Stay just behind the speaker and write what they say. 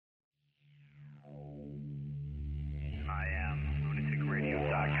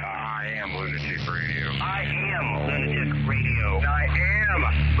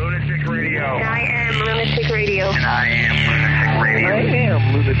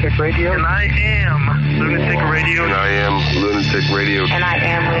Lunatic Radio. And I am Lunatic Radio. And I am Lunatic Radio. And I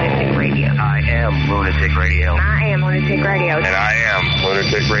am Lunatic Radio. I am Lunatic Radio. I am Lunatic Radio. And I am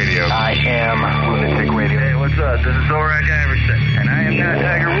Lunatic Radio. I am Lunatic Radio. Hey, what's up? This is Zorak Iverson. And I am not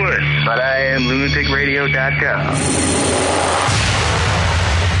Tiger Woods. But I am lunaticradio.com.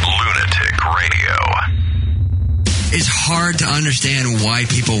 Lunatic Radio. It's hard to understand why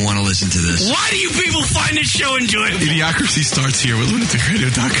people want to listen to this. Why do you people find this show enjoyable? Idiocracy starts here with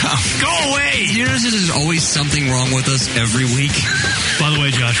lunaticradio.com. Go away! You notice that there's always something wrong with us every week? By the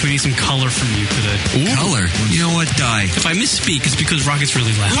way, Josh, we need some color from you today. Ooh. Color? You know what? Die. If I misspeak, it's because Rocket's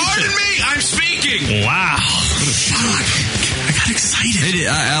really loud. Pardon me! I'm speaking! Wow. Fuck. I got excited.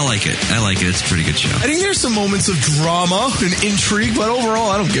 I like it. I like it. It's a pretty good show. I think there's some moments of drama and intrigue, but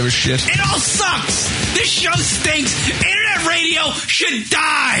overall, I don't give a shit. It all sucks! This show stinks! Internet radio should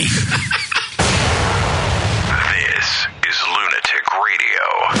die! This is Lunatic Radio.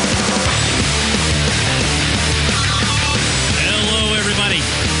 Hello, everybody.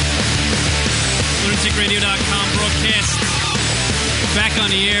 LunaticRadio.com broadcast. Back on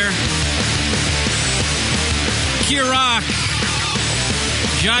the air. Rock.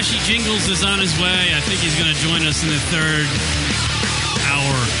 Joshy Jingles is on his way. I think he's going to join us in the third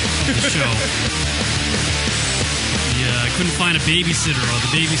hour of the show. Yeah, I couldn't find a babysitter, or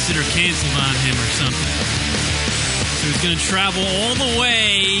the babysitter canceled on him or something. So he's going to travel all the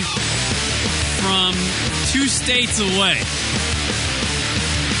way from 2 states away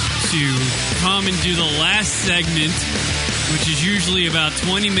to come and do the last segment, which is usually about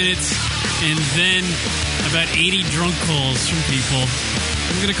 20 minutes, and then about 80 drunk calls from people.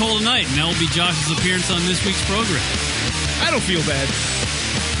 I'm going to call tonight, and that will be Josh's appearance on this week's program. I don't feel bad.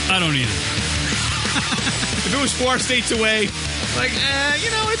 I don't either. If it was 4 states away, like,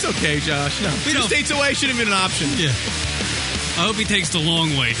 it's okay, Josh. No, 2 states away shouldn't have been an option. Yeah. I hope he takes the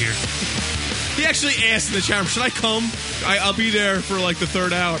long way here. He actually asked in the chat room, should I come? I'll be there for like the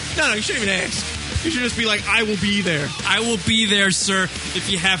third hour. No, you shouldn't even ask. You should just be like, I will be there. I will be there, sir. If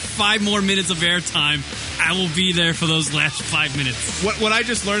you have 5 more minutes of airtime, I will be there for those last 5 minutes. What I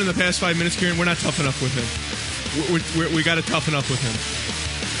just learned in the past 5 minutes, Kieran, we're not tough enough with him. We got to toughen up with him.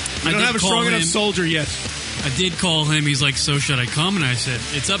 We don't have a strong enough soldier yet. I did call him. He's like, so should I come? And I said,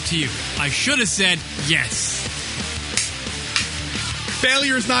 it's up to you. I should have said yes.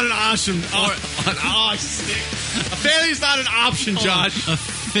 Failure is not an option. Failure is not an option, Josh. A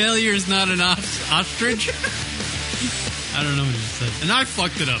failure is not an ostrich? I don't know what you said. And I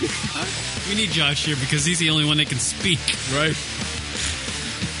fucked it up. We need Josh here because he's the only one that can speak. Right.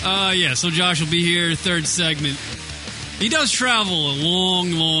 So Josh will be here, third segment. He does travel a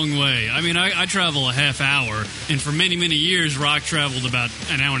long, long way. I mean, I travel a half hour, and for many, many years, Rock traveled about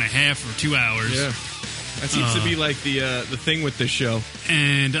an hour and a half or 2 hours. Yeah. That seems to be like the thing with this show.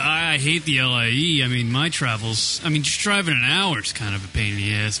 And I hate the LIE. I mean, my travels, just driving an hour is kind of a pain in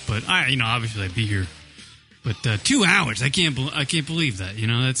the ass, but obviously I'd be here. But 2 hours, I can't believe that.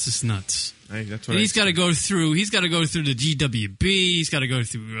 That's just nuts. That's what he's got to go through. He's got to go through the GWB. He's got to go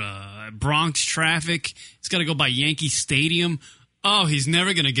through Bronx traffic. He's got to go by Yankee Stadium. Oh, he's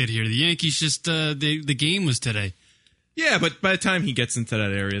never going to get here. The Yankees just the game was today. Yeah, but by the time he gets into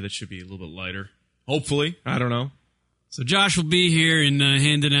that area, that should be a little bit lighter. Hopefully, I don't know. So Josh will be here and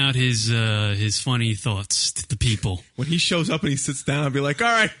handing out his funny thoughts to the people. When he shows up and he sits down, I'll be like, all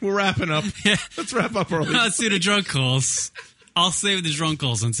right, we're wrapping up. Yeah. Let's wrap up early. Let's do the drunk calls. I'll save the drunk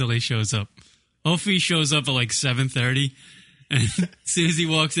calls until he shows up. Hopefully he shows up at like 7:30. And as soon as he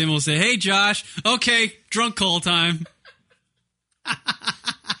walks in, we'll say, hey, Josh, okay, drunk call time.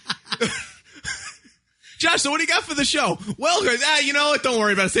 Josh, so what do you got for the show? Well, you know what? Don't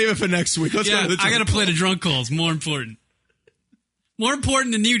worry about it. Save it for next week. Let's go to the I got to play the drunk calls. More important. More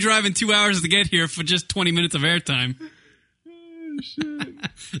important than you driving 2 hours to get here for just 20 minutes of airtime. Oh,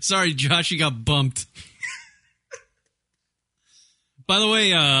 shit. Sorry, Josh, you got bumped. By the way,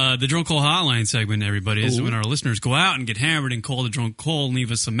 the Drunk Call Hotline segment, everybody, is when our listeners go out and get hammered and call the drunk call and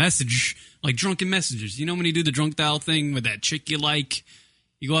leave us a message, like drunken messages. You know when you do the drunk dial thing with that chick you like?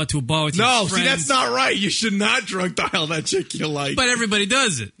 You go out to a bar with your friends. No, see, that's not right. You should not drunk dial that chick you like. But everybody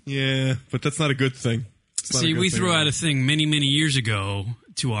does it. Yeah, but that's not a good thing. See, we threw out a thing many, many years ago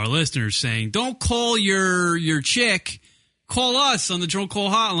to our listeners saying, don't call your chick. Call us on the Drunk Call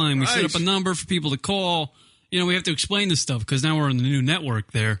Hotline. We set up a number for people to call. We have to explain this stuff because now we're on the new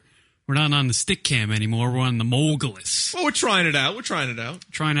network there. We're not on the stick cam anymore. We're on the Mogulus. Well, we're trying it out. Trying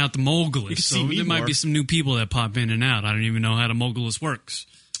out the Mogulus. So there might be some new people that pop in and out. I don't even know how the Mogulus works.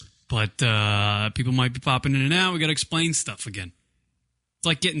 But people might be popping in and out. We got to explain stuff again. It's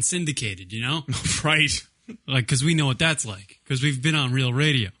like getting syndicated, Right. Like, because we know what that's like. Because we've been on real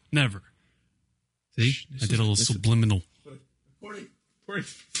radio. Never. See? I did a little subliminal. According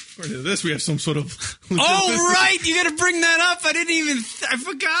to this, we have some sort of... Oh, right! You got to bring that up. I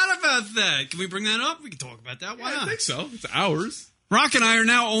forgot about that. Can we bring that up? We can talk about that. Why not? I think so. It's ours. Rock and I are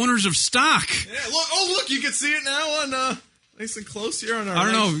now owners of stock. Yeah, look, you can see it now on... Nice and close here on our...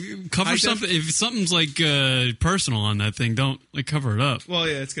 I don't know. Cover something. If something's like personal on that thing, don't like cover it up. Well,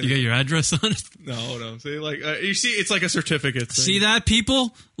 yeah, it's gonna... You got your address on it? No. See, you see, it's like a certificate thing. See that,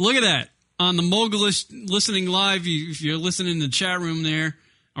 people? Look at that. On the Mogulus listening live, if you're listening in the chat room there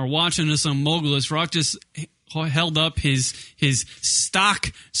or watching us on Mogulus, Rock just held up his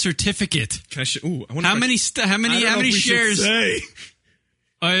stock certificate. Can I how many shares? Say.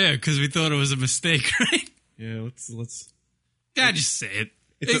 Oh yeah, because we thought it was a mistake, right? Yeah, let's. Yeah, just say it.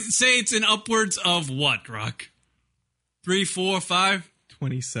 Say it's in upwards of what, Rock? 3, 4, 5?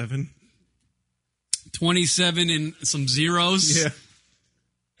 27. 27 and some zeros? Yeah.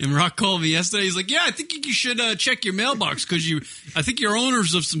 And Rock called me yesterday. He's like, yeah, I think you should check your mailbox because I think you're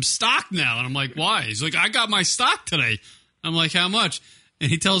owners of some stock now. And I'm like, why? He's like, I got my stock today. I'm like, how much? And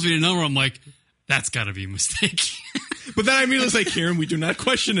he tells me the number. I'm like, that's got to be a mistake. But then I immediately say, Kieran, we do not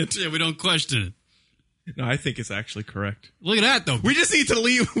question it. Yeah, we don't question it. No, I think it's actually correct. Look at that, though. We just need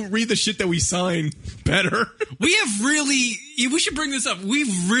to read the shit that we sign better. We should bring this up.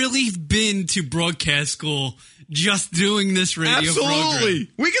 We've really been to broadcast school just doing this radio program. Absolutely.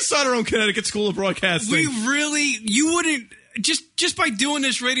 We can start our own Connecticut School of Broadcasting. You wouldn't, just by doing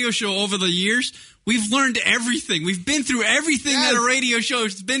this radio show over the years, we've learned everything. We've been through everything that a radio show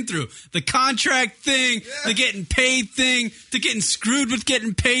has been through. The contract thing, the getting paid thing, the getting screwed with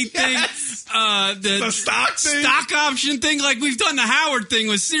getting paid thing, the stock thing. Stock option thing. Like, we've done the Howard thing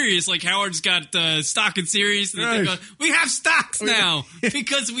with Sirius. Like, Howard's got stock in Sirius. And we have stocks now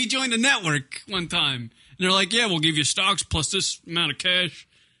because we joined a network one time. And they're like, yeah, we'll give you stocks plus this amount of cash.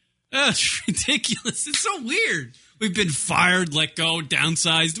 It's ridiculous. It's so weird. We've been fired, let go,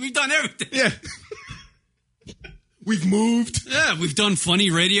 downsized. We've done everything. Yeah. We've moved. Yeah, we've done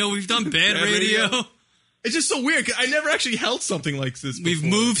funny radio. We've done bad radio. It's just so weird. I never actually held something like this before. We've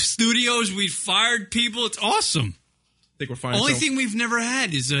moved studios. We've fired people. It's awesome. I think we're firing Only thing we've never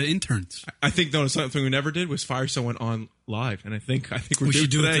had is interns. I think something we never did was fire someone on live, and I think we should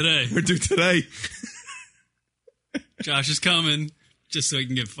do it today. We're due today. Josh is coming just so he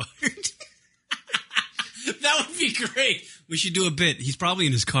can get fired. That would be great. We should do a bit. He's probably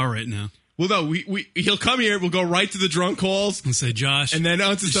in his car right now. Well, no, he'll come here. We'll go right to the drunk calls and say, Josh, and then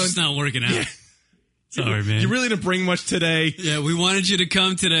once it's done, it's not working out. Yeah. Sorry, man. You really didn't bring much today. Yeah, we wanted you to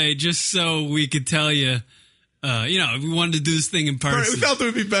come today just so we could tell you. We wanted to do this thing in person. Right, we felt it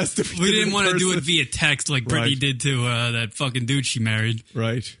would be best if we didn't want to do it via text like Brittany did to that fucking dude she married.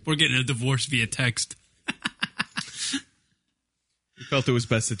 Right. We're getting a divorce via text. We felt it was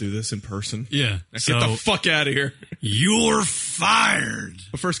best to do this in person. Yeah. Now get the fuck out of here. You're fired.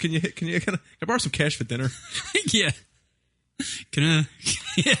 But first, can I borrow some cash for dinner? Yeah. Can I?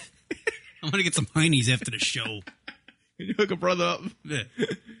 Yeah. I want to get some heinies after the show. Can you hook a brother up? Yeah.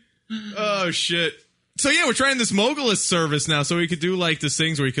 Oh, shit. So, yeah, we're trying this Mogulus service now, so we could do, like, these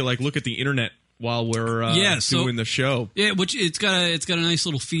things where you could, like, look at the internet while we're doing the show. Yeah, which it's got a nice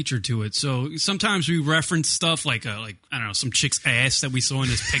little feature to it. So sometimes we reference stuff like I don't know, some chick's ass that we saw in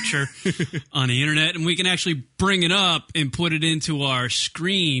this picture on the internet, and we can actually bring it up and put it into our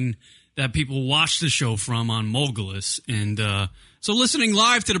screen that people watch the show from on Mogulus. And so listening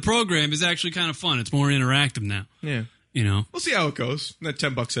live to the program is actually kind of fun. It's more interactive now. Yeah. You know, we'll see how it goes. That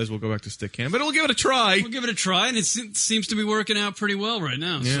 $10 says we'll go back to Stickcam, but we'll give it a try. We'll give it a try, and it seems to be working out pretty well right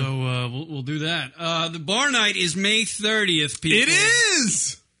now. Yeah. So we'll do that. The bar night is May 30th, people. It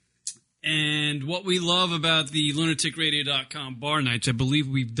is! And what we love about the lunaticradio.com bar nights, I believe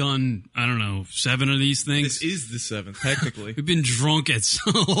we've done, 7 of these things. This is the 7th, technically. We've been drunk at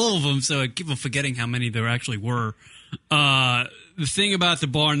all of them, so I keep on forgetting how many there actually were. The thing about the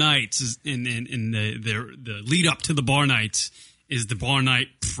bar nights is, in the lead up to the bar nights is the bar night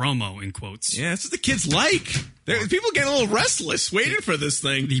promo, in quotes. Yeah, that's what the kids like. People get a little restless waiting for this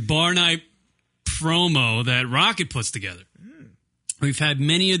thing. The bar night promo that Rocket puts together. We've had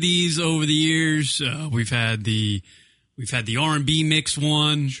many of these over the years. We've had the R&B mix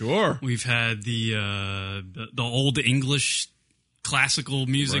one. Sure. We've had the old English classical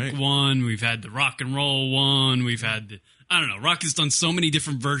music one. We've had the rock and roll one. We've had Rock has done so many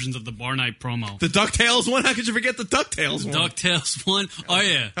different versions of the bar night promo. The DuckTales one? How could you forget the DuckTales one? DuckTales one? Oh,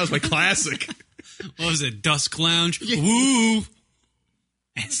 yeah. That was my classic. What was it? Dusk Lounge? Yeah. Woo!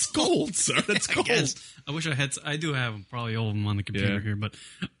 It's gold, sir. That's gold. I wish I had. I do have them. Probably all of them on the computer here. But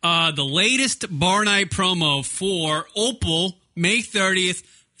the latest bar night promo for Opal, May 30th,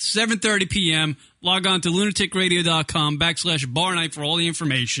 7:30 p.m. Log on to lunaticradio.com/bar night for all the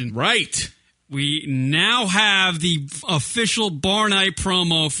information. Right. We now have the official bar night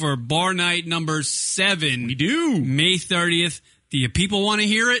promo for bar night number 7. We do. May 30th. Do you people want to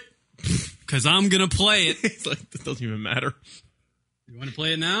hear it? Because I'm going to play it. It's like, it doesn't even matter. You want to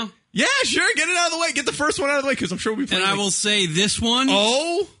play it now? Yeah, sure. Get it out of the way. Get the first one out of the way because I'm sure we'll be playing. And I will say this one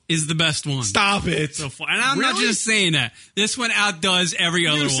is the best one. Stop it. So far. And I'm not just saying that. This one outdoes every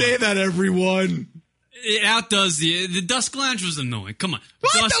other one. You say that, everyone. It outdoes the Dusk Lounge was annoying. Come on.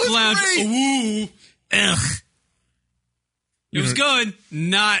 What? Dusk That was Lounge. great. Ooh. Ugh. It was good.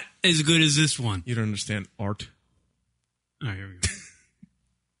 Not as good as this one. You don't understand art. All right, here we go.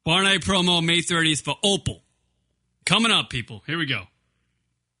 Bar night promo May 30th for Opal. Coming up, people. Here we go.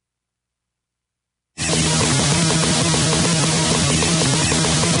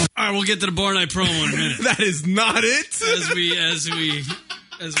 All right, we'll get to the bar night promo in a minute. That is not it.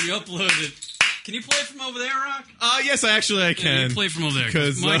 as we upload it. Can you play it from over there, Rock? Yes, I can. Yeah, you play from over there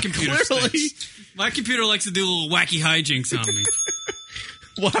because my computer my computer likes to do little wacky hijinks on me.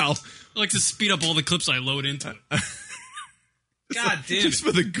 Wow. I like to speed up all the clips I load into it. God damn Just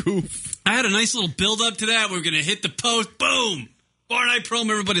for the goof. I had a nice little build up to that. We're going to hit the post. Boom. Bar night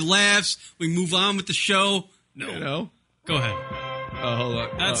promo. Everybody laughs. We move on with the show. No. You know? Go ahead. Oh, hold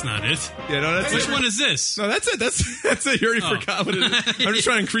on. That's not it. Yeah, no, that's Which it. one is this? No, that's it. That's it. You already forgot what it is. I'm just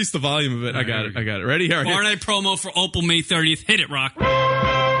trying to increase the volume of it. I got it. Ready? Here. Bar night promo for Opal May 30th. Hit it, Rock.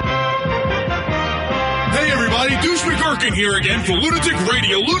 Hey everybody, Deuce McGurkin here again for Lunatic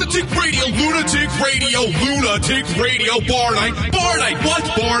Radio, Lunatic Radio, Lunatic Radio, Lunatic Radio, Bar Night. Bar Night, what's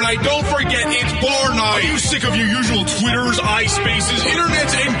Bar Night? Don't forget, it's Bar Night. Are you sick of your usual Twitters, iSpaces,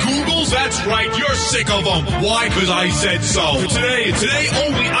 Internets, and Googles? That's right, you're sick of them. Why? Because I said so. Today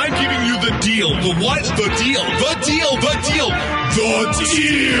only, I'm giving you the deal. The what? The deal. The deal. The deal. The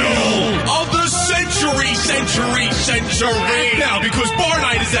deal of the century. Now, because Bar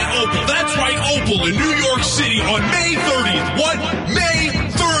Night is at Opal. That's right, Opal in New York City on May 30th. What? May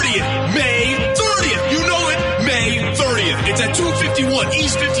 30th. May 30th. You know it. May 30th. It's at 251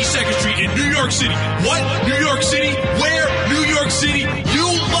 East 52nd Street in New York City. What? New York City? Where? New York City. You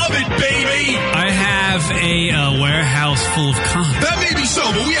love it, baby. I have a warehouse full of condoms. That may be so,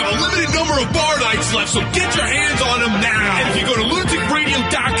 but we have a limited number of bar nights left, so get your hands on them now. And if you go to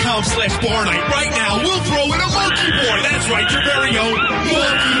lunaticradio.com/bar night right now, we'll throw in a monkey boy. That's right, your very own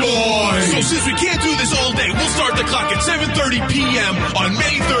monkey boy. So since we can't do this all day, we'll start the clock at 7:30 p.m. on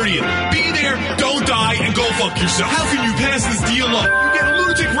May 30th. Be there, don't die, and go fuck yourself. How can you pass this deal up? You get a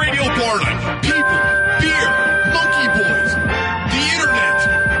Lunatic Radio bar night. People, beer, monkey boys, the internet,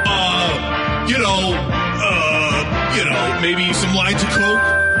 maybe some lines of coke,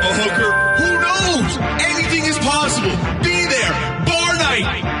 a hooker. Who knows? Anything is possible. Be there. Bar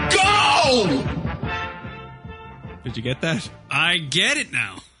night. Go! Did you get that? I get it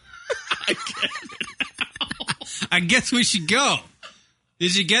now. I guess we should go.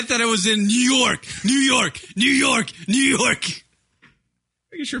 Did you get that it was in New York? New York.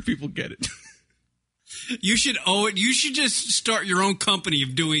 Making sure people get it. You should owe it. You should just start your own company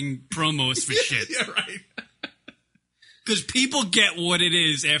of doing promos for shit. Yeah, right. Because people get what it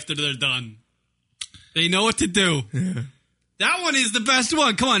is after they're done. They know what to do. Yeah. That one is the best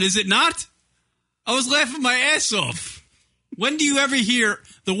one. Come on, is it not? I was laughing my ass off. When do you ever hear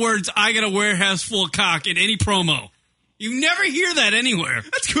the words, I got a warehouse full of cock in any promo? You never hear that anywhere.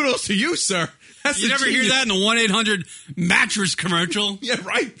 That's kudos to you, sir. You never hear that in a 1-800 mattress commercial. Yeah,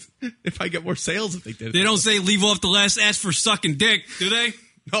 right. If I get more sales if they did it. They don't say leave off the last S for sucking dick, do they?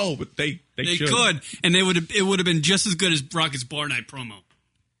 No, but they should. Could, and it would have been just as good as Rocket's Bar Night promo.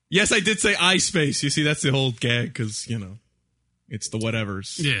 Yes, I did say iSpace. You see, that's the whole gag because, it's the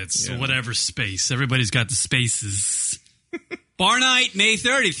whatevers. Yeah, it's the whatever space. Everybody's got the spaces. Bar Night, May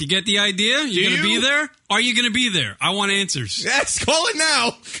 30th. You get the idea? You going to be there? Are you going to be there? I want answers. Yes, call it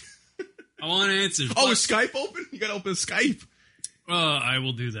now. I want answers. Oh, is Skype open? You got to open Skype. I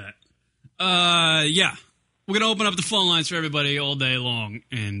will do that. Yeah. We're going to open up the phone lines for everybody all day long.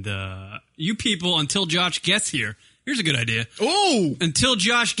 And you people, until Josh gets here, here's a good idea. Oh! Until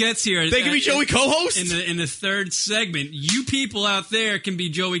Josh gets here. They can be Joey co-host? In the third segment. You people out there can be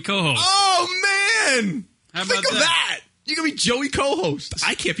Joey co-host. Oh, man! How about Think of that? You can be Joey co-host.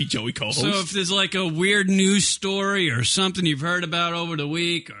 I can't be Joey co-host. So if there's like a weird news story or something you've heard about over the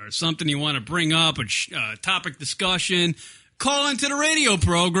week or something you want to bring up, a topic discussion, call into the radio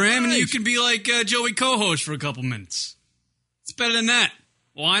program and you can be like Joey co-host for a couple minutes. It's better than that.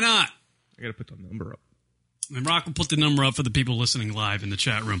 Why not? I got to put the number up. And Rock will put the number up for the people listening live in the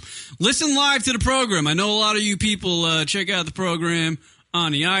chat room. Listen live to the program. I know a lot of you people check out the program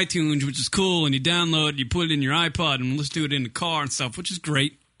on the iTunes, which is cool, and you download it, you put it in your iPod, and listen to it in the car and stuff, which is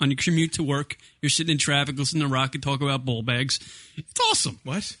great. On your commute to work, you're sitting in traffic, listening to Rock and talk about bull bags. It's awesome.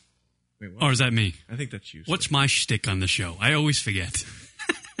 What? Wait, what? Or is that me? I think that's you. What's my shtick on the show? I always forget.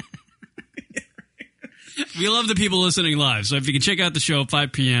 We love the people listening live, so if you can check out the show at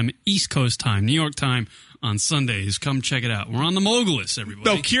 5 p.m. East Coast time, New York time, on Sundays, come check it out. We're on the Mogulus, everybody.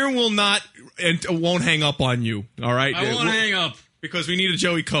 No, Kieran will not and won't hang up on you, all right? I won't hang up. Because we need a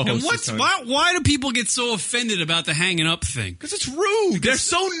Joey co-host. And why do people get so offended about the hanging up thing? Because it's rude. They're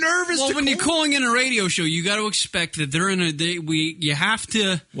so nervous. Well, when you're calling in a radio show, you got to expect that they're in a. You have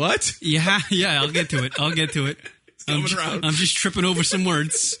to. What? Yeah, I'll get to it. I'm just tripping over some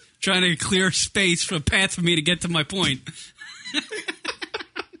words, trying to clear space for a path for me to get to my point.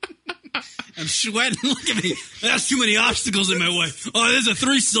 I'm sweating. Look at me. There's too many obstacles in my way. Oh, there's a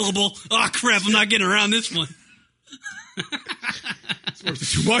 3-syllable. Oh, crap. I'm not getting around this one. It's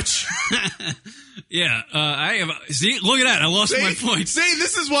worth too much. Yeah, I have. See, look at that. I lost my point. See,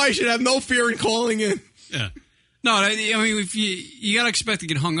 this is why you should have no fear in calling in. Yeah. No, I mean, if you got to expect to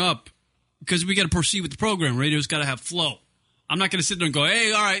get hung up because we got to proceed with the program. Radio's got to have flow. I'm not going to sit there and go,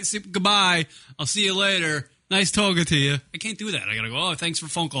 hey, all right, goodbye. I'll see you later. Nice talking to you. I can't do that. I got to go, oh, thanks for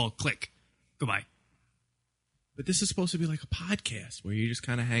phone call. Click. Goodbye. But this is supposed to be like a podcast where you just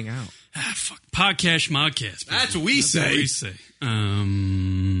kind of hang out. Fuck. Podcast, modcast. That's what we say. What we say.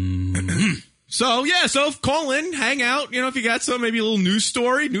 So call in, hang out. You know, if you got maybe a little news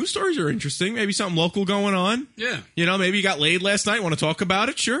story. News stories are interesting. Maybe something local going on. Yeah. You know, maybe you got laid last night, want to talk about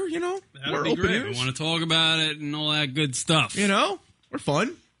it. Sure, you know. We're open ears. We want to talk about it and all that good stuff. You know, we're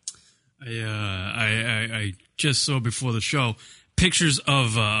fun. I just saw before the show pictures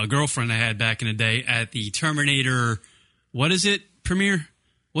of a girlfriend I had back in the day at the Terminator, what is it, premiere?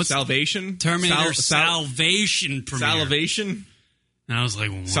 What's Salvation? Terminator Salvation premiere. Salvation? And I was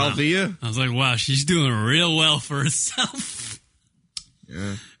like, wow. Salvia? I was like, wow, she's doing real well for herself.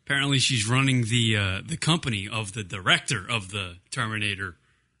 Yeah. Apparently she's running the company of the director of the Terminator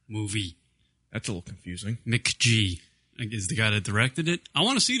movie. That's a little confusing. Mick G is the guy that directed it. I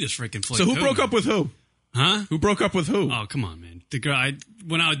want to see this freaking flick. So who broke up with who? Huh? Who broke up with who? Oh, come on, man. The girl,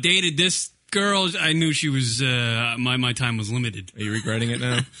 when I dated this girl, I knew she was, my time was limited. Are you regretting it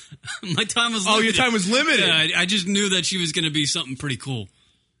now? My time was limited. Oh, your time was limited. Yeah, I just knew that she was going to be something pretty cool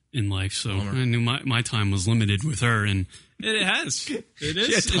in life, so I knew my time was limited with her, and it has. It is.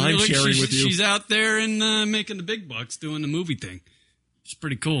 She had time sharing with you. She's out there and making the big bucks doing the movie thing. It's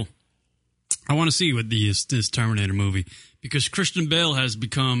pretty cool. I want to see what this Terminator movie, because Christian Bale has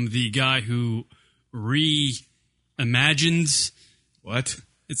become the guy who reimagines. What?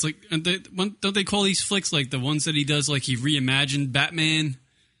 It's like, don't they call these flicks like the ones that he does, like he reimagined Batman?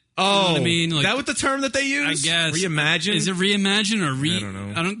 Oh, you know what I mean? Like, that what the term that they use? I guess. Reimagine? Is it reimagine or I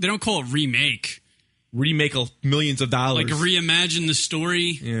don't know. They don't call it remake. Remake millions of dollars. Like reimagine the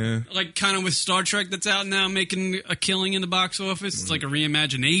story. Yeah. Like kind of with Star Trek that's out now making a killing in the box office. It's like a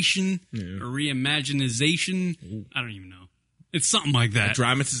reimagination. Yeah. A reimaginization. I don't even know. It's something like that. A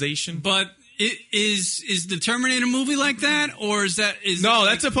dramatization? But is the Terminator movie like that? Or is that... No,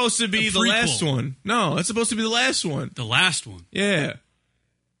 that's supposed to be the last one. No, that's supposed to be the last one. The last one? Yeah.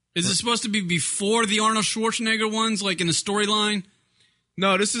 Is it supposed to be before the Arnold Schwarzenegger ones, like in a storyline?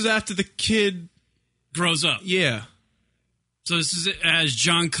 No, this is after the kid... grows up. Yeah. So this is as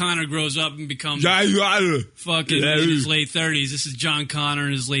John Connor grows up and becomes fucking in his late 30s. This is John Connor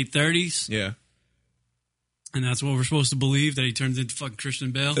in his late 30s. Yeah. And that's what we're supposed to believe, that he turns into fucking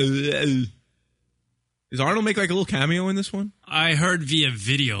Christian Bale. Does Arnold make like a little cameo in this one? I heard via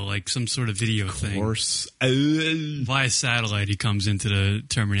video, like some sort of video thing. Of course. Via satellite, he comes into the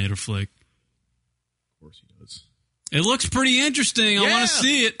Terminator flick. Of course he does. It looks pretty interesting. I want to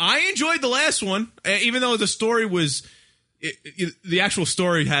see it. I enjoyed the last one, even though the story was... the actual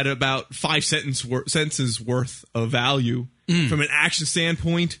story had about 5 sentences worth of value. From an action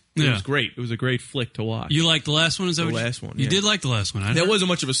standpoint, it was great. It was a great flick to watch. You liked the last one? Is that the last one? You did like the last one. There wasn't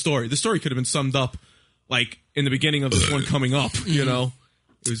much of a story. The story could have been summed up like in the beginning of this one coming up, you know?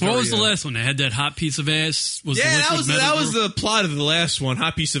 What was the last one? They had that hot piece of ass? That was the plot of the last one.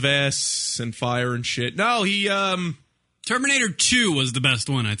 Hot piece of ass and fire and shit. No, Terminator 2 was the best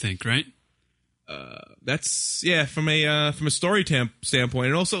one, I think, right? That's from a story standpoint,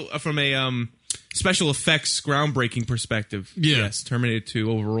 and also from a special effects groundbreaking perspective. Yeah. Yes, Terminator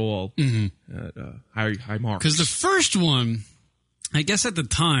 2 overall, high marks. Because the first one, I guess at the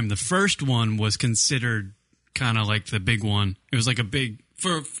time, the first one was considered kind of like the big one. It was like a big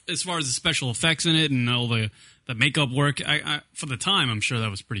for as far as the special effects in it and all the makeup work. I for the time, I'm sure that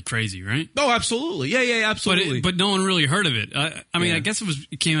was pretty crazy, right? Oh, absolutely. Yeah, absolutely. But no one really heard of it. I mean, I guess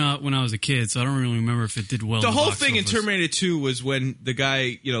it came out when I was a kid, so I don't really remember if it did well. The in whole box thing office. in Terminator 2 was when the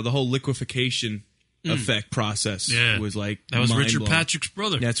guy, the whole liquefaction effect process was like that was Richard mind-blowing. Patrick's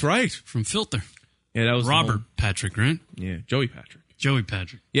brother. That's right. From Filter. Yeah, that was Robert the whole, Patrick, right? Yeah, Joey Patrick. Joey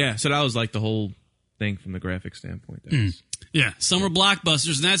Patrick. Yeah, so that was like the whole thing from the graphic standpoint. That was, Yeah, summer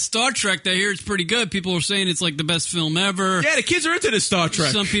blockbusters. And that Star Trek, I hear it's pretty good. People are saying it's like the best film ever. yeah, the kids are into this Star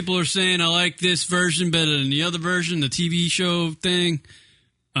Trek. Some people are saying I like this version better than the other version, the TV show thing.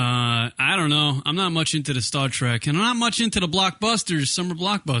 I don't know. I'm not much into the Star Trek, and I'm not much into the blockbusters, summer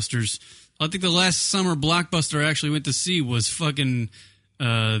blockbusters. I think the last summer blockbuster I actually went to see was fucking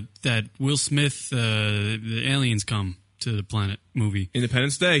that Will Smith, the aliens come to the planet movie.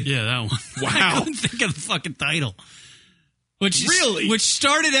 Independence Day. Yeah, that one. Wow. I couldn't think of the fucking title. Which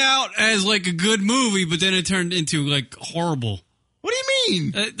started out as like a good movie, but then it turned into like horrible. What do you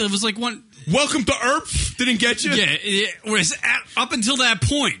mean? There was like one. Welcome to Earth didn't get you? Yeah, whereas up until that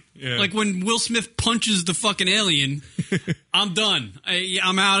point, like when Will Smith punches the fucking alien, I'm done.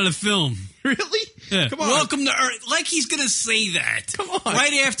 I'm out of the film. Really? Yeah. Come on. Welcome to Earth. Like he's going to say that. Come on.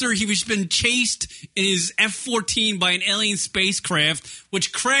 Right after he was been chased in his F-14 by an alien spacecraft,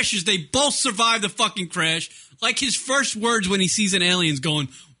 which crashes. They both survive the fucking crash. Like his first words when he sees an alien's going,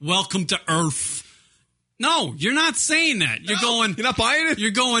 welcome to Earth. No, you're not saying that. You're going. You're not buying it? You're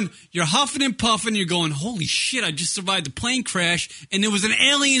going, you're huffing and puffing. You're going, holy shit, I just survived the plane crash and there was an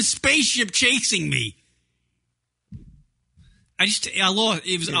alien spaceship chasing me. I lost.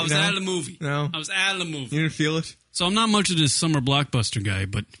 I was out of the movie. No. I was out of the movie. You didn't feel it? So I'm not much of this summer blockbuster guy,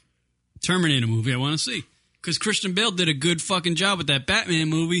 but Terminator movie I want to see. Because Christian Bale did a good fucking job with that Batman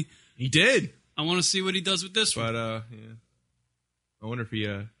movie. He did. I want to see what he does with this one. But, yeah. I wonder if he,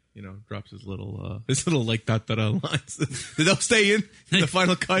 drops his little like da-da-da lines. Did those stay in the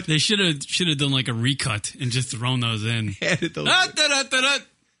final cut? They should have done like a recut and just thrown those in. Added those.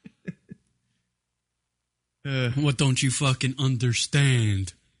 What don't you fucking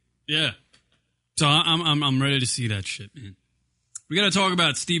understand? Yeah. So I'm ready to see that shit, man. We got to talk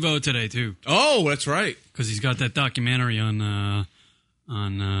about Steve-O today too. Oh, that's right. Because he's got that documentary on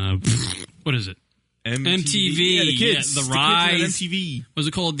what is it? MTV. Yeah, the kids. The rise. The kids on MTV. What's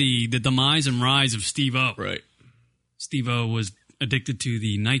it called? The demise and rise of Steve-O. Right. Steve-O was addicted to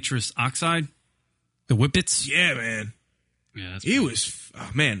the nitrous oxide, the whippets. Yeah, man. Yeah, he was.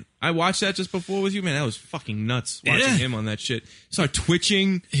 Oh, man, I watched that just before with you, man. That was fucking nuts watching him on that shit. Started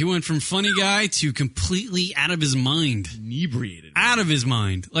twitching. He went from funny guy to completely out of his mind, inebriated, out of his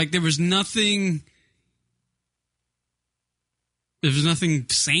mind. Like there was nothing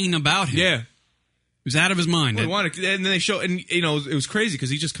sane about him. Yeah. He was out of his mind. Well, and then they show, and it was crazy because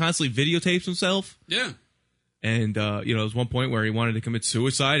he just constantly videotapes himself. Yeah. And there was one point where he wanted to commit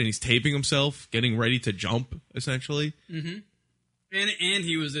suicide, and he's taping himself, getting ready to jump, essentially. Mm-hmm. And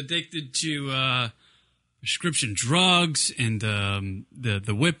he was addicted to prescription drugs and the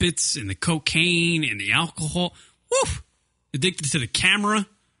whippets and the cocaine and the alcohol. Woo! Addicted to the camera.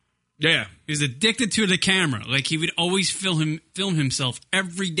 Yeah. He was addicted to the camera. Like he would always film himself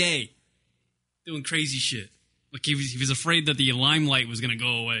every day doing crazy shit. Like he was afraid that the limelight was going to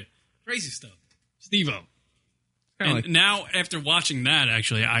go away. Crazy stuff. Steve-O. And now, after watching that,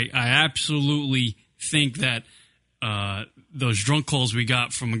 actually, I absolutely think that those drunk calls we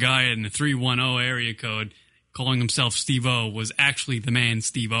got from a guy in the 310 area code calling himself Steve-O was actually the man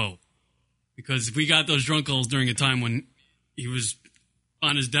Steve-O. Because we got those drunk calls during a time when he was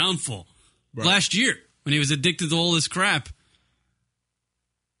on his downfall. Right. Last year, when he was addicted to all this crap.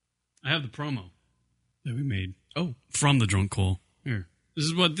 I have the promo that we made. Oh. From the drunk call. Here. This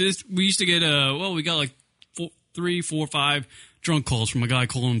is what we used to get, we got like 3, 4, 5 drunk calls from a guy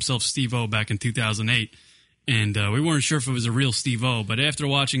calling himself Steve-O back in 2008. And we weren't sure if it was a real Steve-O, but after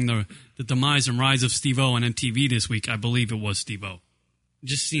watching the demise and rise of Steve-O on MTV this week, I believe it was Steve-O. It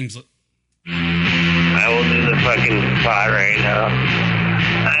just seems like... I will do the fucking spot right now.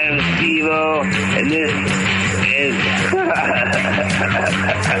 I am Steve-O, and this is...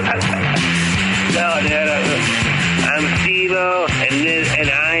 No, I'm Steve-O, and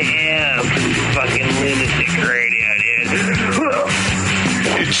I am fucking Lunatic Radio, dude.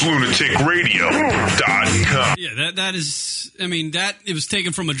 It's lunaticradio.com. Yeah, that is... I mean, it was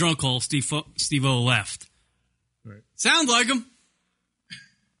taken from a drunk call. Steve-O left. Right. Sounds like him.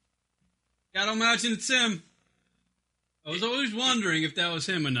 Gotta imagine it's him. I was always wondering if that was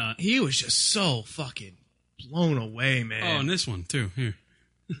him or not. He was just so fucking blown away, man. Oh, and this one, too. Here.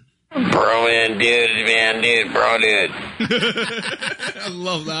 Bro and dude, man, dude, bro, dude. I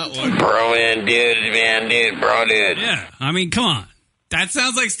love that one. Bro and dude, man, dude, bro, dude. Yeah, I mean, come on. That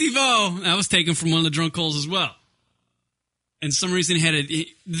sounds like Steve-O. That was taken from one of the drunk calls as well. And some reason he had the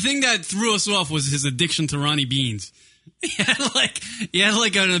thing that threw us off was his addiction to Ronnie Beans. He had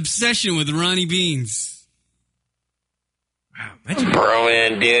like an obsession with Ronnie Beans. Wow, bro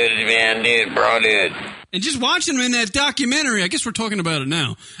and dude, man, dude, bro, dude. And just watching him in that documentary, I guess we're talking about it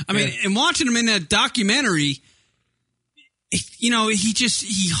now. I mean, and watching him in that documentary, you know, he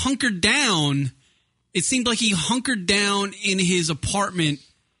hunkered down. It seemed like he hunkered down in his apartment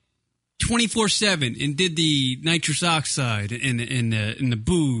 24/7 and did the nitrous oxide and the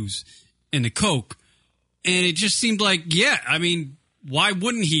booze and the coke. And it just seemed like, yeah, I mean, why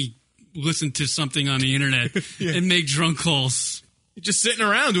wouldn't he listen to something on the internet and make drunk calls? Just sitting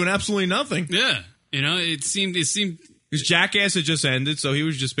around doing absolutely nothing. Yeah. You know, it seemed his Jackass had just ended, so he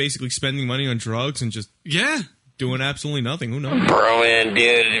was just basically spending money on drugs and just doing absolutely nothing. Who knows? Bro and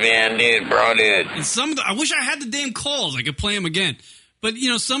dude, man, dude, bro, dude. And I wish I had the damn calls. I could play them again. But, you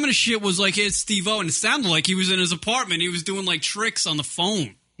know, some of the shit was like, it's Steve-O, and it sounded like he was in his apartment. He was doing, like, tricks on the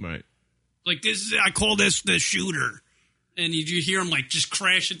phone. Right. Like, I call this the shooter. And you hear him, like, just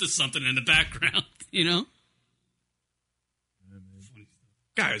crash into something in the background, you know?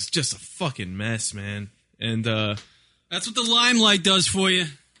 Guy is just a fucking mess, man. And, that's what the limelight does for you.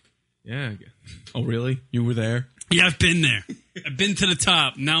 Yeah. Oh, really? You were there? Yeah, I've been there. I've been to the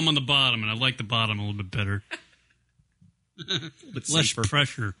top. Now I'm on the bottom, and I like the bottom a little bit better. Less safer.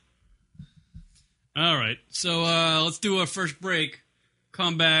 Pressure. All right. So, let's do our first break.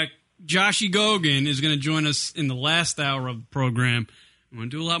 Come back. Joshy Gogan is going to join us in the last hour of the program. We're going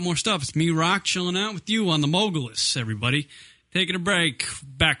to do a lot more stuff. It's me, Rock, chilling out with you on the Mogulus, everybody. Taking a break.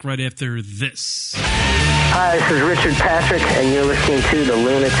 Back right after this. Hi, this is Richard Patrick, and you're listening to the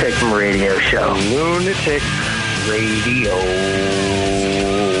Lunatic Radio Show. Lunatic Radio.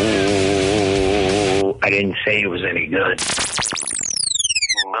 I didn't say it was any good.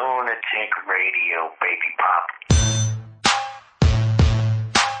 Lunatic Radio, baby pop.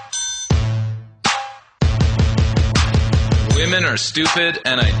 Women are stupid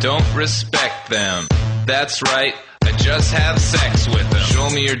and I don't respect them. That's right, I just have sex with them. Show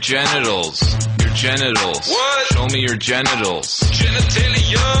me your genitals. Your genitals. What? Show me your genitals.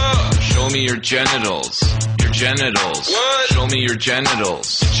 Genitalia. Show me your genitals. Your genitals. What? Show me your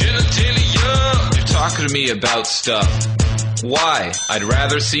genitals. Genitalia. You're talking to me about stuff. Why? I'd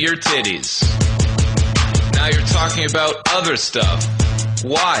rather see your titties. Now you're talking about other stuff.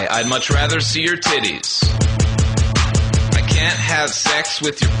 Why? I'd much rather see your titties. Can't have sex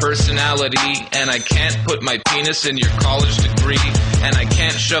with your personality, and I can't put my penis in your college degree, and I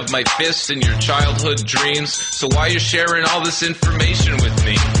can't shove my fist in your childhood dreams. So why you sharing all this information with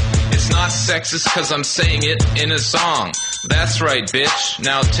me? It's not sexist cause I'm saying it in a song. That's right, bitch.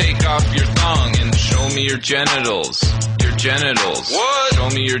 Now take off your thong and show me your genitals. Your genitals. What? Show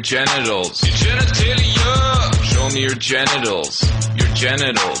me your genitals. Your genitalia. Show me your genitals. Your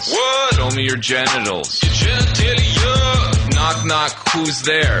genitals. What? Show me your genitals. Your genitalia. Knock, knock, who's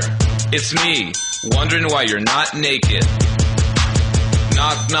there? It's me, wondering why you're not naked.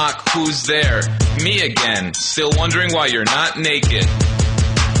 Knock, knock, who's there? Me again, still wondering why you're not naked.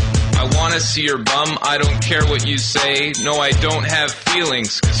 I wanna see your bum, I don't care what you say. No, I don't have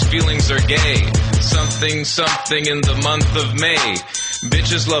feelings, cause feelings are gay. Something, something in the month of May.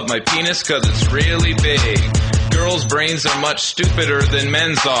 Bitches love my penis cause it's really big. Girls' brains are much stupider than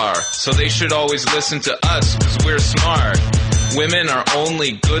men's are, so they should always listen to us cause we're smart. Women are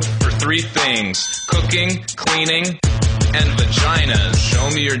only good for 3 things: cooking, cleaning, and vaginas. Show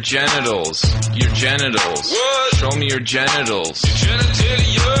me your genitals. Your genitals. What? Show me your genitals. Your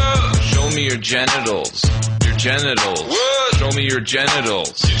genitalia. Show me your genitals. Your genitals. What? Show me your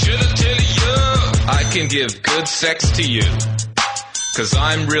genitals. Your genitalia. I can give good sex to you, cause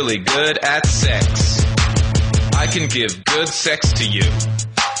I'm really good at sex. I can give good sex to you,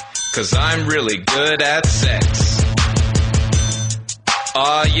 cause I'm really good at sex.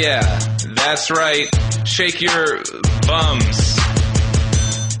 Aw, yeah, that's right. Shake your bums.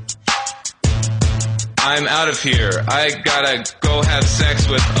 I'm out of here. I gotta go have sex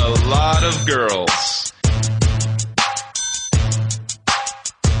with a lot of girls.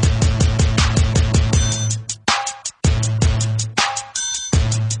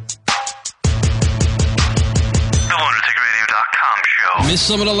 Miss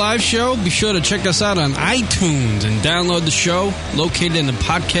some of the live show? Be sure to check us out on iTunes and download the show located in the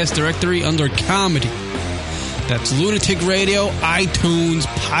podcast directory under comedy. That's Lunatic Radio, iTunes,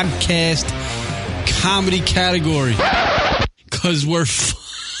 podcast, comedy category. Because we're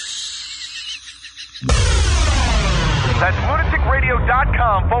That's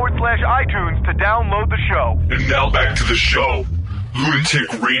lunaticradio.com/iTunes to download the show. And now back to the show.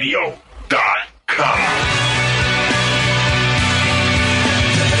 lunaticradio.com.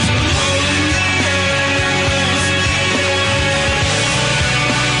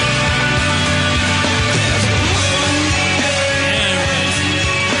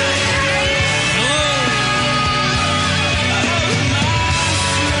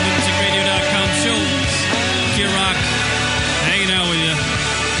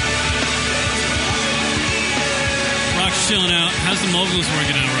 Chilling out. How's the moguls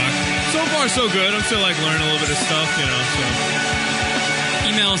working out, Rock? So far, so good. I'm still learning a little bit of stuff,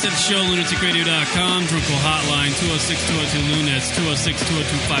 So email us at the show, lunaticradio.com. Drunk Call hotline 206-202-LUNA. It's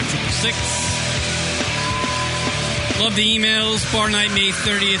 206-202-5666. Love the emails. Bar night, May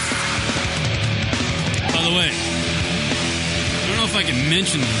 30th. By the way, I don't know if I can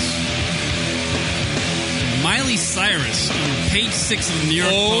mention this. Miley Cyrus on page 6 of the New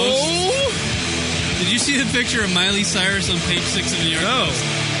York Post. Did you see the picture of Miley Cyrus on page 6 of the New York Post?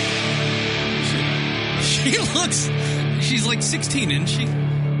 She looks... She's like 16, isn't she?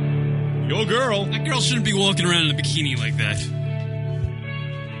 Your girl. That girl shouldn't be walking around in a bikini like that.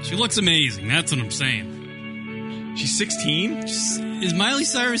 She looks amazing. That's what I'm saying. She's 16? Is Miley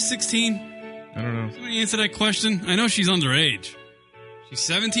Cyrus 16? I don't know. Somebody answer that question. I know she's underage. She's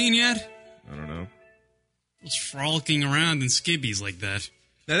 17 yet? I don't know. Just frolicking around in skibbies like that.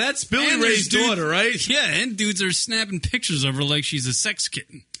 Now that's Billy Ray's daughter, right? Yeah, and dudes are snapping pictures of her like she's a sex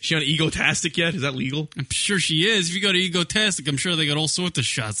kitten. Is she on Egotastic yet? Is that legal? I'm sure she is. If you go to Egotastic, I'm sure they got all sorts of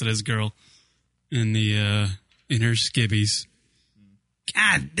shots of this girl in the in her skibbies.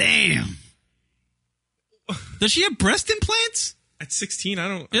 God damn. Does she have breast implants? At 16, I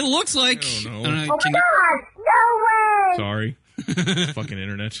don't... It looks like... I don't know. Oh my God, no way! Sorry. Fucking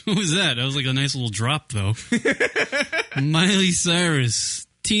internet. What was that? That was like a nice little drop, though. Miley Cyrus.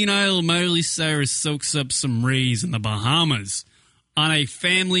 Teen Idol Miley Cyrus soaks up some rays in the Bahamas on a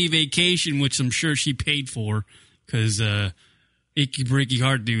family vacation, which I'm sure she paid for, because Achy Breaky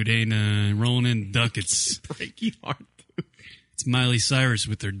Heart Dude ain't rolling in ducats. Breaky Heart Dude. It's Miley Cyrus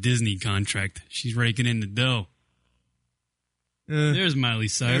with her Disney contract. She's raking in the dough. There's Miley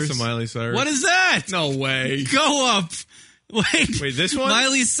Cyrus. There's some Miley Cyrus. What is that? No way. Go up. Wait, this one?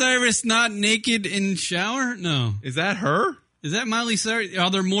 Miley Cyrus not naked in shower? No. Is that her? Is that Miley Cyrus?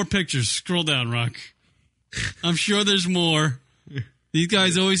 Are there more pictures? Scroll down, Rock. I'm sure there's more. These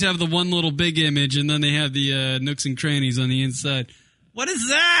guys always have the one little big image, and then they have the nooks and crannies on the inside. What is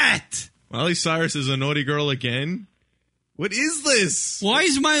that? Miley Cyrus is a naughty girl again? What is this? Why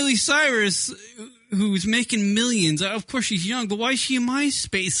is Miley Cyrus, who's making millions, of course she's young, but why is she a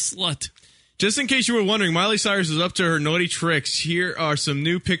MySpace slut? Just in case you were wondering, Miley Cyrus is up to her naughty tricks. Here are some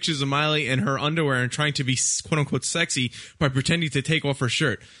new pictures of Miley in her underwear and trying to be quote-unquote sexy by pretending to take off her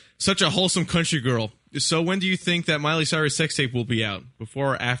shirt. Such a wholesome country girl. So when do you think that Miley Cyrus sex tape will be out?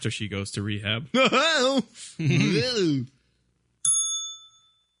 Before or after she goes to rehab? Yeah,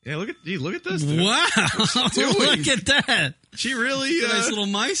 look at this. Dude. Wow. Look at that. She really... It's a nice little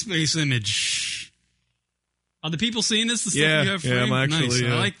MySpace image. Are the people seeing this? The stuff you have framed? I'm actually, nice.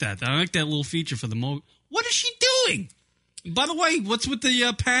 yeah. I like that. I like that little feature for the What is she doing? By the way, what's with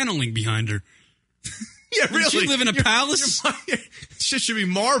the paneling behind her? Yeah, really. Does she live in a palace? Shit should be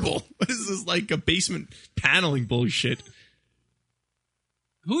marble. What is this, like a basement paneling bullshit?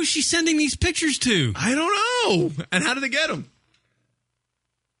 Who is she sending these pictures to? I don't know. And how did they get them?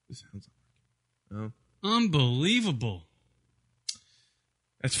 Oh. Unbelievable.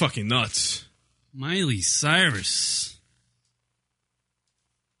 That's fucking nuts. Miley Cyrus.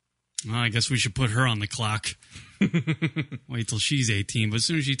 Well, I guess we should put her on the clock. Wait till she's 18. But as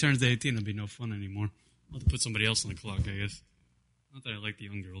soon as she turns 18, it'll be no fun anymore. I'll have to put somebody else on the clock, I guess. Not that I like the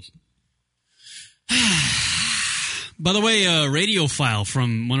young girls. By the way, a radio file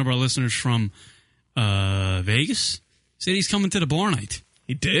from one of our listeners from Vegas said he's coming to the bar night.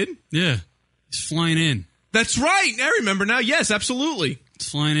 He did? Yeah. He's flying in. That's right. I remember now. Yes, absolutely. He's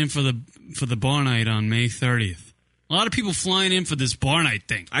flying in for the bar night on May 30th. A lot of people flying in for this bar night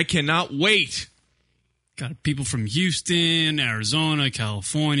thing. I cannot wait. Got people from Houston, Arizona,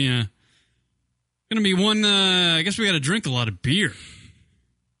 California. Gonna be one. I guess we got to drink a lot of beer.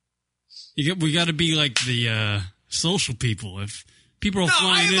 We got to be like the social people. If people are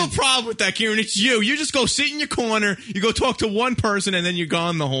flying in, I have no problem with that, Kieran. It's you. You just go sit in your corner. You go talk to one person, and then you're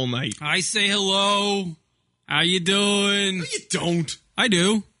gone the whole night. I say hello. How you doing? No, you don't. I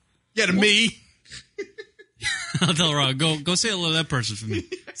do. Yeah, to me. I'll tell Rob, go say hello to that person for me.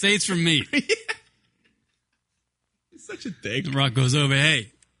 Say it's from me. Yeah. It's such a dick. And Rock goes over,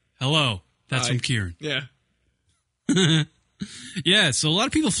 hey, hello. That's from Kieran. Yeah. Yeah, so a lot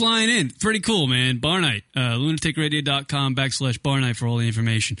of people flying in. Pretty cool, man. Bar Night. lunaticradio.com/bar night for all the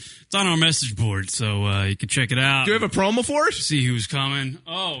information. It's on our message board, so you can check it out. Do you have a promo for it? See who's coming.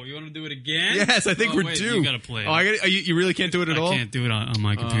 Oh, you want to do it again? Yes, I think we're due. You got to play it. Oh, you really can't do it at all? I can't do it on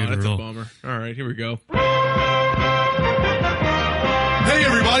my computer that's at all. a bummer. All right, here we go. Hey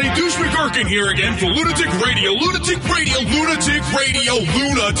everybody, Douche McGurkin here again for Lunatic Radio, Lunatic Radio, Lunatic Radio,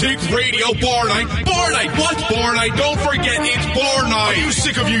 Lunatic Radio, Bar Night. Bar Night, what's Bar Night? Don't forget, it's Bar Night. Are you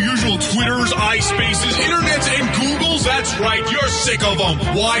sick of your usual Twitters, iSpaces, Internets, and Googles? That's right, you're sick of them.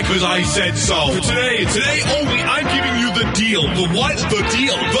 Why? Because I said so. For today only, I'm giving you the deal. The what? The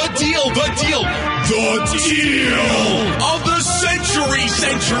deal. The deal. The deal. The deal of the century.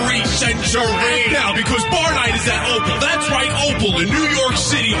 Now, because Bar Night is at Opal. That's right, Opal in New York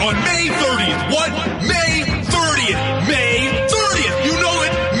City on May 30th. What? May 30th. May 30th. You know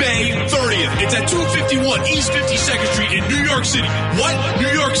it. May 30th. It's at 251 East 52nd Street in New York City. What?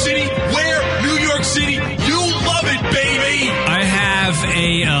 New York City? Where? New York City. You love it, baby. I have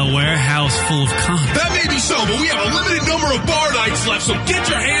a warehouse full of condoms. That may be so, but we have a limited number of bar nights left, so get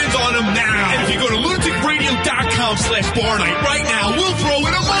your hands on them now. And if you go to lunaticradio.com/bar night right now, we'll throw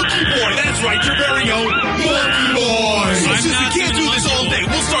in a monkey boy. That's right, your very own monkey boy. So since we can't do this all day,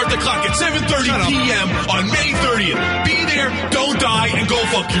 we'll start the clock at 7:30 p.m. on May 30th. Be there, don't die, and go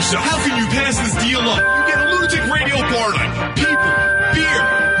fuck yourself. How can you pass this deal up? You get a Lunatic Radio bar night. People, beer,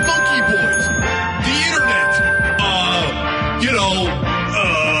 monkey boys, the internet,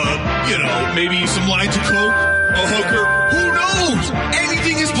 maybe some lines of coke, a hooker. Who knows?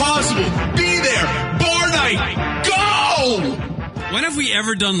 Anything is possible. Be there. Bar night. Go! When have we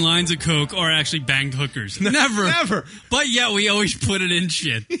ever done lines of coke or actually banged hookers? Never. Never. But yeah, we always put it in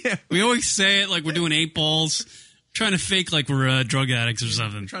shit. Yeah. We always say it like we're doing 8 balls, trying to fake like we're drug addicts or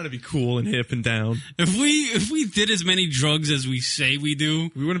something. Trying to be cool and hip and down. If we did as many drugs as we say we do,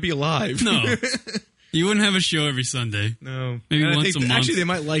 we wouldn't be alive. No. You wouldn't have a show every Sunday. No. Maybe once a month. Actually, they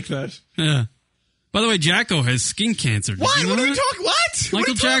might like that. Yeah. By the way, Jacko has skin cancer. What? What are we talking? What?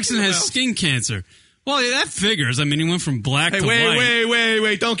 Michael Jackson has skin cancer. Well, yeah, that figures. I mean, he went from black to white.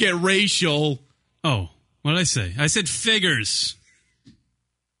 Wait. Don't get racial. Oh, what did I say? I said figures.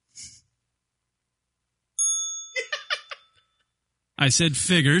 I said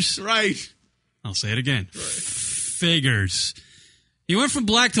figures. Right. I'll say it again. Right. Figures. He went from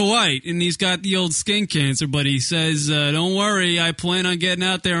black to white, and he's got the old skin cancer, but he says, don't worry, I plan on getting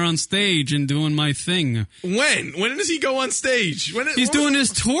out there on stage and doing my thing. When? When does he go on stage? He's doing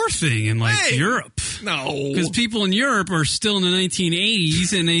his tour thing in, Europe. No. Because people in Europe are still in the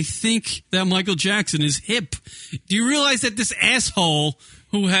 1980s, and they think that Michael Jackson is hip. Do you realize that this asshole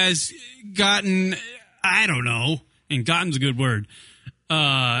who has gotten, I don't know, and gotten's a good word,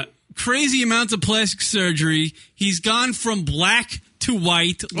 crazy amounts of plastic surgery, he's gone from black to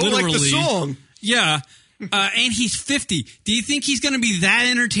white, literally. Like the song. Yeah. And he's 50. Do you think he's going to be that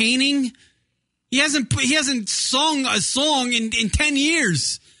entertaining? He hasn't sung a song in 10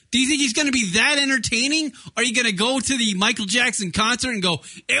 years. Do you think he's going to be that entertaining? Are you going to go to the Michael Jackson concert and go,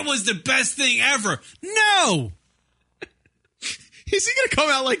 it was the best thing ever? No. Is he going to come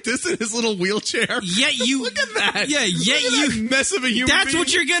out like this in his little wheelchair? Yet you look at that. Yeah, yet look at you that mess of a human That's being.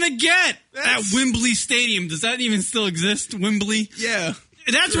 what you're going to get at Wembley Stadium. Does that even still exist? Wembley? Yeah.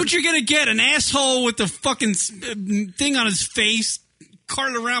 That's what you're going to get. An asshole with the fucking thing on his face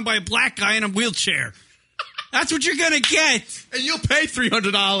carted around by a black guy in a wheelchair. That's what you're going to get. And you'll pay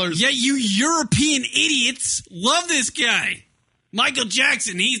 $300. Yet you European idiots love this guy. Michael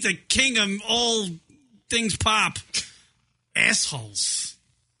Jackson, he's the king of all things pop. Assholes.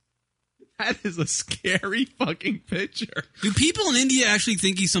 That is a scary fucking picture. Do people in India actually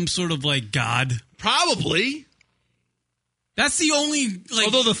think he's some sort of god? Probably. That's the only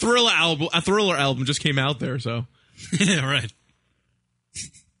although the Thriller album just came out there, so yeah, right.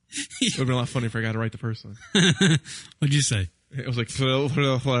 It would have been a lot funny if I got it right the first time. What'd you say? It was like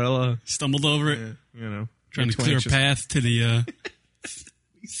Thriller. Stumbled over it. Yeah, trying to clear a path to the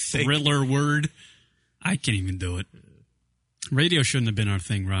Thriller word. I can't even do it. Radio shouldn't have been our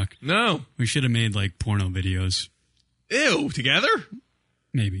thing, Rock. No. We should have made porno videos. Ew, together?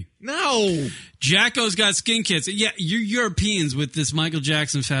 Maybe. No. Jacko's got skin cancer. Yeah, you Europeans with this Michael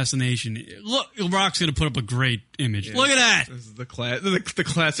Jackson fascination. Look, Rock's going to put up a great image. Yeah, look at that. This is the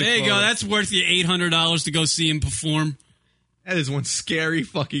classic. There you go. That's worth you $800 to go see him perform. That is one scary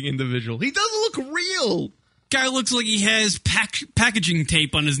fucking individual. He doesn't look real. Guy looks like he has packaging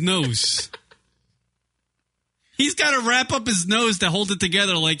tape on his nose. He's got to wrap up his nose to hold it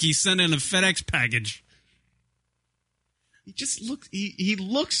together like he's sending a FedEx package. He just looks... He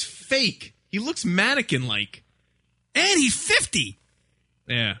looks fake. He looks mannequin-like. And he's 50.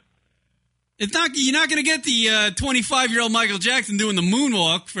 Yeah. You're not going to get the 25-year-old Michael Jackson doing the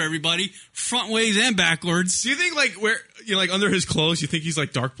moonwalk for everybody, front ways and backwards. Do you think under his clothes, you think he's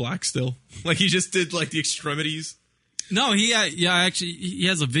like dark black still? Like he just did like the extremities? No, he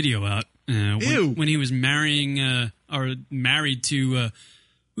has a video out when he was marrying or married to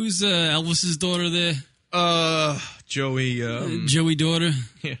who's Elvis's daughter there? Joey daughter.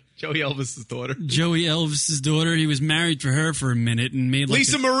 Yeah, Joey Elvis's daughter. Joey Elvis's daughter. He was married for her for a minute and made like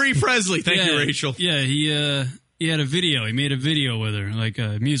Lisa Marie Presley. Thank you, Rachel. Yeah, he had a video. He made a video with her, like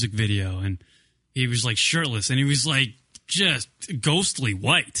a music video, and he was like shirtless, and he was like just ghostly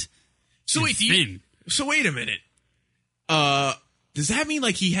white. So wait, wait a minute. Does that mean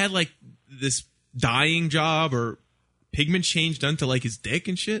like he had like this dyeing job or pigment change done to like his dick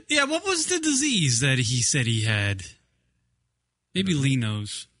and shit? Yeah, what was the disease that he said he had? Maybe Lee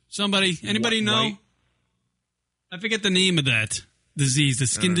knows. Anybody know? White? I forget the name of that disease, the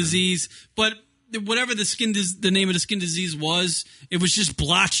skin disease. But whatever the name of the skin disease was, it was just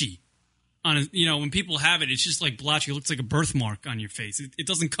blotchy. When people have it, it's just like blotchy. It looks like a birthmark on your face. It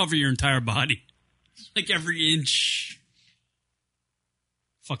doesn't cover your entire body. Like every inch.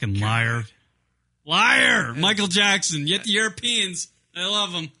 Fucking liar. Liar! Michael Jackson. Yet the Europeans, they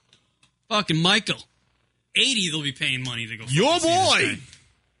love him. Fucking Michael. 80, they'll be paying money to go. Your boy!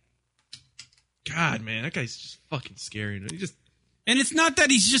 God, man, that guy's just fucking scary. And it's not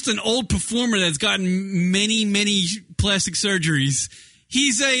that he's just an old performer that's gotten many, many plastic surgeries.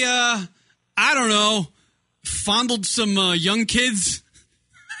 He's I don't know, fondled some young kids.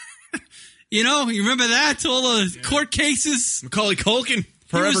 You remember that? All the court cases. Macaulay Culkin,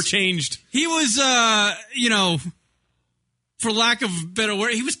 forever changed. He was, for lack of a better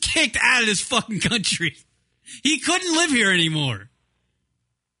word, he was kicked out of this fucking country. He couldn't live here anymore.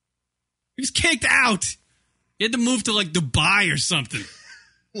 He was kicked out. He had to move to like Dubai or something.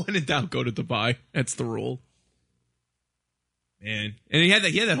 When in doubt, go to Dubai. That's the rule. Man, and he had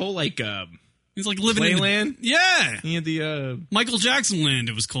that whole like he's like living in land. Yeah, he had the Michael Jackson land.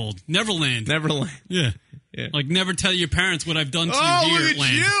 It was called Neverland. Yeah. Like never tell your parents what I've done to you here. Look at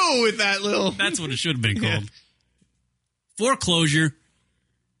land. you with that little. That's what it should have been called. Foreclosure.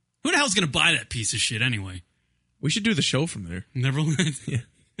 Who the hell's gonna buy that piece of shit anyway? We should do the show from there. Neverland. Yeah.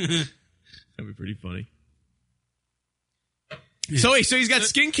 That'd be pretty funny. Yeah. So he's got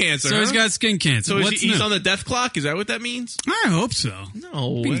skin cancer. So he's got skin cancer. So he's on the death clock? Is that what that means? I hope so.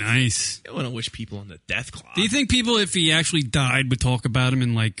 No. Be nice. I want to wish people on the death clock. Do you think people, if he actually died, would talk about him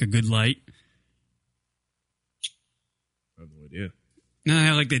in like a good light? I have no idea.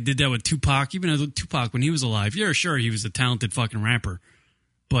 No, like they did that with Tupac. Even though Tupac, when he was alive, yeah, sure, he was a talented fucking rapper.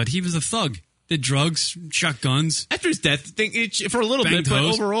 But he was a thug. Did drugs, shot guns. After his death, for a little bit, but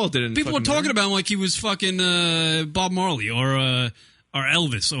overall didn't. People were talking about him like he was fucking Bob Marley or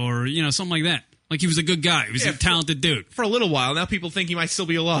Elvis or something like that. Like he was a good guy. He was a talented dude. For a little while, now people think he might still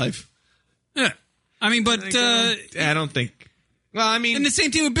be alive. Yeah, I mean, but I don't think. Well, I mean, and the same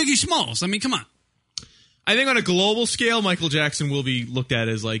thing with Biggie Smalls. I mean, come on. I think on a global scale, Michael Jackson will be looked at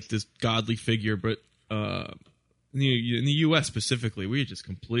as like this godly figure, but in the U.S. specifically, we just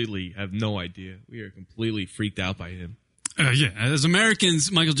completely have no idea. We are completely freaked out by him. Yeah, as Americans,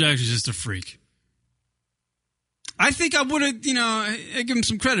 Michael Jackson's just a freak. I think I would have, I give him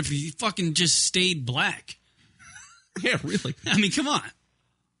some credit if he fucking just stayed black. Yeah, really. I mean, come on.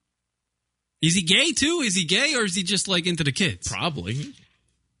 Is he gay too? Is he gay or is he just like into the kids? Probably.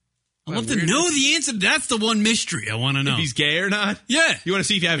 I'd love to know the answer. That's the one mystery I want to know. If he's gay or not? Yeah. You want to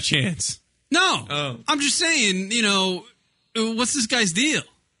see if you have a chance? No. Oh. I'm just saying, what's this guy's deal?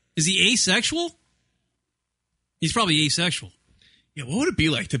 Is he asexual? He's probably asexual. Yeah, what would it be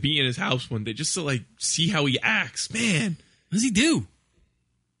like to be in his house one day just to like see how he acts? Man. What does he do?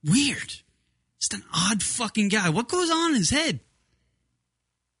 Weird. Just an odd fucking guy. What goes on in his head?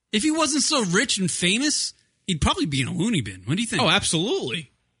 If he wasn't so rich and famous, he'd probably be in a loony bin. What do you think? Oh, absolutely.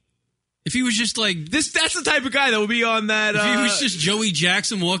 If he was just like this, that's the type of guy that would be on that. If he was just Joey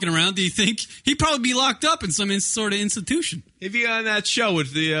Jackson walking around, do you think he'd probably be locked up in some sort of institution? If he on that show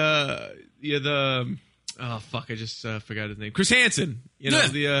with the oh fuck, I just forgot his name, Chris Hansen.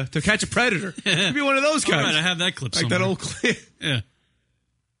 The To Catch a Predator. He'd be one of those guys. All right, I have that clip. Like somewhere. that old clip. Yeah.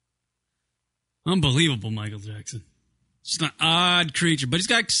 Unbelievable, Michael Jackson. Just an odd creature, but he's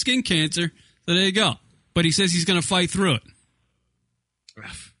got skin cancer. So there you go. But he says he's going to fight through it.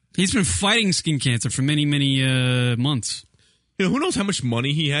 He's been fighting skin cancer for many, many months. Who knows how much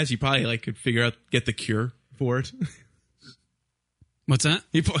money he has? He probably could get the cure for it. What's that?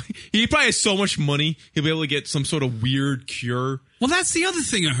 He probably has so much money, he'll be able to get some sort of weird cure. Well, that's the other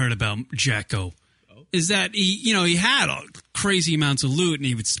thing I heard about Jacko. Oh? is that he had crazy amounts of loot and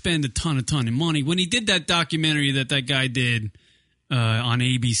he would spend a ton of money. When he did that documentary that guy did on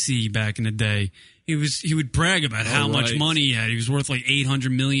ABC back in the day, he would brag about how much money he had. He was worth like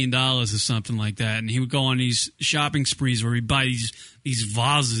 $800 million or something like that, and he would go on these shopping sprees where he'd buy these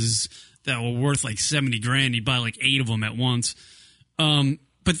vases that were worth like $70,000. He'd buy like 8 of them at once.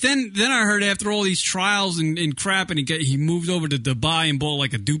 But then I heard after all these trials and crap, and he moved over to Dubai and bought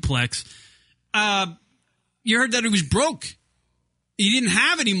like a duplex. You heard that he was broke. He didn't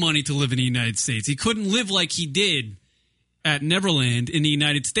have any money to live in the United States. He couldn't live like he did at Neverland in the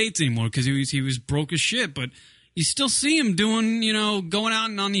United States anymore because he was broke as shit. But you still see him doing, going out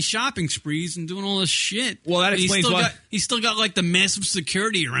and on these shopping sprees and doing all this shit. Well, that explains why he's still got like the massive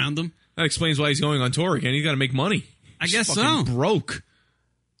security around him. That explains why he's going on tour again. He's got to make money. I guess so. Broke.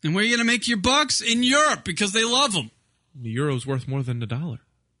 And where are you going to make your bucks? In Europe, because they love him. The euro's worth more than $1.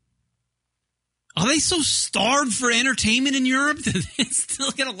 Are they so starved for entertainment in Europe that they're still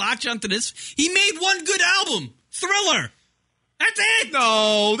going to latch onto this? He made one good album, Thriller. That's it.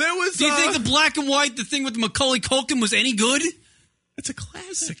 No, there was... Do you think the black and white, the thing with Macaulay Culkin was any good? It's a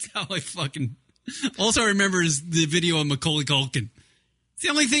classic. That's how I fucking... Also, I remember is the video of Macaulay Culkin. It's the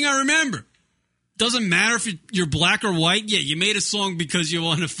only thing I remember. Doesn't matter if you're black or white. Yeah, you made a song because you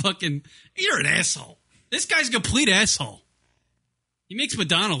want to fucking... You're an asshole. This guy's a complete asshole. He makes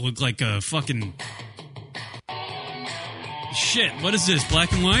Madonna look like a fucking... Shit, what is this,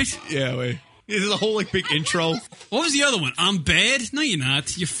 black and white? Yeah, wait. This is a whole, big intro. What was the other one? I'm bad? No, you're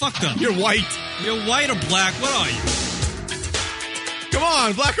not. You're fucked up. You're white. You're white or black? What are you? Come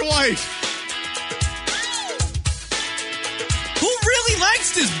on, black and white. Who really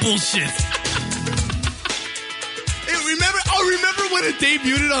likes this bullshit? Remember when it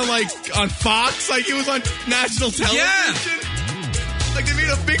debuted on Fox? Like, it was on national television? Yeah. Like, they made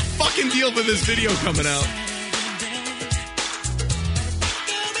a big fucking deal for this video coming out.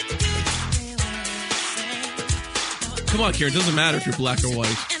 Come on, Kieran. It doesn't matter if you're black or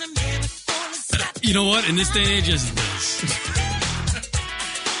white. You know what? In this day and age, yes, it does.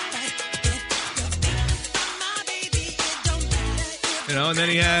 And then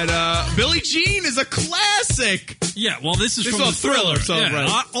he had Billie Jean is a classic. Yeah, well, this is from the Thriller. So yeah,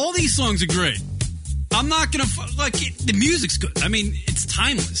 right. All these songs are great. I'm not going to... the music's good. I mean, it's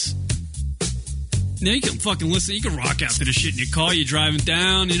timeless. Now, you can fucking listen. You can rock out to this shit in your car. You're driving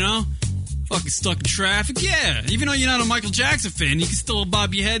down, fucking stuck in traffic. Yeah, even though you're not a Michael Jackson fan, you can still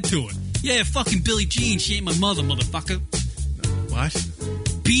bob your head to it. Yeah, fucking Billie Jean. She ain't my mother, motherfucker. What?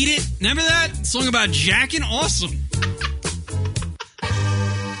 Beat It. Remember that? Song about jacking? Awesome.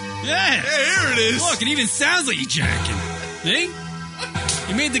 Yeah. Here it is. Look, it even sounds like you're jacking. See?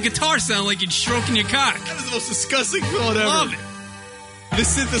 You made the guitar sound like you're stroking your cock. That is the most disgusting thought ever. Love it.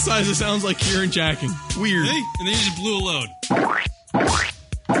 This synthesizer sounds like Kieran jacking. Weird. See? And then you just blew a load.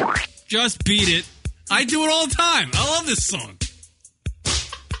 Just Beat It. I do it all the time. I love this song.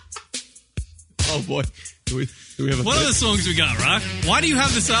 Oh, boy. Do we have a What other songs we got, Rock? Why do you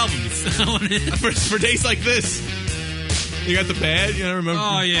have this album? For days like this. You got the bad? You know, remember?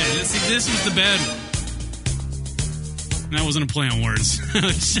 Oh, yeah. See, this was the bad one. That wasn't a play on words. I'm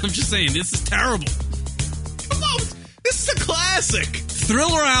just saying, this is terrible. Come on. This is a classic.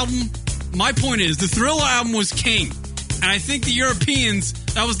 Thriller album. My point is, the Thriller album was king. And I think the Europeans,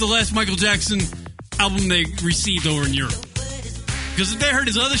 that was the last Michael Jackson album they received over in Europe. Because if they heard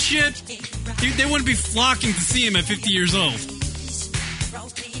his other shit, they wouldn't be flocking to see him at 50 years old.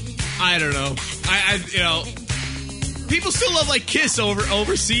 I don't know. People still love Kiss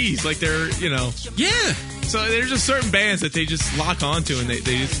overseas. Like they're, Yeah. So there's just certain bands that they just lock onto and they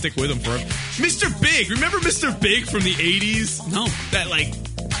just stick with them forever. Mr. Big. Remember Mr. Big from the 80s? No.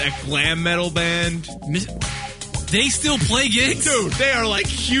 That glam metal band? They still play gigs? Dude, they are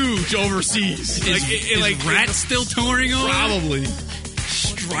huge overseas. Is Rat still touring over? Probably.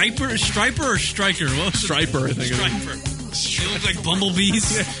 Striper or Striker? What? Striper, I think. Striper. They look like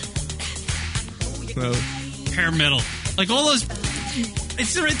bumblebees. Yeah. Hair metal. All those.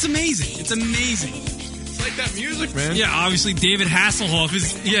 It's amazing. It's amazing. It's like that music, man. Yeah, obviously David Hasselhoff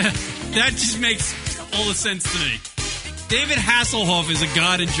is. Yeah, that just makes all the sense to me. David Hasselhoff is a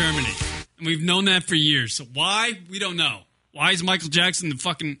god in Germany. And we've known that for years. So why? We don't know. Why is Michael Jackson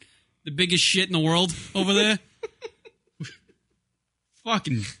the biggest shit in the world over there?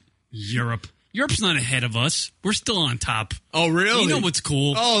 Fucking Europe. Europe's not ahead of us. We're still on top. Oh, really? You know what's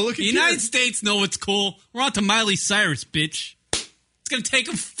cool. Oh, look at the United States know what's cool. We're on to Miley Cyrus, bitch. It's going to take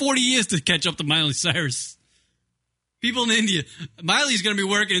them 40 years to catch up to Miley Cyrus. People in India. Miley's going to be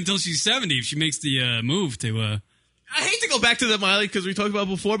working until she's 70 if she makes the move to I hate to go back to the Miley because we talked about it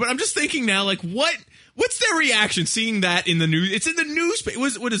before, but I'm just thinking now, like, what's their reaction seeing that in the news? It's in the newspaper.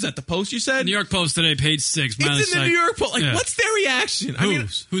 What is that, the Post you said? New York Post today, page 6. It's in the New York Post. Like, what's their reaction?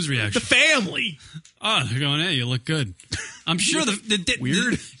 Whose reaction? The family. Oh, they're going, hey, you look good. I'm sure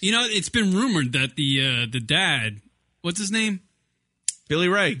Weird. It's been rumored that the dad, what's his name? Billy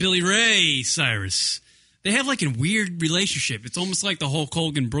Ray Cyrus. They have like a weird relationship. It's almost like the Hulk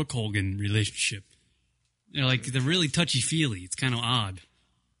Hogan, Brooke Hogan relationship. They're like, they're really touchy-feely. It's kind of odd.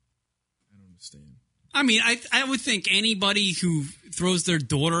 I don't understand. I mean, I would think anybody who throws their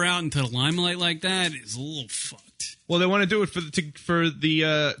daughter out into the limelight like that is a little fucked. Well, they want to do it for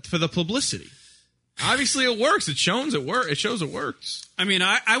the publicity. Obviously, it works. It shows it works. I mean,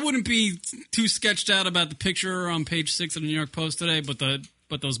 I wouldn't be too sketched out about the picture on page 6 of the New York Post today, but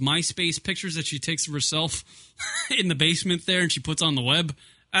those MySpace pictures that she takes of herself in the basement there and she puts on the web,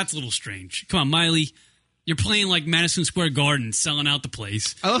 that's a little strange. Come on, Miley. You're playing like Madison Square Garden, selling out the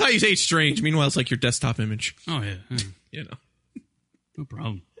place. I love how you say it's strange. Meanwhile, it's like your desktop image. Oh, yeah. You know. No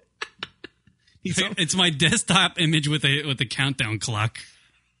problem. It's my desktop image with a countdown clock.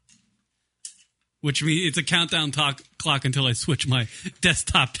 Which means it's a countdown clock until I switch my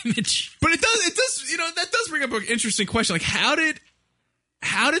desktop image. But it does, that does bring up an interesting question. Like, how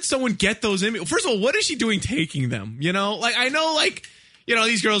did someone get those images? First of all, what is she doing taking them? Like, I know, like,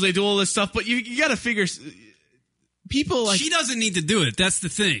 these girls, they do all this stuff, but you got to figure people like. She doesn't need to do it. That's the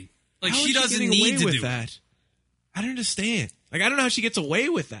thing. Like, she doesn't need to do that. I don't understand. Like, I don't know how she gets away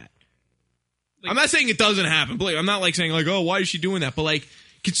with that. Like, I'm not saying it doesn't happen. Believe, I'm not like saying like, oh, why is she doing that? But like,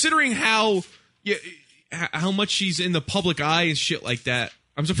 considering how much she's in the public eye and shit like that,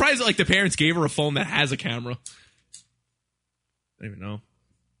 I'm surprised that like the parents gave her a phone that has a camera. I don't even know.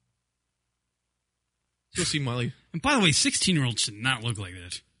 Go see Molly. And by the way, 16-year-olds should not look like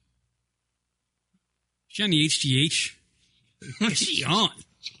that. Is she on the HGH? What is she on?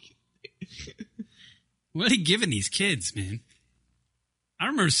 What are they giving these kids, man? I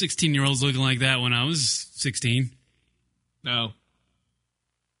remember 16-year-olds looking like that when I was 16. No.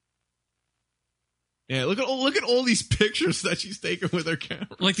 Yeah, look at all these pictures that she's taking with her camera.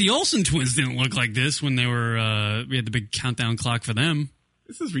 Like the Olsen twins didn't look like this when they were. We had the big countdown clock for them.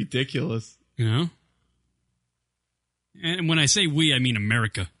 This is ridiculous. And when I say we, I mean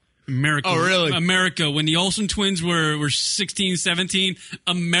America. Oh, really? America. When the Olsen twins were 16, 17,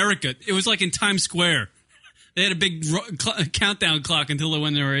 America. It was like in Times Square. They had a big countdown clock until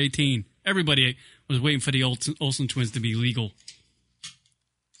when they were 18. Everybody was waiting for the Olsen twins to be legal.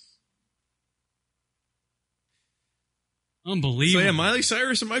 Unbelievable. So yeah, Miley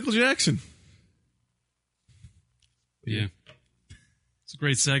Cyrus and Michael Jackson. Yeah. It's a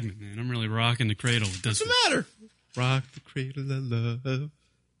great segment, man. I'm really rocking the cradle. What's the matter? Rock the cradle of love.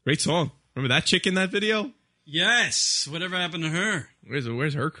 Great song. Remember that chick in that video? Yes. Whatever happened to her?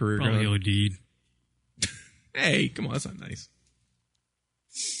 Where's her career Probably going? OD'd. Hey, come on. That's not nice.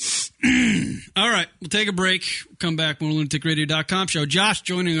 All right. We'll take a break. We'll come back. More lunaticradio.com show. Josh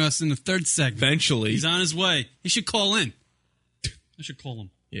joining us in the third segment. Eventually. He's on his way. He should call in. I should call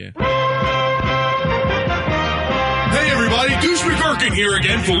him. Yeah. Hey everybody, Douche McGurkin here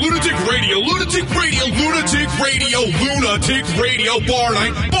again for Lunatic Radio, Lunatic Radio, Lunatic Radio, Lunatic Radio, Bar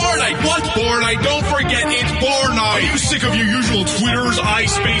Night. Bar Night, what's Bar Night? Don't forget, it's Bar Night. Are you sick of your usual Twitters,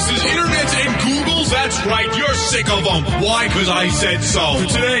 iSpaces, Internets, and Googles? That's right, you're sick of them. Why? Because I said so. For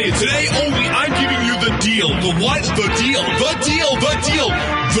today only, I'm giving you the deal. The what? The deal. The deal. The deal.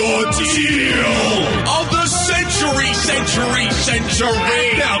 The deal of the century.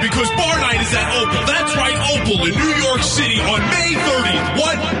 Now, because Bar Night is at Opal. That's right, Opal in New York City on May 30th.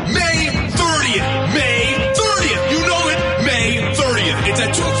 What? May 30th. May 30th. You know it. May 30th. It's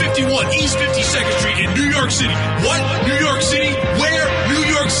at 251 East 52nd Street in New York City. What? New York City? Where? New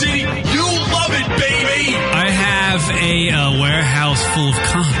York City. You love it, baby. I have a warehouse full of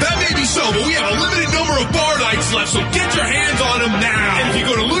condoms. That may be so, but we have a limited number of bar nights left, so get your hands on them now. And if you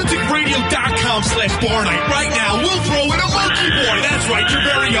go to lunaticradio.com/bar night right now, we'll throw in a monkey boy. That's right, your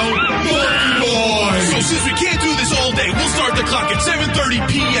very own monkey boy. So since we can't do this all day, we'll start the clock at 7:30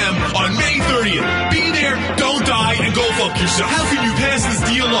 p.m. on May 30th. Be there, don't die, and go fuck yourself. How can you pass this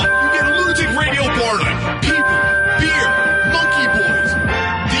deal up? You get a Lunatic Radio bar night. People, beer, monkey boys,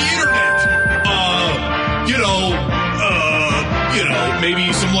 the internet,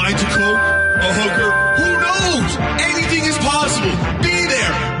 maybe some lines of coke, a hooker. Who knows? Anything is possible. Be there.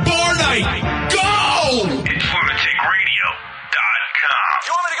 Bar night. Go! It's lunaticradio.com.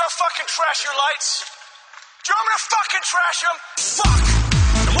 You want me to go fucking trash your lights? Do you want me to fucking trash them? Fuck!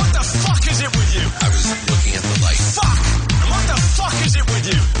 And what the fuck is it with you? I was looking at the light. Fuck! And what the fuck is it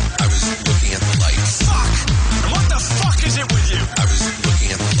with you? I was looking at the light. Fuck! And what the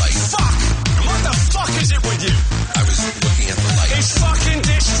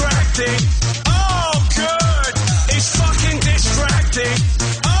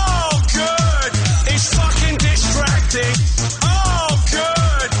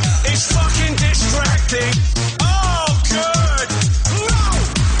see. Oh, good. No,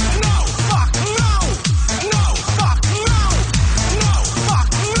 no, fuck, no. No, fuck, no. No, fuck,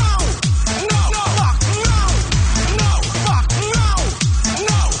 no. No, fuck, no. No, fuck, no.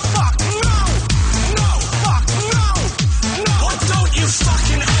 No, fuck, no. No, fuck, no. No. What don't you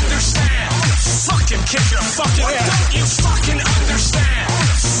fucking understand? I'm gonna fucking kick your fucking ass. What don't you fucking understand? I'm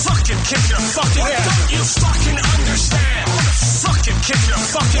gonna fucking kick your fucking ass. What don't you fucking understand? I'm gonna fucking kick your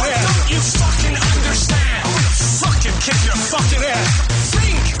fucking ass. What don't you fucking understand? I'm gonna fucking kick your fucking ass.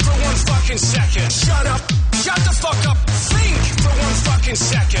 Think for one fucking second. Shut up. Shut the fuck up. Think for one fucking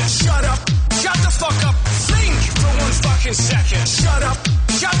second. Shut up. Shut the fuck up. Think for one fucking second. Shut up.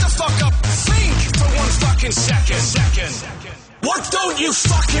 Shut the fuck up. Think for one fucking second. What don't you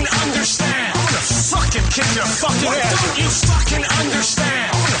fucking understand? I'm gonna fucking kick your fucking ass. What don't you fucking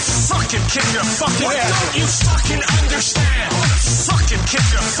understand? I'm gonna fucking kick your fucking ass. What don't you fucking understand? I'm gonna fucking kick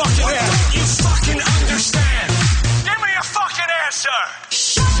your fucking ass. What don't you fucking understand? Give me a fucking answer.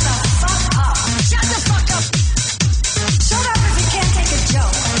 Shut the fuck up. Shut the fuck up. Shut up if you can't take a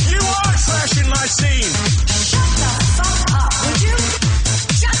joke. You are trashing my scene. Shut the fuck up, would you?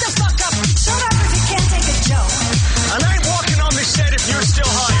 Shut the fuck up. Shut up if you can't take a joke. And I ain't walking on this set if you're still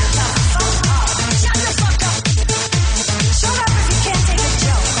hired. Shut the fuck up. Shut the fuck up. Shut up if you can't take a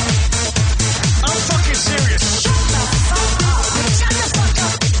joke. I'm fucking serious. Shut the fuck up. Shut the fuck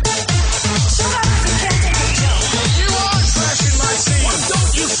up. Shut up if you can't take a joke. You are trashing my scene. What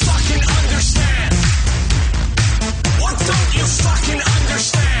don't you fucking understand? What don't you fucking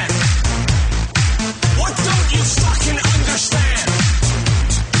understand? What don't you fucking understand?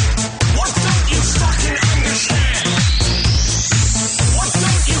 What don't you fucking understand? What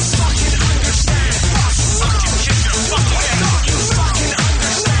don't you fucking understand? Fucking kick your fucking ass. Don't you fucking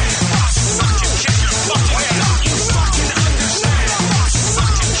understand? Fucking kick your fucking ass. Don't you fucking understand?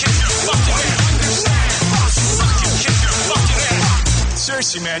 Fucking kick your fucking ass. Fucking kick your fucking ass.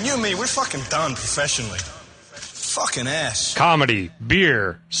 Seriously, man, you and me, we're fucking done professionally. Fucking ass. Comedy,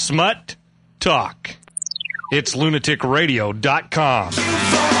 beer, smut, talk. It's lunaticradio.com.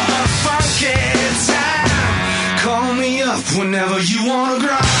 Call me up whenever you wanna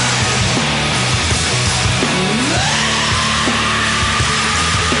grind.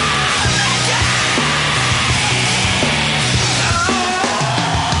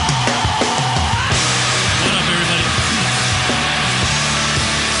 What up, everybody?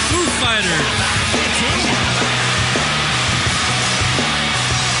 Foo Fighters.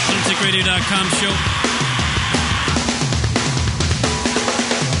 LunaticRadio.com show.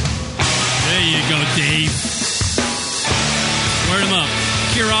 There you go, Dave. Word him up.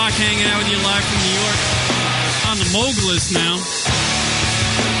 Kirok hanging out with you live from New York. On the Mogulus now.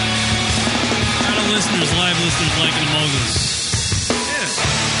 Got a listeners, live listeners liking the Mogulus. Yeah.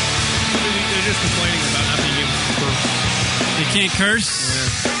 They're just complaining about not being able to curse. They can't curse? Yeah.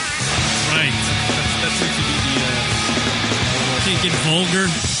 Right. That seems to be the... Can't get vulgar.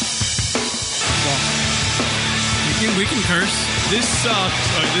 We can curse. This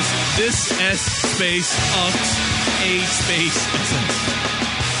sucks. This S space ucks A space essence.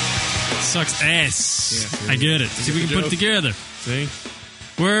 Sucks ass. Yeah, I get it. See, we can put it together. See?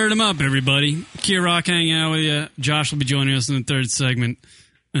 Word them up, everybody. Kia Rock hanging out with you. Josh will be joining us in the third segment.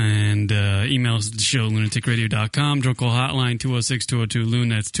 And email us at the show, lunaticradio.com. Drunk call hotline, 206-202-LUN.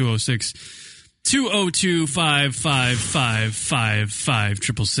 That's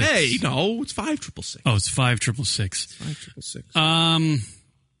 206-205-5555-566. Hey, no, it's 5-666. Oh, it's 5-666. 5-666.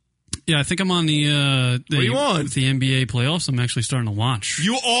 Yeah, I think I'm on the what are you on? The NBA playoffs. I'm actually starting to watch.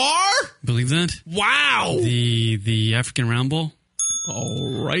 You are? Believe that? Wow. The African round ball.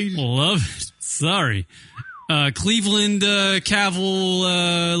 All right. Love it. Sorry. Cleveland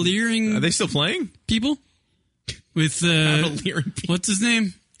Cavaliering. Are they still playing? People? With Cavaliering people. What's his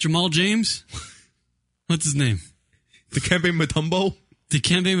name? Jamal James? What's his name? Dikembe Mutombo?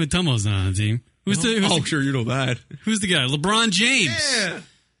 Dikembe Mutombo's not on the team. Who's sure you know that. Who's the guy? LeBron James. Yeah.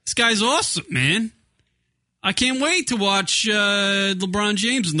 This guy's awesome, man. I can't wait to watch LeBron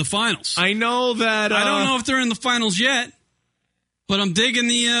James in the finals. I know that. I don't know if they're in the finals yet, but I'm digging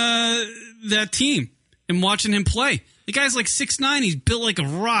that team and watching him play. The guy's like 6'9". He's built like a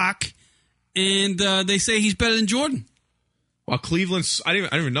rock, and they say he's better than Jordan. Well, Cleveland's. I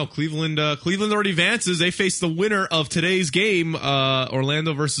don't even know. Cleveland already advances. They face the winner of today's game,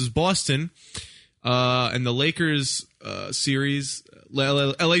 Orlando versus Boston, and the Lakers series.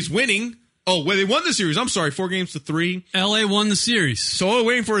 LA's winning Oh, well, they won the series. I'm sorry, 4-3. L.A. won the series. So all we're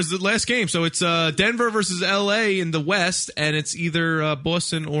waiting for is the last game. So it's Denver versus L.A. in the West, and it's either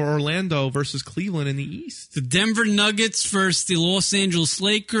Boston or Orlando versus Cleveland in the East. The Denver Nuggets versus the Los Angeles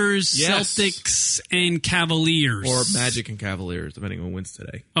Lakers, Yes. Celtics, and Cavaliers. Or Magic and Cavaliers, depending on who wins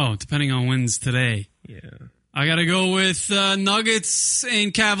today. Oh, depending on wins today. Yeah. I got to go with Nuggets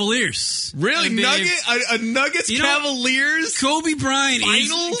and Cavaliers. Really? Nuggets Cavaliers? Kobe Bryant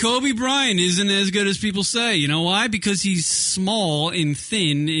isn't as good as people say. You know why? Because he's small and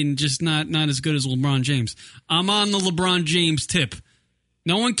thin and just not as good as LeBron James. I'm on the LeBron James tip.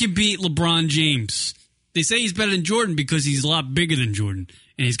 No one can beat LeBron James. They say he's better than Jordan because he's a lot bigger than Jordan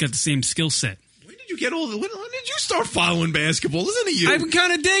and he's got the same skill set. You get all when did you start following basketball? Listen to you. I've been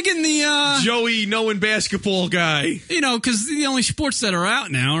kind of digging the Joey knowing basketball guy. You know, because the only sports that are out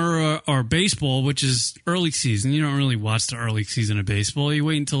now are baseball, which is early season. You don't really watch the early season of baseball. You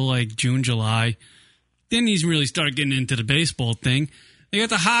wait until like June, July. Then you really start getting into the baseball thing. They got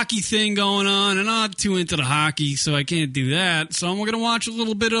the hockey thing going on, and I'm not too into the hockey, so I can't do that. So I'm going to watch a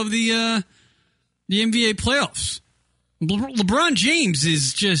little bit of the NBA playoffs. LeBron James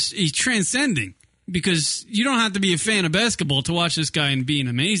he's transcending. Because you don't have to be a fan of basketball to watch this guy and be in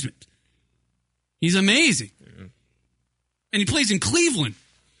amazement. He's amazing. Yeah. And he plays in Cleveland.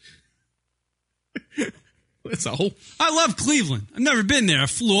 That's a whole... I love Cleveland. I've never been there. I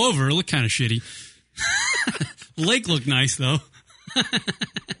flew over. It looked kind of shitty. The lake looked nice, though.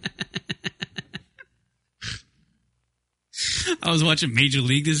 I was watching Major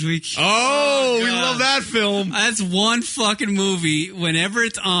League this week. Oh, we love that film. That's one fucking movie. Whenever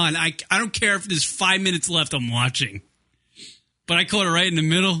it's on, I don't care if there's 5 minutes left, I'm watching. But I caught it right in the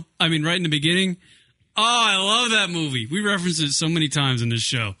middle. I mean, right in the beginning. Oh, I love that movie. We referenced it so many times in this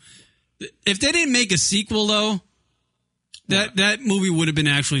show. If they didn't make a sequel, though, that movie would have been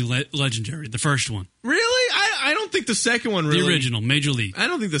actually legendary. The first one. Really? I don't think the second one really... The original, Major League. I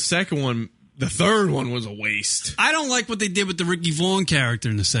don't think the second one... The third one was a waste. I don't like what they did with the Ricky Vaughn character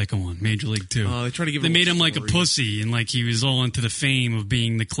in the second one, Major League 2. Oh, they tried to give They made him like a pussy and like he was all into the fame of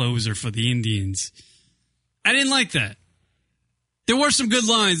being the closer for the Indians. I didn't like that. There were some good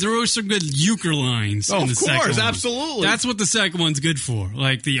lines. There were some good euchre lines in the second one. Of course, absolutely. That's what the second one's good for.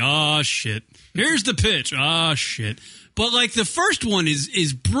 Like the, shit. Here's the pitch. Shit. But like the first one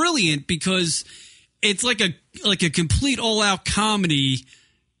is brilliant because it's like a complete all-out comedy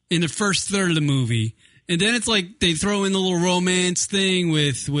in the first third of the movie. And then it's like they throw in the little romance thing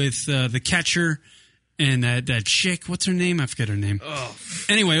with the catcher and that chick. What's her name? I forget her name. Oh.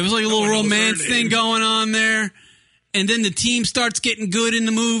 Anyway, it was like a little romance thing going on there. And then the team starts getting good in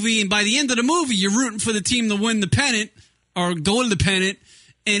the movie. And by the end of the movie, you're rooting for the team to win the pennant or go to the pennant.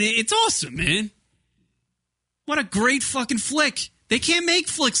 And it's awesome, man. What a great fucking flick. They can't make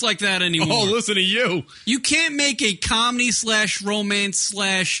flicks like that anymore. Oh, listen to you. You can't make a comedy / romance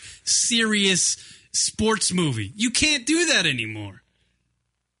 / serious sports movie. You can't do that anymore.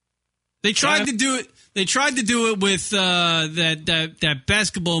 They tried to do it. They tried to do it with that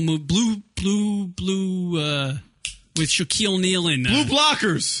basketball movie, Blue, with Shaquille O'Neal in Blue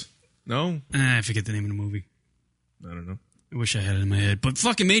Blockers. No, I forget the name of the movie. I don't know. I wish I had it in my head. But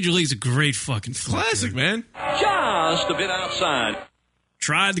fucking Major League's a great fucking classic, man. Just a bit outside.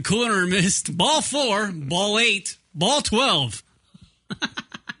 Tried the corner and missed. Ball 4, ball 8, ball 12.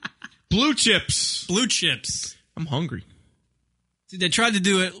 Blue chips. Blue chips. I'm hungry. See, they tried to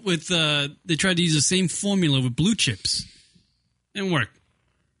do it with, they tried to use the same formula with blue chips. Didn't work.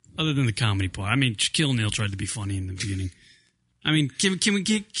 Other than the comedy part. I mean, Shaquille O'Neal tried to be funny in the beginning. I mean, can we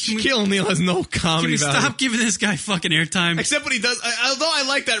Shaquille O'Neal has no comedy value. Stop giving this guy fucking airtime? Except when he does. Although I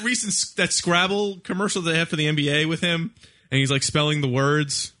like that that Scrabble commercial they have for the NBA with him, and he's like spelling the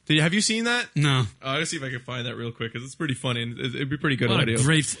words. Have you seen that? No. I'll see if I can find that real quick because it's pretty funny and it'd be pretty good what audio. A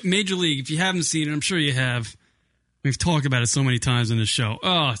great Major League. If you haven't seen it, I'm sure you have. We've talked about it so many times in the show.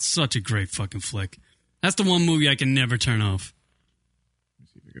 Oh, it's such a great fucking flick. That's the one movie I can never turn off.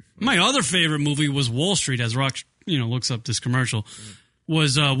 My other favorite movie was Wall Street, as Rock, looks up this commercial.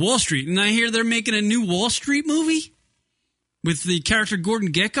 Was Wall Street, and I hear they're making a new Wall Street movie with the character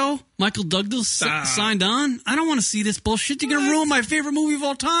Gordon Gekko. Michael Douglas signed on. I don't want to see this bullshit. You're going to ruin my favorite movie of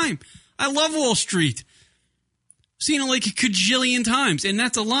all time. I love Wall Street. Seen it like a cajillion times, and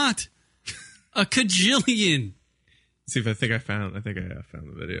that's a lot. A cajillion. Let's see if I think I found the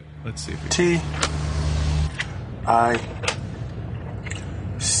video. Let's see. TIC.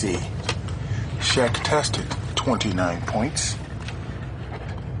 Shaq tested 29 points.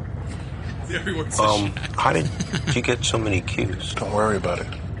 How did you get so many Qs? Don't worry about it.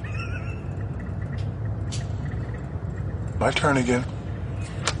 My turn again.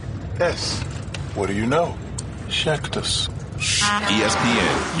 S. What do you know? Shactus.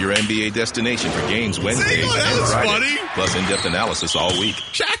 ESPN, your NBA destination for games Wednesdays that and was Fridays, funny. plus in-depth analysis all week.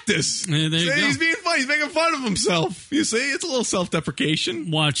 Shactus. Yeah, there you go. He's being funny. He's making fun of himself. You see, it's a little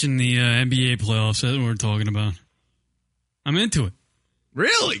self-deprecation. Watching the NBA playoffs, that's what we're talking about. I'm into it.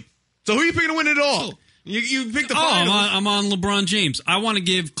 Really? So who are you picking to win it all? You picked the final. I'm on LeBron James. I want to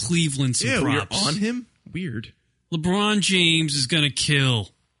give Cleveland some props. You're on him? Weird. LeBron James is going to kill.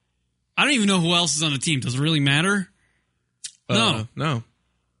 I don't even know who else is on the team. Does it really matter? No.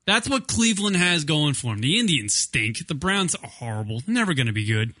 That's what Cleveland has going for them. The Indians stink. The Browns are horrible. They're never going to be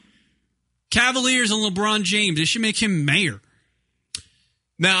good. Cavaliers and LeBron James, they should make him mayor.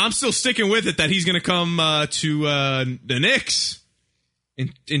 Now, I'm still sticking with it that he's going to come to the Knicks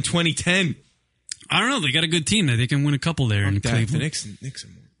in 2010. I don't know. They got a good team. They can win a couple there in Cleveland. The Knicks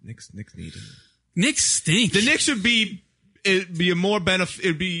need him. Knicks stink. The Knicks would be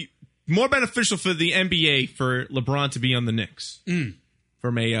more beneficial for the NBA for LeBron to be on the Knicks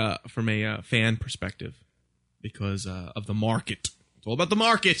from a fan perspective because of the market. It's all about the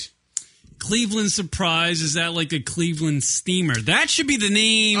market. Cleveland Surprise, is that like a Cleveland Steamer? That should be the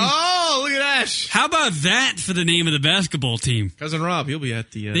name. Oh, look at that. How about that for the name of the basketball team? Cousin Rob, he'll be at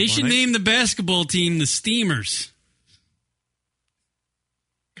the they should name the basketball team the Steamers.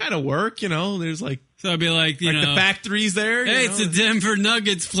 Kind of work, you know. There's like... So I'd be like, the factories there. Hey, it's the Denver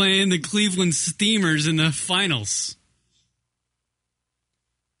Nuggets playing the Cleveland Steamers in the finals.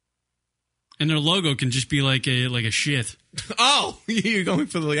 And their logo can just be like a shit. Oh, you're going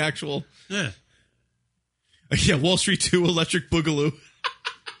for the actual... Yeah. Yeah, Wall Street 2 Electric Boogaloo.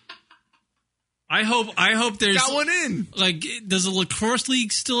 I hope there's... Got one in. Like, does the lacrosse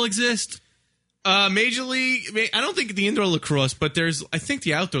league still exist? Major League... I don't think the indoor lacrosse, but I think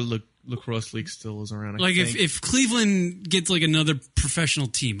the outdoor lacrosse league still is around. Like, if Cleveland gets like another professional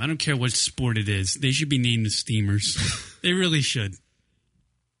team, I don't care what sport it is, they should be named the Steamers. They really should.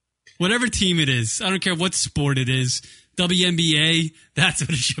 Whatever team it is, I don't care what sport it is. WNBA, that's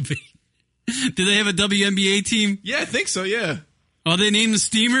what it should be. Do they have a WNBA team? Yeah, I think so, yeah. Are they named the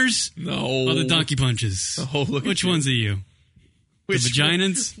Steamers? No. Or the Donkey Punches? Oh, look Which ones are you? Which the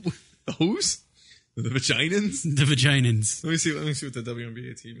Vaginans? The who's? The Vaginans? The Vaginans. Let me see what the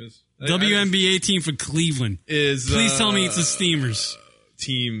WNBA team is. WNBA team for Cleveland. Please tell me it's the Steamers.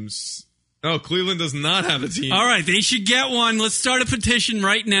 Teams. No, Cleveland does not have a team. All right, they should get one. Let's start a petition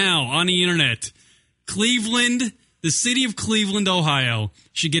right now on the internet. Cleveland, the city of Cleveland, Ohio,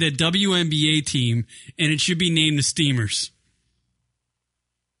 should get a WNBA team, and it should be named the Steamers.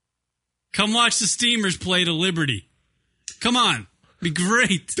 Come watch the Steamers play to Liberty. Come on. Be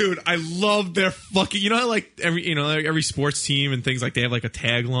great. Dude, I love their fucking... You know how like every sports team and things like they have like a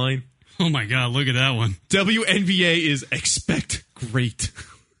tagline? Oh my God, look at that one. WNBA is expect great.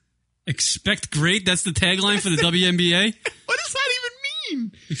 Expect great? That's the tagline for the WNBA? What does that even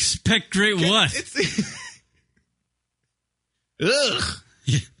mean? Expect great what? Ugh.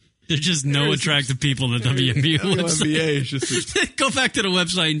 Yeah, there's just no attractive people on the WNBA website. Is just Go back to the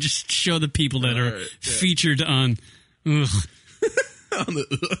website and just show the people that are featured on... Ugh. on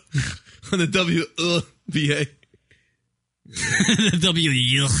the WNBA. The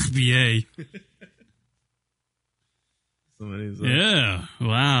WNBA. Yeah,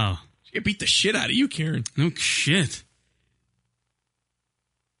 wow. She can beat the shit out of you, Karen. No shit.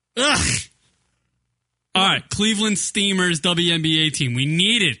 Ugh. All right, Cleveland Steamers WNBA team. We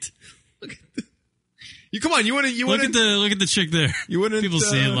need it. Come on, you want to look at the chick there. You wouldn't people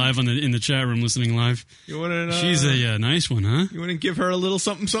see it live in the chat room listening live. You wouldn't. She's a nice one, huh? You wouldn't give her a little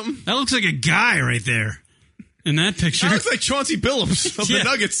something? That looks like a guy right there in that picture. That looks like Chauncey Billups of the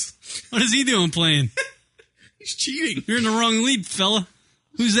Nuggets. What is he doing playing? He's cheating. You're in the wrong league, fella.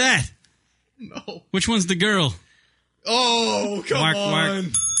 Who's that? No. Which one's the girl? Oh, come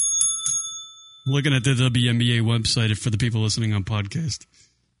on. Looking at the WNBA website for the people listening on podcast.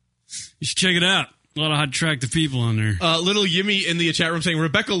 You should check it out. A lot of hot, attractive people on there. Little Yimmy in the chat room saying,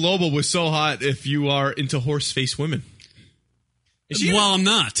 Rebecca Lobo was so hot if you are into horse-faced women. Well, I'm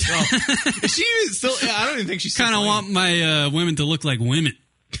not. Is she still... Yeah, I don't even think she's kind of want my women to look like women.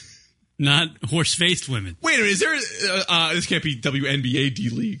 Not horse-faced women. Wait a minute, is there... this can't be WNBA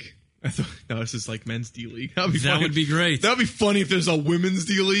D-League. I thought, no, this is like men's D-League. That would be great. That would be funny if there's a women's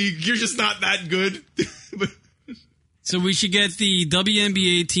D-League. You're just not that good. So we should get the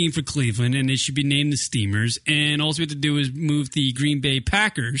WNBA team for Cleveland, and it should be named the Steamers. And all we have to do is move the Green Bay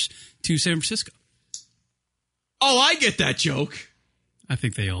Packers to San Francisco. Oh, I get that joke. I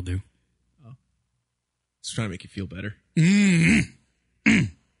think they all do. Oh. Just trying to make you feel better.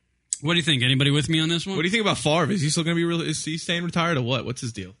 What do you think? Anybody with me on this one? What do you think about Favre? Is he still going to be is he staying retired or what? What's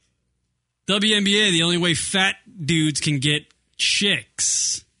his deal? WNBA, the only way fat dudes can get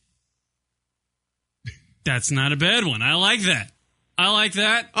chicks. That's not a bad one. I like that.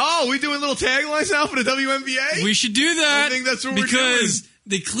 Oh, we doing little taglines now for the WNBA? We should do that. I think that's what we're doing. Because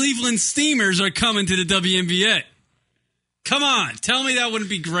the Cleveland Steamers are coming to the WNBA. Come on. Tell me that wouldn't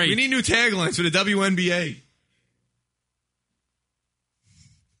be great. We need new taglines for the WNBA.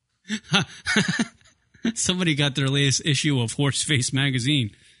 Somebody got their latest issue of Horseface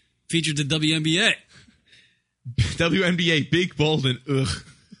magazine. Featured the WNBA. WNBA, big, bold, and ugh.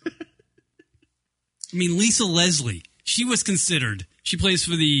 I mean, Lisa Leslie. She was considered. She plays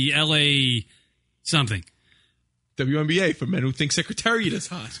for the LA something. WNBA, for men who think Secretariat is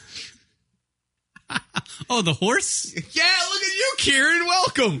hot. Oh, the horse? Yeah, look at you, Kieran.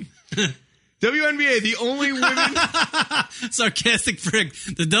 Welcome. WNBA, the only women... Sarcastic prick.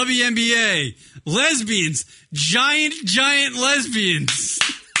 The WNBA. Lesbians. Giant lesbians.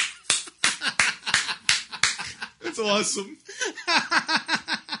 That's awesome.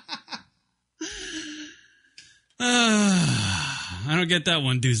 I don't get that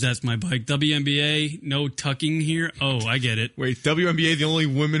one, dudes. That's my bike. WNBA, no tucking here. Oh, I get it. Wait, WNBA, the only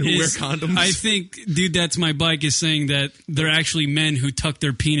women who wear condoms? I think, dude, that's my bike is saying that they're actually men who tuck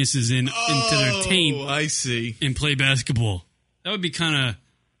their penises into their taint. Oh, I see. And play basketball. That would be kind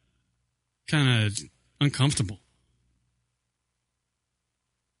of uncomfortable.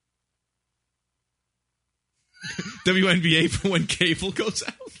 WNBA for when cable goes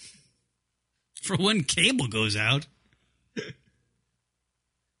out. For when cable goes out?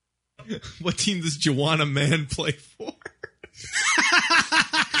 What team does Joanna Mann play for?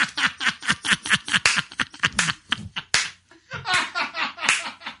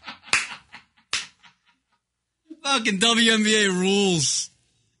 Fucking WNBA rules.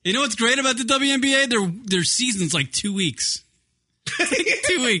 You know what's great about the WNBA? Their season's like 2 weeks.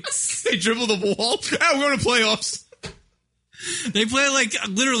 2 weeks. They dribble the ball. Oh, we're going to playoffs. They play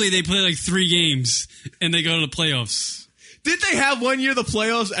they play like 3 games and they go to the playoffs. Did they have one year the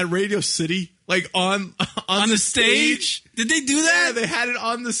playoffs at Radio City? Like on the stage? Did they do that? Yeah, they had it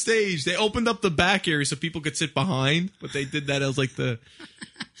on the stage. They opened up the back area so people could sit behind, but they did that as like the...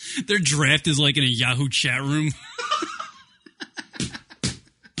 Their draft is like in a Yahoo chat room.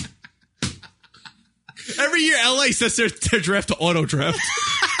 Every year LA sets their draft to auto draft.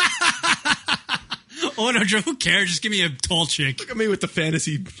 Auto draft? Who cares? Just give me a tall chick. Look at me with the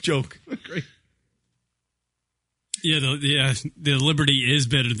fantasy joke. Great. Yeah, the Liberty is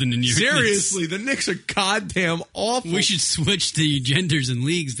better than the New York Seriously, Knicks. the Knicks are goddamn awful. We should switch the genders and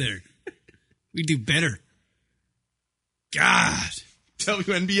leagues there. We do better. God.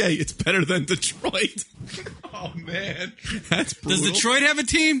 WNBA, it's better than Detroit. Oh, man. That's brutal. Does Detroit have a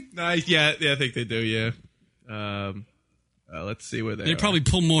team? Yeah, I think they do, yeah. Let's see where they probably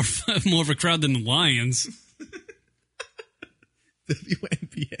pull more of a crowd than the Lions.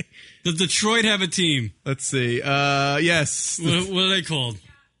 WNBA. Does Detroit have a team? Let's see. Yes. What are they called?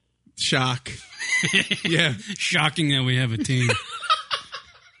 Shock. Yeah. Shocking that we have a team.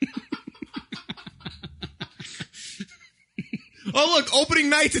 Oh, look, opening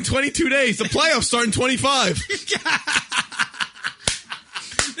nights in 22 days. The playoffs start in 25.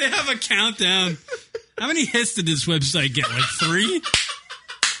 They have a countdown. How many hits did this website get? Like 3? They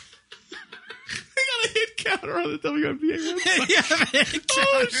got a hit counter on the WNBA website. Yeah,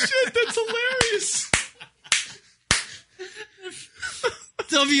 oh, shit, that's hilarious.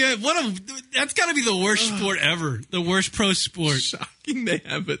 That's got to be the worst sport ever. The worst pro sport. Shocking they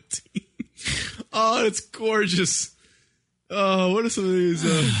have a team. Oh, it's gorgeous. Oh, what are some of these?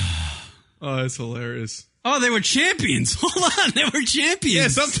 Oh, it's hilarious. Oh, they were champions. Hold on, they were champions. Yeah,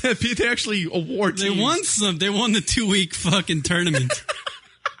 sometimes they actually award teams. They won some. They won the 2-week fucking tournament.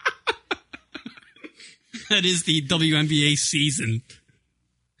 That is the WNBA season.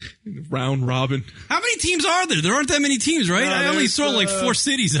 Round robin. How many teams are there? There aren't that many teams, right? I only saw like 4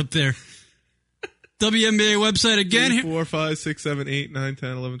 cities up there. WNBA website again. 3, 4, 5, 6, 7, 8, 9,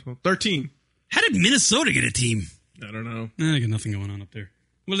 10, 11, 12, 13. How did Minnesota get a team? I don't know. They got nothing going on up there.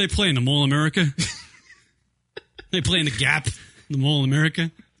 What do they play in the Mall America? They play in the Gap, the Mall America.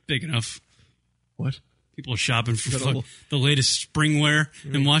 Big enough. What? People are shopping for the latest spring wear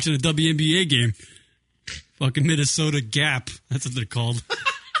and watching a WNBA game. Fucking Minnesota Gap. That's what they're called.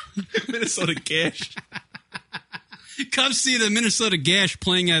 Minnesota Gash. Come see the Minnesota Gash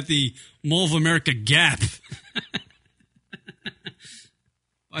playing at the Mall of America Gap.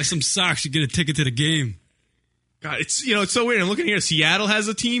 Buy some socks, you get a ticket to the game. God, it's so weird. I'm looking here. Seattle has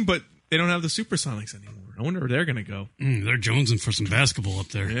a team, but they don't have the Supersonics anymore. I wonder where they're going to go. They're jonesing for some basketball up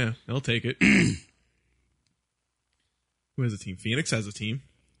there. Yeah, they'll take it. Who has a team? Phoenix has a team.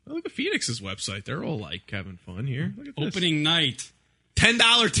 Oh, look at Phoenix's website. They're all like having fun here. Look at this. Opening night.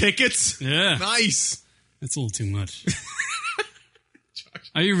 $10 tickets. Yeah. Nice. That's a little too much.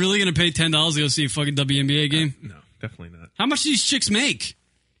 Are you really going to pay $10 to go see a fucking WNBA game? No, definitely not. How much do these chicks make?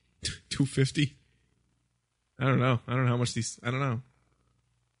 $250. I don't know. I don't know how much these. I don't know.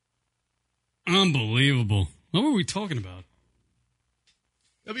 Unbelievable. What were we talking about?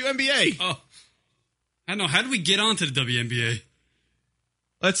 WNBA. Oh. I don't know. How did we get onto the WNBA?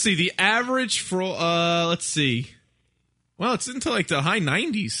 Let's see. The average for, let's see. Well, it's into like the high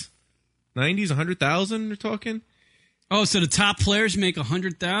 90s. 90s, 100,000 we're talking. Oh, so the top players make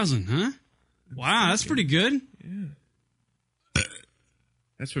 100,000, huh? Wow, that's pretty good. Yeah.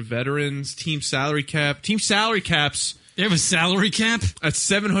 That's for veterans, team salary cap. Team salary caps. They have a salary cap? At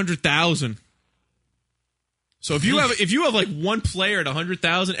 700,000. So if you have like one player at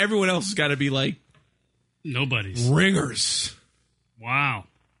 100,000, everyone else has got to be like nobody's ringers. Wow.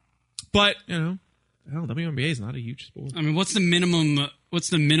 But, you know, hell, WNBA is not a huge sport. I mean, what's the minimum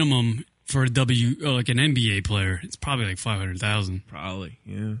for a like an NBA player? It's probably like 500,000. Probably,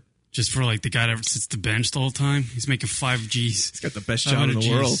 yeah. Just for like the guy that sits the bench the whole time. He's making 5 Gs. He's got the best job in the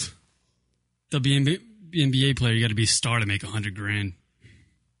world. WNBA player, you got to be a star to make $100,000.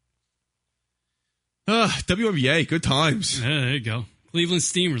 WNBA, good times. Yeah, there you go. Cleveland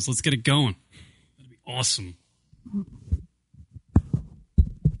Steamers, let's get it going. That'd be awesome.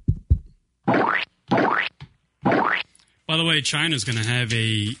 By the way, China's going to have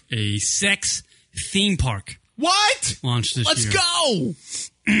a sex theme park. What? Launched this year. Let's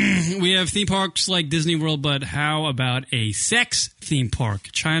go! We have theme parks like Disney World, but how about a sex theme park?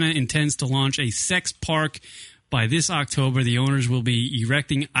 China intends to launch a sex park by this October. The owners will be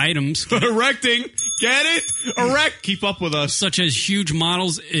erecting items. Erecting? Get it? Erect. Keep up with us. Such as huge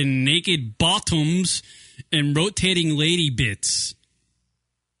models in naked bottoms and rotating lady bits.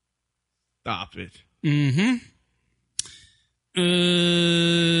 Stop it. Mm-hmm.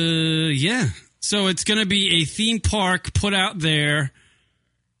 Yeah. So it's going to be a theme park put out there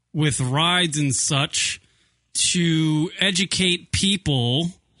with rides and such to educate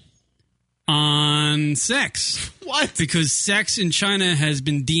people on sex. What? Because sex in China has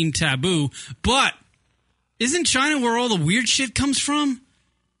been deemed taboo. But isn't China where all the weird shit comes from?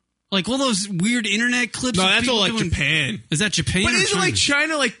 Like all those weird internet clips? No, that's all like Japan. Is that Japan? But or isn't China? like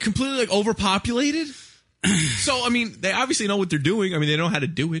China like completely like overpopulated? So, I mean, they obviously know what they're doing. I mean, they know how to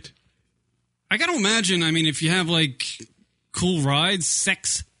do it. I got to imagine, I mean, if you have like cool rides,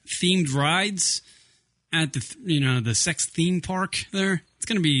 sex-themed rides at the, the sex theme park there, it's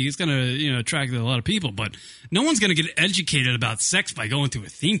going to attract a lot of people. But no one's going to get educated about sex by going to a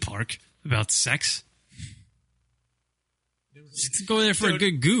theme park about sex. Just go there for a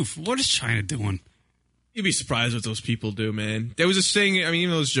good goof. What is China doing? You'd be surprised what those people do, man. There was this thing, I mean,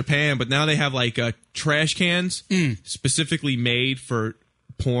 even though it's Japan, but now they have like trash cans specifically made for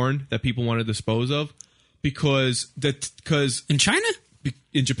porn that people want to dispose of because in China?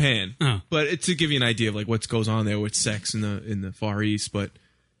 In Japan. Oh. But it's to give you an idea of like what goes on there with sex in the Far East, but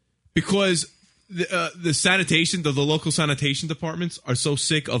because the sanitation, the local sanitation departments are so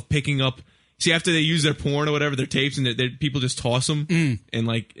sick of picking up. See, after they use their porn or whatever, their tapes, and people just toss them, and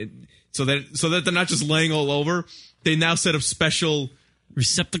like, so that they're not just laying all over. They now set up special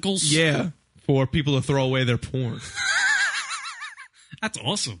receptacles, yeah, for people to throw away their porn. That's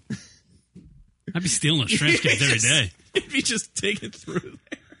awesome. I'd be stealing those trash cans every day. If you just take it through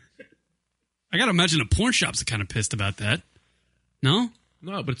there. I gotta imagine the porn shops are kind of pissed about that. No.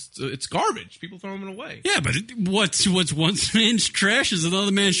 No, but it's garbage. People throw them away. Yeah, but what's one man's trash is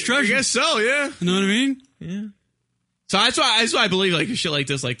another man's treasure. I guess so. Yeah, you know what I mean. Yeah. So that's why I believe like shit like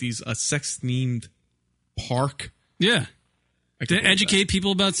this, like these sex themed park. Yeah, to educate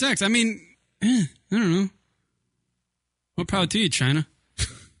people about sex. I mean, I don't know. More power to you, China.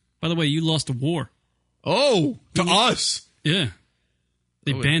 By the way, you lost a war. Oh, to us. Yeah.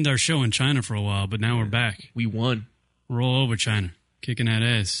 They banned our show in China for a while, but now we're back. We won. We're all over China. Kicking that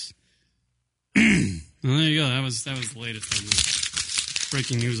ass. Well, there you go. That was the latest on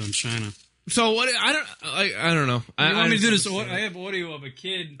breaking news on China. So what? I don't know. You want me to do this? I have audio of a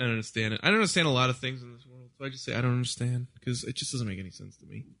kid. I don't understand it. I don't understand a lot of things in this world. So I just say I don't understand because it just doesn't make any sense to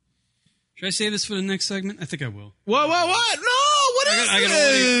me. Should I say this for the next segment? I think I will. What? No! What is this? I got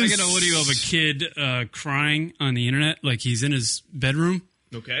an audio of a kid crying on the internet, like he's in his bedroom.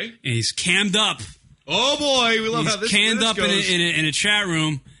 Okay. And he's cammed up. Oh boy, we love how this goes. He's cammed up in a chat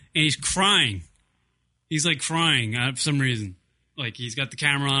room, and he's crying. He's like crying for some reason. Like he's got the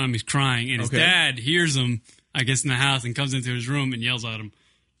camera on him, he's crying, and his dad hears him, I guess, in the house, and comes into his room and yells at him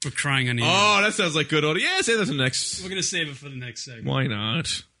for crying on the internet. Oh, that sounds like good audio. Yeah, say that for the next. We're gonna save it for the next segment. Why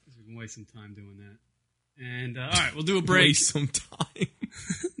not? can waste some time doing that. And, all right, we'll do a break. Waste some time.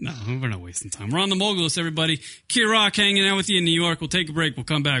 No, we're not wasting time. We're on the Mogul List, everybody. Kid Rock hanging out with you in New York. We'll take a break. We'll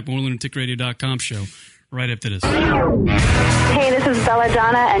come back. More lunaticradio.com show right after this. Hey, this is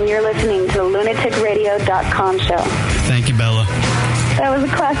Belladonna, and you're listening to the lunaticradio.com show. Thank you, Bella. That was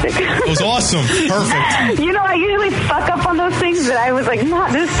a classic. It was awesome. Perfect. You know, I usually fuck up on those things, but I was like,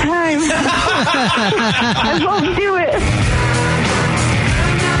 not this time. I won't do it.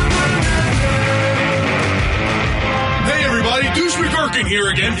 Hey everybody, Douche McGurkin here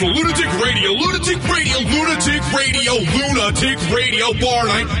again for Lunatic Radio, Lunatic Radio, Lunatic Radio, Lunatic Radio, Bar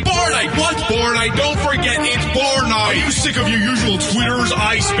Night. Bar Night, what's Bar Night? Don't forget, it's Bar Night. Are you sick of your usual Twitters,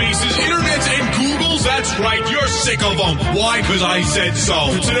 iSpaces, Internets, and Googles? That's right, you're sick of them. Why? Because I said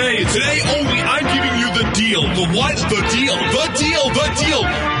so. Today only, I'm giving you the deal. The what? The deal. The deal. The deal.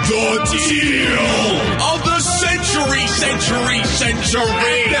 The deal of the century.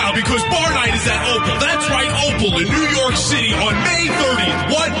 Now, because Bar Night is at Opal. That's right, Opal in New York City on May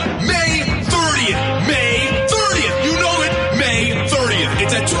 30th. What? May 30th. May 30th. You know it. May 30th.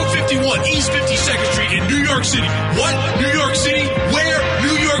 It's at 251 East 52nd Street in New York City. What? New York City? Where?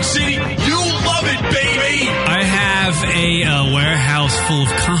 New York City. You love it, baby. I have a warehouse full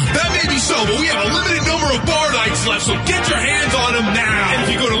of condoms. That may be so, but we have a limited number of bar nights left, so get your hands on them now. And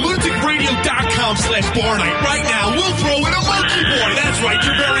if you go to lunaticradio.com/bar night right now, we'll throw in a monkey boy. That's right,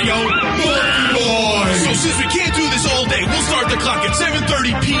 your very own monkey boy. So since we can't do this all day, we'll start the clock at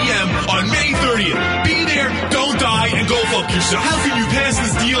 7:30 p.m. on May 30th. Be there, don't die, and go fuck yourself. How can you pass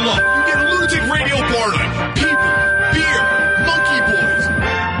this deal up? You get a Lunatic Radio bar night. People, beer, monkey boys,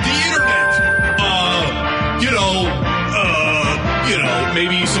 the internet,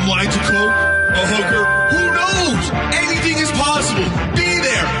 maybe some lines of coke, a hooker. Who knows? Anything is possible. Be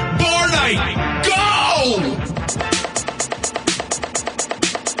there. Bar night. Go!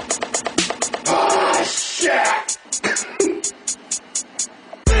 Ah, shit!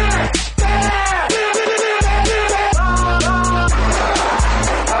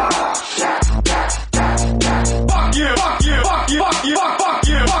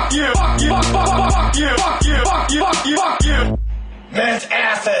 Men's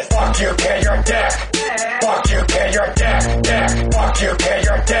asses. Fuck you, get your dick. Fuck you, get your dick. Fuck you, get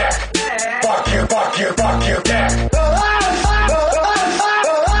your dick. Fuck you, dick.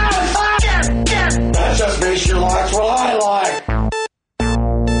 That just means she likes what I like. Wait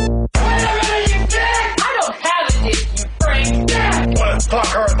a minute, you dick! I don't have a dick, you freak. Dick! What a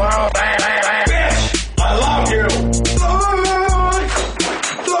fucker with my own bitch! I love you.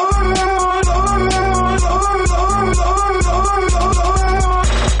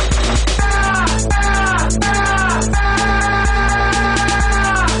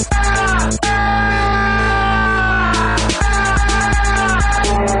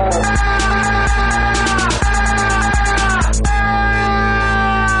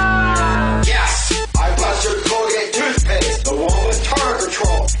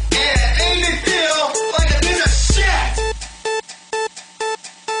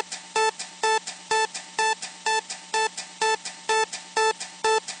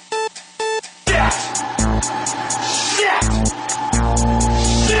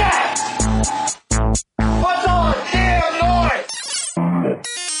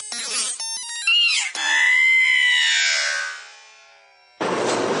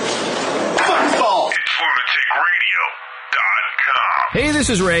 Hey, this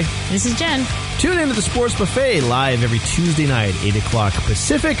is Ray. This is Jen. Tune into the Sports Buffet live every Tuesday night, 8 o'clock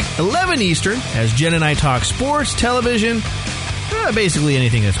Pacific, 11 Eastern, as Jen and I talk sports, television, basically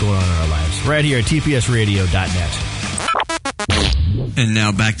anything that's going on in our lives, right here at tpsradio.net. And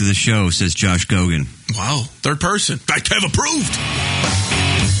now back to the show, says Josh Gogan. Wow, third person. I have approved.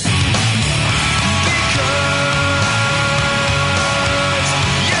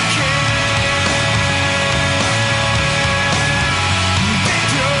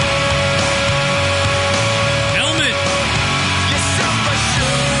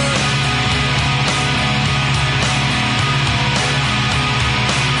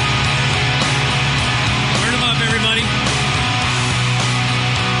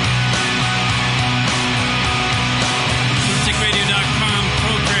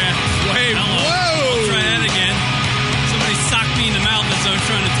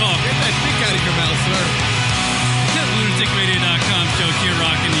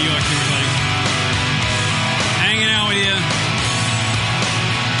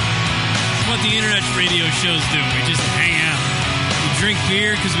 Shows do. We just hang out. We drink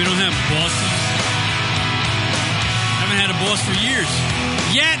beer because we don't have bosses. Haven't had a boss for years.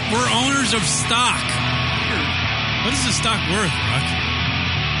 Yet we're owners of stock. What is the stock worth, Rock?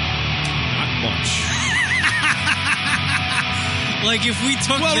 much. Like if we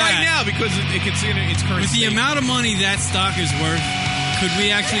took Well, that, right now, because it's current with the state. amount of money that stock is worth, could we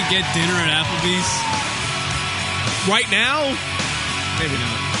actually get dinner at Applebee's? Right now, maybe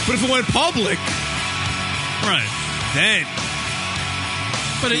not. But if it went public, right, then.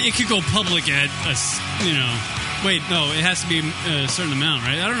 But it could go public at Wait, no, it has to be a certain amount,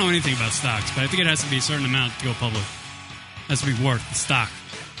 right? I don't know anything about stocks, but I think it has to be a certain amount to go public. It has to be worth the stock.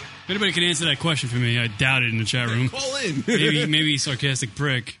 If anybody can answer that question for me, I doubt it in the chat room. Call in. maybe sarcastic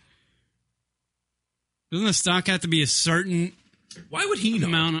prick. Doesn't the stock have to be a certain? Why would he know?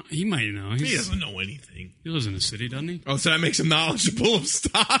 Amount? He might know. He doesn't know anything. He lives in the city, doesn't he? Oh, so that makes him knowledgeable of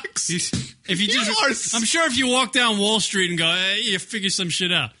stocks. I'm sure if you walk down Wall Street and go, hey, you figure some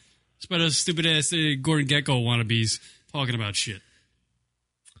shit out. It's about those stupid ass Gordon Gekko wannabes talking about shit.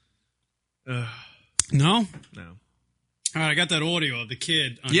 No? No. All right, I got that audio of the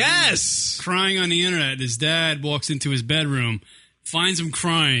kid. Yes! Crying on the internet. His dad walks into his bedroom, finds him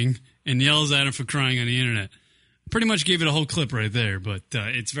crying, and yells at him for crying on the internet. Pretty much gave it a whole clip right there, but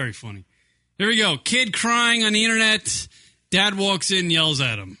it's very funny. Here we go. Kid crying on the internet. Dad walks in, yells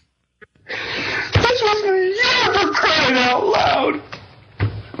at him. This was you for crying out loud.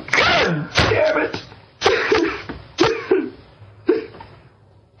 God damn it.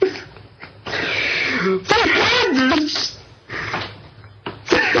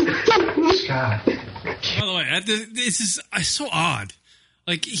 Scott. By the way, this is so odd.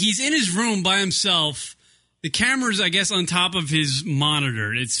 Like, he's in his room by himself. The camera's, I guess, on top of his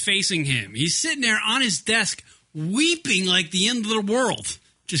monitor. It's facing him. He's sitting there on his desk weeping like the end of the world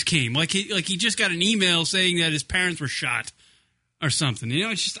just came. Like he just got an email saying that his parents were shot or something. You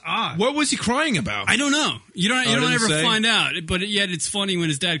know, it's just odd. What was he crying about? I don't know. You don't ever say? find out. But yet it's funny when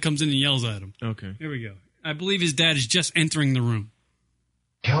his dad comes in and yells at him. Okay. Here we go. I believe his dad is just entering the room.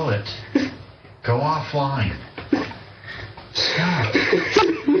 Kill it. Go offline. Scott.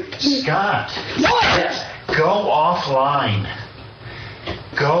 Scott. What? Go offline.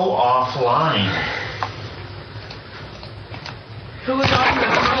 Go offline. Who was on the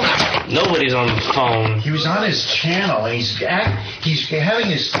phone? Nobody's on the phone. He was on his channel, and he's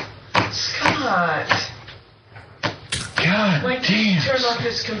having his... Scott. God Like, damn. turn off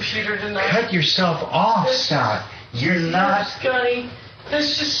his computer tonight. Cut yourself off, Scott. You're not... Scotty,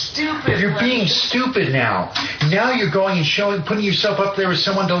 that's just stupid. You're being stupid now. Now you're going and putting yourself up there with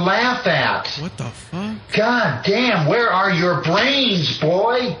someone to laugh at. What the fuck? God damn, where are your brains,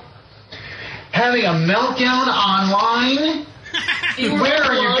 boy? Having a meltdown online? Where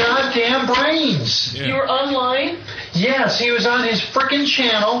are your goddamn brains? You were online? Yes, he was on his frickin'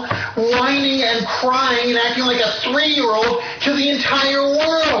 channel, whining and crying and acting like a 3-year-old to the entire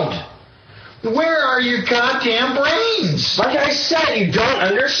world. Where are your goddamn brains? Like I said, you don't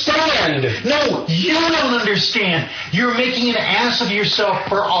understand. No, you don't understand. You're making an ass of yourself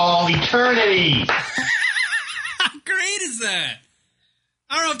for all eternity. How great is that?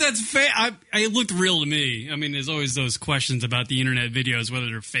 I don't know if that's fake. It looked real to me. I mean, there's always those questions about the internet videos, whether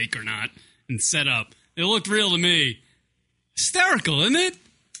they're fake or not, and set up. It looked real to me. Hysterical, isn't it?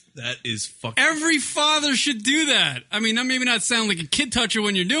 That is fucking... Every father should do that. I mean, maybe not sound like a kid toucher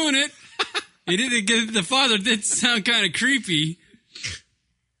when you're doing it. The father did sound kind of creepy.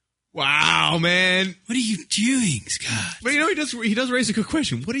 Wow, man. What are you doing, Scott? But you know, he does raise a good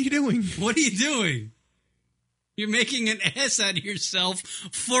question. What are you doing? What are you doing? You're making an ass out of yourself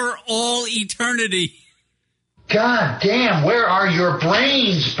for all eternity. God damn, where are your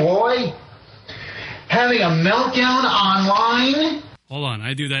brains, boy? Having a meltdown online? Hold on,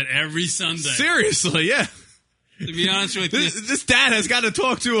 I do that every Sunday. Seriously, yeah. To be honest with you. This dad has got to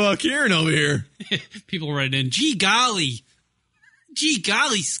talk to Kieran over here. People write in, gee golly,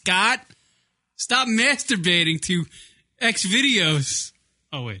 Scott. Stop masturbating to X videos.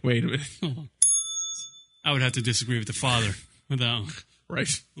 Oh, wait. Wait a minute. Hold on. I would have to disagree with the father with that one. Right.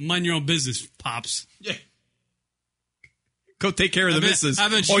 Mind your own business, Pops. Yeah. Go take care of the missus. How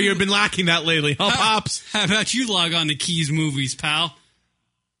about you've been lacking that lately. Oh, Pops. How about you log on to Keys Movies, pal?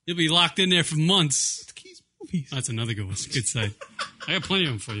 You'll be locked in there for months. It's Keys Movies. That's another good one. Good site. I got plenty of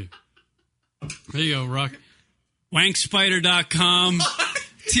them for you. There you go, Rock. Wankspider.com.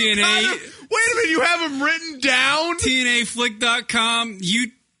 TNA. Wait a minute. You have them written down? TNAflick.com.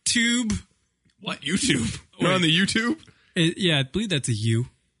 YouTube. What? YouTube? You're on the YouTube? Yeah, I believe that's a U.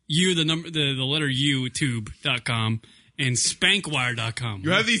 The letter U, tube.com. And spankwire.com.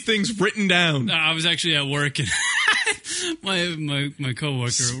 You have these things written down. I was actually at work and my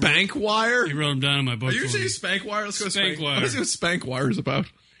coworker Spankwire? He wrote them down in my book. Are you saying Spankwire? Let's go Spankwire. Let's see what Spankwire is about.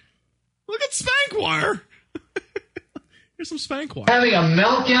 Look at Spankwire. Here's some spank watch. Having a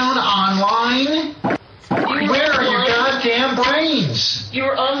meltdown online? Where are your goddamn brains? You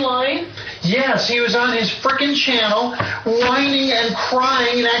were online? Yes, he was on his frickin' channel, whining and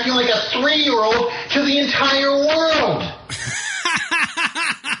crying and acting like a 3-year-old to the entire world.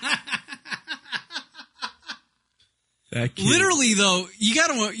 Literally, though, you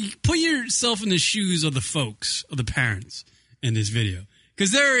gotta put yourself in the shoes of the folks, of the parents in this video.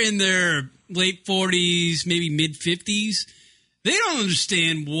 Because they're in their late 40s, maybe mid-50s. They don't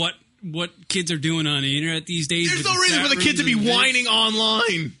understand what kids are doing on the internet these days. There's no reason for the kid to be whining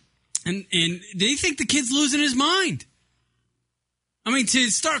online. And they think the kid's losing his mind. I mean, to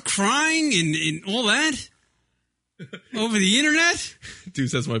start crying and all that over the internet? Dude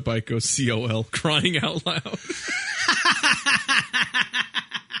says my bike goes COL, crying out loud.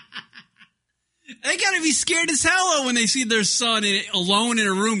 They gotta be scared as hell when they see their son alone in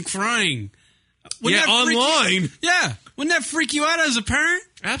a room crying. Wouldn't that freak online. Yeah. Wouldn't that freak you out as a parent?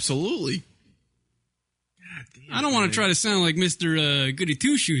 Absolutely. I don't want to try to sound like Mr. Goody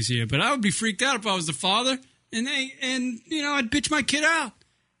Two Shoes here, but I would be freaked out if I was the father, and I'd bitch my kid out.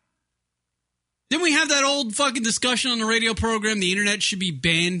 Didn't we have that old fucking discussion on the radio program? The internet should be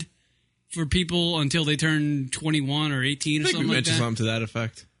banned for people until they turn 21 or 18 or something like that. I think we mentioned something to that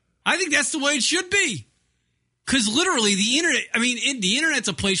effect. I think that's the way it should be. Because literally, the internet, the internet's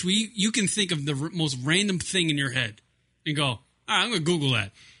a place where you can think of the most random thing in your head and go, all right, I'm going to Google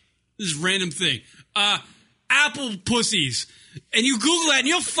that. This is a random thing. Apple pussies. And you Google that and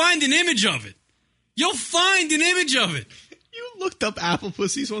you'll find an image of it. You'll find an image of it. You looked up apple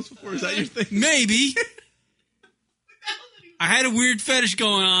pussies once before? Is that your thing? Maybe. I had a weird fetish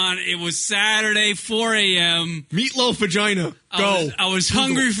going on. It was Saturday, 4 a.m. Meatloaf vagina. Go. I was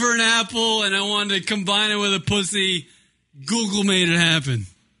hungry for an apple, and I wanted to combine it with a pussy. Google made it happen.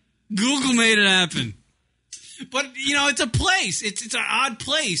 Google made it happen. But, it's a place. It's an odd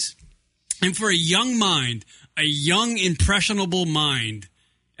place. And for a young mind, a young, impressionable mind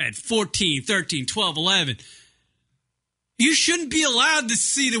at 14, 13, 12, 11, you shouldn't be allowed to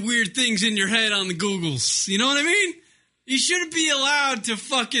see the weird things in your head on the Googles. You know what I mean? You shouldn't be allowed to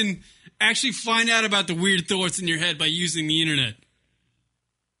fucking actually find out about the weird thoughts in your head by using the internet.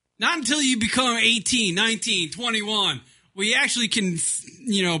 Not until you become 18, 19, 21, where you actually can,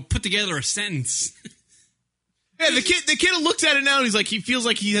 put together a sentence. Yeah, the kid looks at it now and he's like, he feels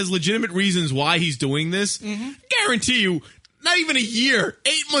like he has legitimate reasons why he's doing this. Mm-hmm. Guarantee you, not even a year,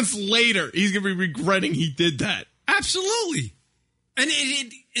 8 months later, he's going to be regretting he did that. Absolutely. And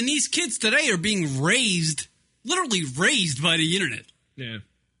these kids today are being literally raised by the internet. Yeah.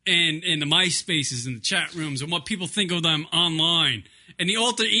 And the MySpaces and the chat rooms and what people think of them online. And the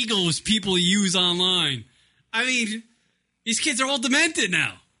alter egos people use online. I mean, these kids are all demented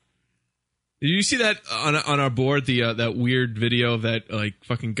now. Did you see that on our board, that weird video of that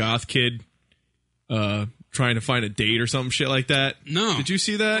fucking goth kid trying to find a date or some shit like that? No. Did you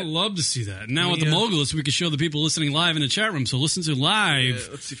see that? I'd love to see that. Now with the Mogulus, we can show the people listening live in the chat room. So listen to live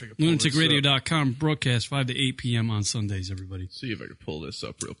let's see if I can pull lunaticradio.com broadcast 5 to 8 p.m. on Sundays, everybody. See if I can pull this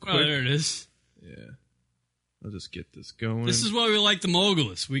up real quick. Oh, there it is. Yeah. I'll just get this going. This is why we like the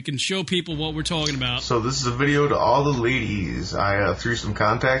Mogulus. We can show people what we're talking about. So this is a video to all the ladies. I threw some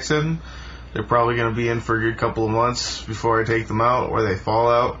contacts in. They're probably going to be in for a good couple of months before I take them out, or they fall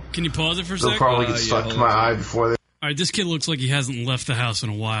out. Can you pause it for a They'll second? probably get stuck to my eye before they... All right, this kid looks like he hasn't left the house in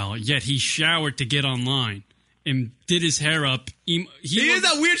a while, yet he showered to get online and did his hair up. He has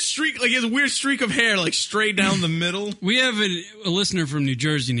that weird streak, he has a weird streak of hair, straight down the middle. We have a listener from New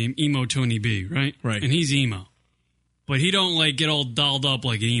Jersey named Emo Tony B, right? Right. And he's emo. But he don't, get all dolled up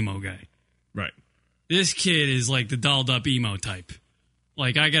like an emo guy. Right. This kid is like the dolled up emo type.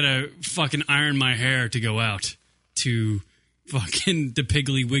 I gotta fucking iron my hair to go out to fucking the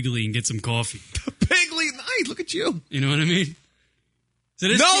Piggly Wiggly and get some coffee. The Piggly, nice, look at you. You know what I mean? So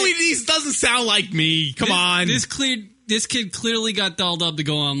he doesn't sound like me. Come on. This kid clearly got dolled up to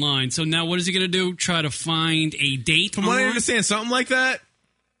go online. So now what is he gonna do? Try to find a date? From what I understand, something like that.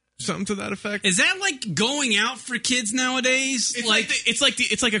 Something to that effect. Is that going out for kids nowadays? It's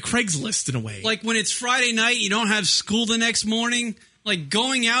like a Craigslist in a way. Like when it's Friday night, you don't have school the next morning.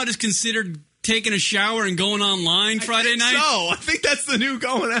 Going out is considered taking a shower and going online Friday night? I think that's the new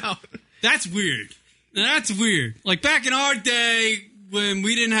going out. That's weird. Now, that's weird. Back in our day, when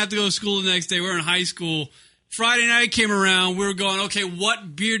we didn't have to go to school the next day, we were in high school. Friday night came around, we were going, okay,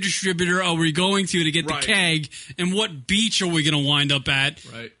 what beer distributor are we going to get the keg? And what beach are we going to wind up at?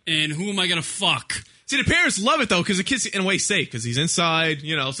 Right. And who am I going to fuck? See, the parents love it, though, because the kid's, in a way, safe, because he's inside,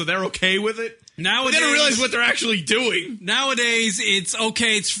 so they're okay with it. Nowadays, they don't realize what they're actually doing. Nowadays, it's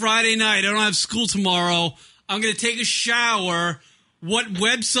okay, it's Friday night, I don't have school tomorrow, I'm going to take a shower. What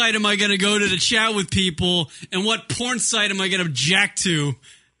website am I going to go to chat with people? And what porn site am I going to jack to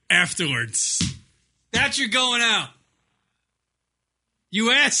afterwards? That's your going out.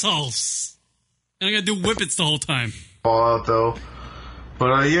 You assholes. And I'm going to do whippets the whole time. Fall out, though.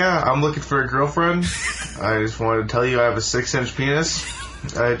 But, yeah, I'm looking for a girlfriend. I just wanted to tell you I have a 6-inch penis.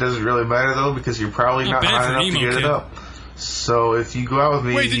 It doesn't really matter, though, because you're probably not high enough to get it up. So if you go out with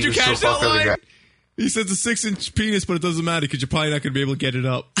me, wait, did you can catch still that fuck other line? guys. He says a 6-inch penis, but it doesn't matter because you're probably not going to be able to get it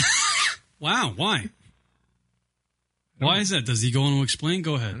up. Wow, why? Why is that? Does he go on to explain?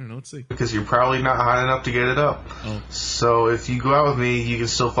 Go ahead. I don't know. Let's see. Because you're probably not high enough to get it up. Oh. So if you go out with me, you can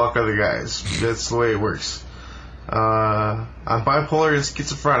still fuck other guys. That's the way it works. I'm bipolar and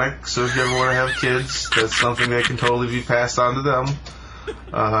schizophrenic, so if you ever want to have kids, that's something that can totally be passed on to them.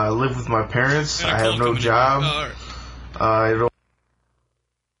 I live with my parents. I have no job. I don't.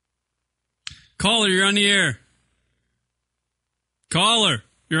 Caller, you're on the air. Caller,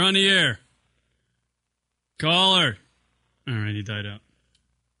 you're on the air. Caller. All right, he died out.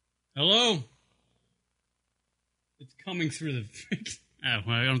 Hello? It's coming through the...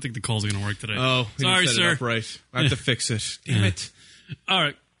 well, I don't think the call's going to work today. Oh, sorry, set it sir. up right. I have to fix it. Damn it. All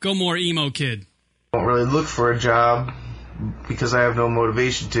right, go more emo kid. I don't really look for a job because I have no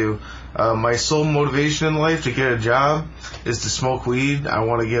motivation to. My sole motivation in life to get a job is to smoke weed. I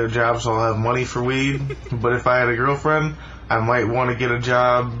want to get a job so I'll have money for weed. But if I had a girlfriend, I might want to get a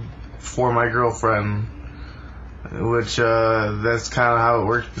job for my girlfriend, which that's kind of how it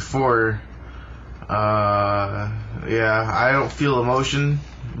worked before. Yeah, I don't feel emotion.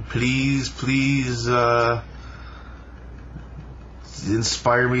 Please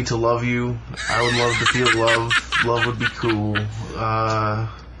inspire me to love you. I would love to feel love. Love would be cool.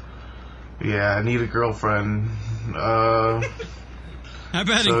 Yeah, I need a girlfriend. How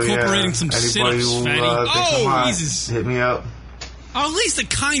about incorporating some sit-ups, fatty? Oh, Jesus. Hit me up. Oh, at least a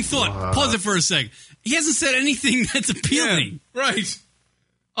kind thought. Pause it for a sec. He hasn't said anything that's appealing. Yeah, right.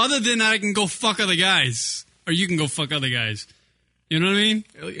 Other than I can go fuck other guys. Or you can go fuck other guys. You know what I mean?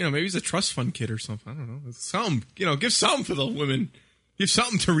 You know, maybe he's a trust fund kid or something. I don't know. Something. You know, give something for the women. Give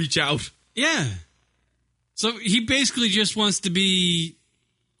something to reach out. Yeah. So he basically just wants to be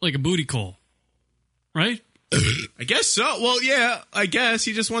like a booty call. Right? I guess so. Well, yeah, I guess.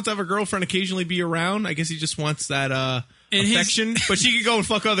 He just wants to have a girlfriend occasionally be around. I guess he just wants that affection. But she can go and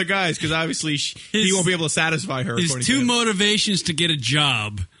fuck other guys because obviously he won't be able to satisfy her. His two motivations to get a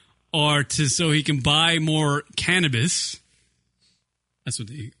job are so he can buy more cannabis. That's what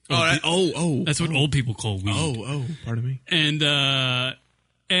they... That's what old people call weed. Pardon me. And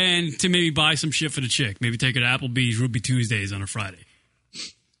to maybe buy some shit for the chick. Maybe take her to Applebee's Ruby Tuesdays on a Friday.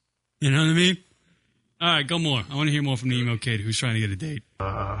 You know what I mean? All right, go more. I want to hear more from the emo kid who's trying to get a date.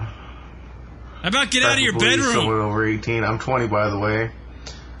 How about get out of your bedroom? Someone over 18. I'm 20, by the way.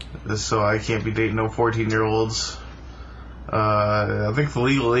 So I can't be dating no 14-year-olds. I think the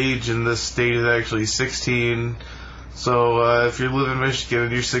legal age in this state is actually 16. So if you live in Michigan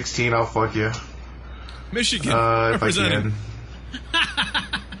and you're 16, I'll fuck you. Michigan, if I can.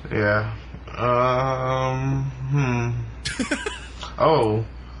 Yeah. Oh,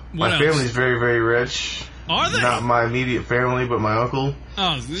 my family's very, very rich. Are they? Not my immediate family, but my uncle.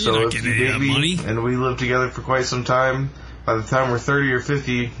 Oh, so you're not if getting you any of date that money. me and we live together for quite some time, by the time we're 30 or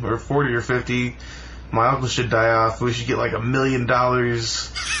 50 or 40 or 50, my uncle should die off. We should get like $1 million,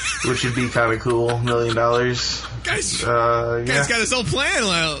 which would be kind of cool. $1 million. Guy's yeah. got his whole plan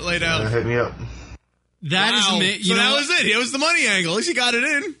laid out. Hit me up. That is, so that was it. It was the money angle. At least he got it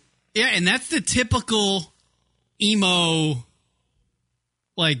in. Yeah, and that's the typical emo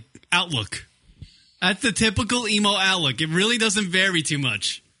outlook. That's the typical emo outlook. It really doesn't vary too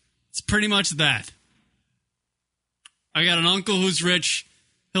much. It's pretty much that. I got an uncle who's rich.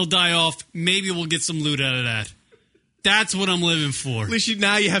 He'll die off. Maybe we'll get some loot out of that. That's what I'm living for. At least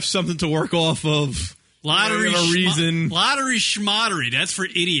now you have something to work off of. Lottery reason. Lottery schmottery. That's for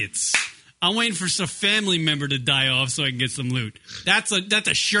idiots. I'm waiting for some family member to die off so I can get some loot. That's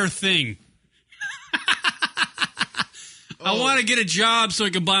a sure thing. I want to get a job so I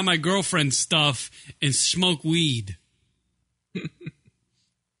can buy my girlfriend stuff and smoke weed.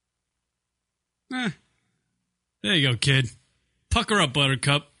 There you go, kid. Pucker up,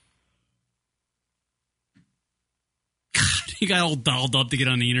 Buttercup. God, he got all dolled up to get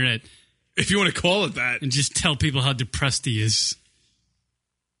on the internet. If you want to call it that. And just tell people how depressed he is.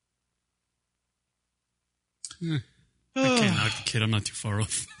 I can't knock the kid. I'm not too far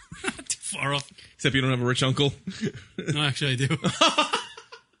off. Not too far off. Except you don't have a rich uncle. No, actually, I do.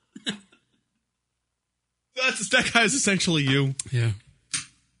 That guy is essentially you. Yeah.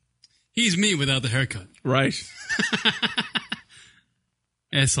 He's me without the haircut. Right.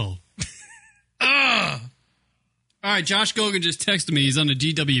 Asshole. All right, Josh Gogan just texted me. He's on the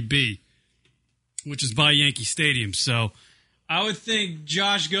DWB, which is by Yankee Stadium. So I would think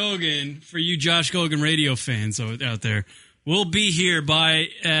Josh Gogan, for you Josh Gogan radio fans out there, will be here by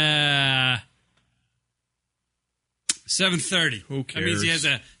 7:30. Who cares? That means he has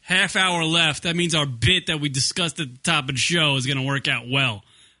a half hour left. That means our bit that we discussed at the top of the show is going to work out well.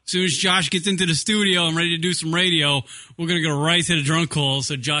 As soon as Josh gets into the studio and ready to do some radio, we're going to go right to the drunk call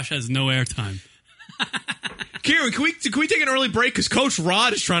so Josh has no airtime. Kieran, can we take an early break? Because Coach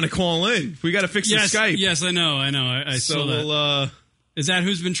Rod is trying to call in. We got to fix the Skype. Yes, I know. I saw that. Is that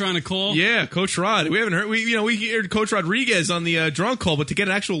who's been trying to call? Yeah, Coach Rod. We haven't heard. We heard Coach Rodriguez on the drunk call, but to get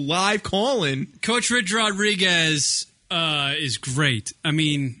an actual live call in, Coach Rich Rodriguez is great. I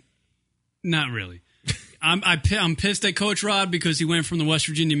mean, not really. I'm pissed at Coach Rod because he went from the West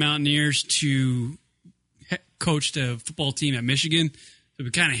Virginia Mountaineers to coach the football team at Michigan. So we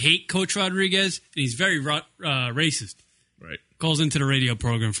kind of hate Coach Rodriguez, and he's very racist. Right. Calls into the radio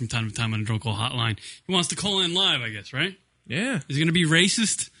program from time to time on the drunk call hotline. He wants to call in live, I guess, right? Yeah. Is he going to be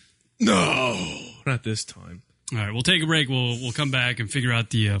racist? No, not this time. All right, we'll take a break. We'll come back and figure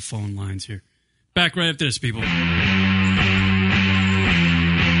out the phone lines here. Back right after this, people.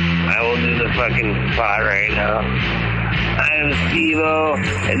 I will do the fucking spot right now. I'm Steve-O,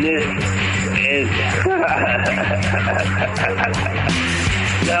 and this is...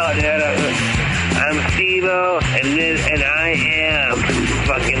 No, dude, I'm Steve-O, and I am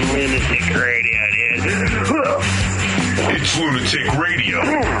fucking Lunatic Radio, dude. It's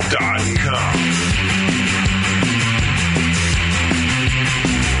lunaticradio.com.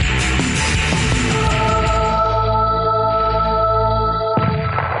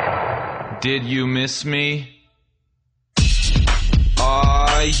 Did you miss me?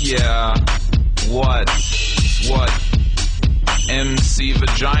 Yeah. What? MC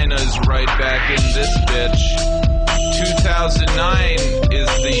Vagina's right back in this bitch. 2009 is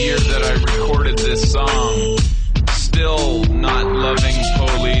the year that I recorded this song. Still not loving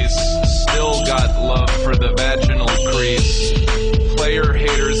police. Still got love for the vaginal crease. Player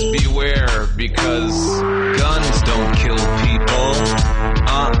haters beware, because guns don't kill people.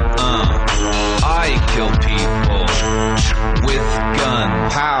 I kill people with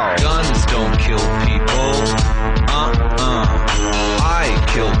guns. How? Guns don't kill people. I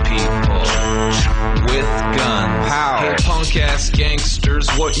kill people with guns. How? Hey, punk ass gangsters,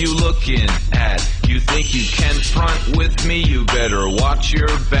 what you looking at? You think you can front with me? You better watch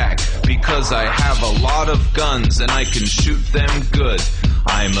your back, because I have a lot of guns and I can shoot them good.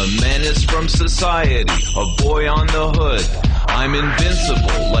 I'm a menace from society, a boy on the hood. I'm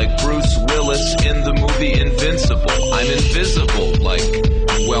invincible, like Bruce Willis in the movie Invincible. I'm invisible,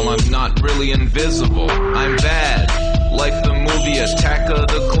 well, I'm not really invisible. I'm bad, like the movie Attack of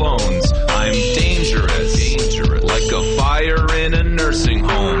the Clones. I'm dangerous, like a fire in a nursing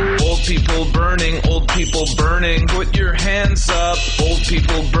home. Old people burning, put your hands up. Old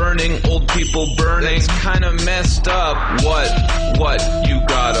people burning, that's kinda messed up. What, you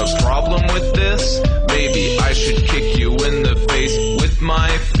got a problem with this? Maybe I should kick you in the face with my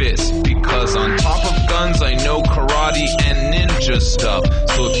fist, because on top of guns I know karate and ninja stuff.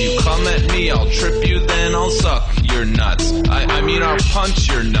 So if you come at me, I'll trip you, then I'll suck your nuts. I mean I'll punch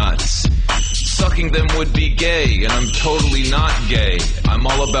your nuts. Sucking them would be gay, and I'm totally not gay. I'm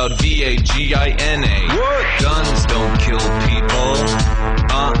all about VAGINA. What? Guns don't kill people.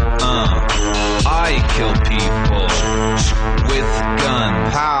 I kill people with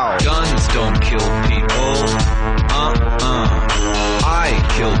guns. How? Guns don't kill people. I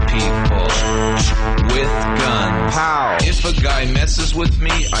kill people with guns. How? If a guy messes with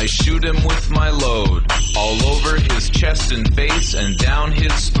me, I shoot him with my load. All over his chest and face and down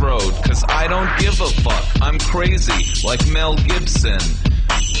his throat. 'Cause I don't give a fuck. I'm crazy, like Mel Gibson.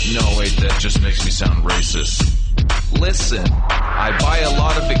 No, wait, that just makes me sound racist. Listen, I buy a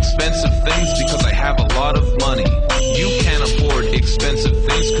lot of expensive things because I have a lot of money. You can't afford expensive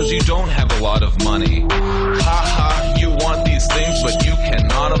things because you don't have a lot of money. Ha, you want these things, but you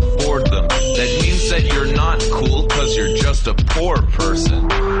cannot afford them. That means that you're not cool because you're just a poor person.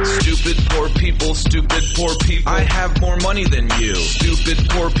 Stupid poor people, I have more money than you. Stupid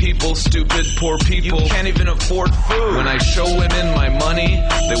poor people, you can't even afford food. When I show women my money,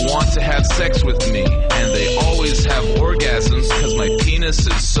 they want to have sex with me. And they always have orgasms because my penis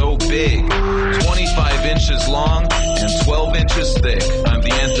is so big. 25 inches long and 12 inches thick. I'm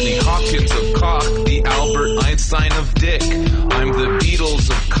the Anthony Hopkins of cock, the Albert Einstein of dick. I'm the Beatles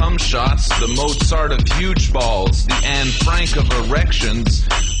of cum shots, the Mozart of huge balls, the Anne Frank of erections.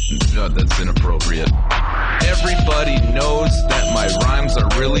 God, that's inappropriate. Everybody knows that my rhymes are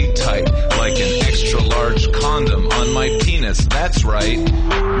really tight, like an extra large condom on my penis. That's right.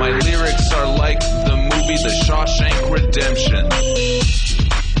 My lyrics are like the movie The Shawshank Redemption.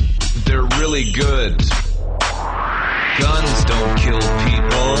 They're really good. Guns don't kill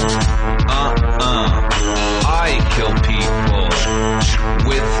people. I kill people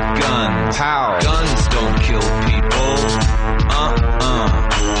with guns. How? Guns don't kill people.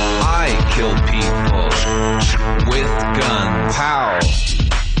 I kill people with guns. How?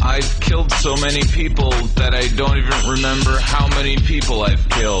 I've killed so many people that I don't even remember how many people I've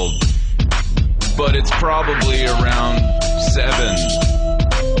killed. But it's probably around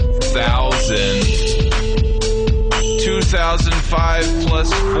 7,000. 2005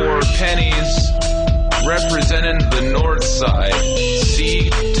 plus 4 pennies, representing the north side. C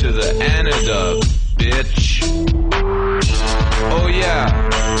to the Canada, bitch. Oh yeah,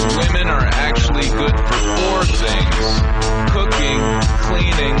 women are actually good for 4 things: cooking,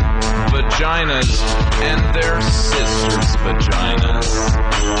 cleaning, vaginas, and their sisters' vaginas.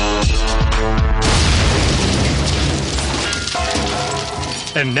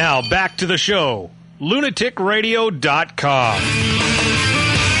 And now back to the show. lunaticradio.com.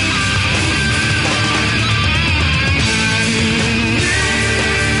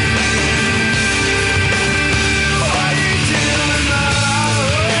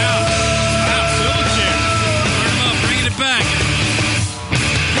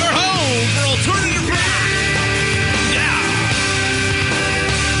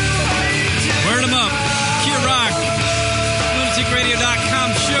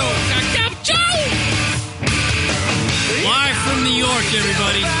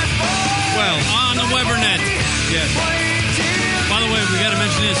 Everybody, well, on the Webernet. Yes. By the way, we got to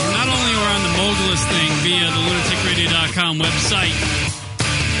mention this. Not only are we on the Mogulus thing via the lunaticradio.com website,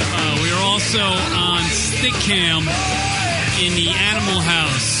 we are also on Stickcam in the Animal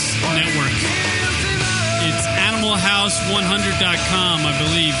House network. It's animalhouse100.com, I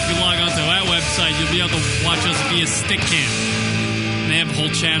believe. If you log onto that website, you'll be able to watch us via Stickcam. And they have a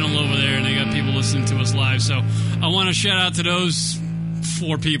whole channel over there, and they got people listening to us live. So I want to shout out to those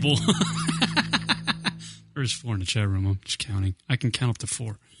 4 people. There's 4 in the chat room. I'm just counting. I can count up to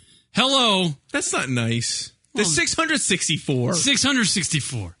 4. Hello. That's not nice. There's 664.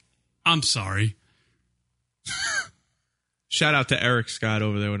 664. I'm sorry. Shout out to Eric Scott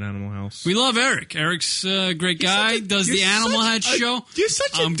over there with Animal House. We love Eric. Eric's a great guy. Does the Animal Head show. You're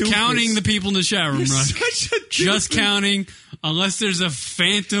such a I'm doofus. counting the people in the chat room, right? Just counting. Unless there's a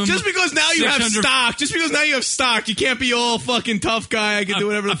phantom. Just because now you have stock. Just because now you have stock. You can't be all fucking tough guy. I can do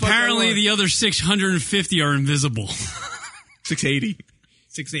whatever the fuck I want. Apparently the other 650 are invisible. 680.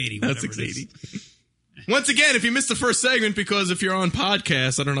 680. That's 680. Once again, if you missed the first segment, because if you're on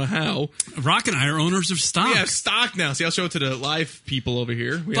podcast, I don't know how. Rock and I are owners of stock. We have stock now. See, I'll show it to the live people over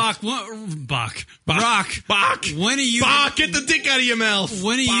here. Rock. When are you? Bach, get the dick out of your mouth.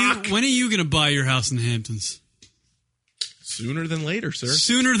 When are you going to buy your house in the Hamptons? Sooner than later, sir.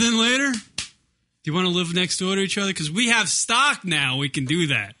 Sooner than later? Do you want to live next door to each other? Because we have stock now. We can do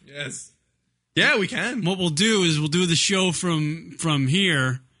that. Yes. Yeah, we can. What we'll do is we'll do the show from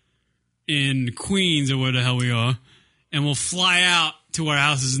here in Queens or where the hell we are, and we'll fly out to our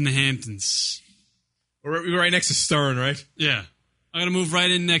houses in the Hamptons. We're right next to Stern, right? Yeah. I'm going to move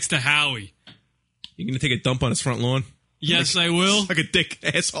right in next to Howie. You're going to take a dump on his front lawn? Yes, I will. Like a dick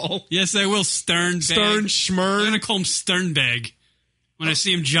asshole. Yes, I will. Stern Schmern. I'm going to call him Sternbag when I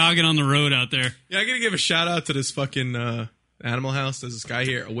see him jogging on the road out there. Yeah, I got to give a shout out to this fucking Animal House. There's this guy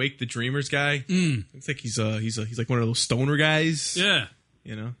here, Awake the Dreamers guy. Looks like he's like one of those stoner guys. Yeah.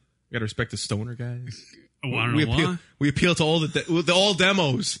 You know, you got to respect the stoner guys. Oh, I don't know why. We appeal to all the all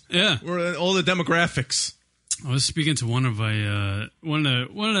demos. Yeah. We're all the demographics. I was speaking to one of the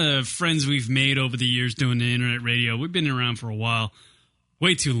friends we've made over the years doing the internet radio. We've been around for a while,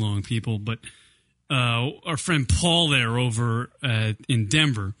 way too long, people. But our friend Paul there over in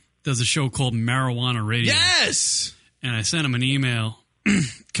Denver does a show called Marijuana Radio. Yes, and I sent him an email a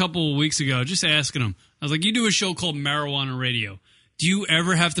couple of weeks ago, just asking him. I was like, "You do a show called Marijuana Radio. Do you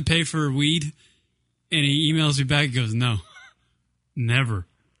ever have to pay for weed?" And he emails me back. He goes, "No, never."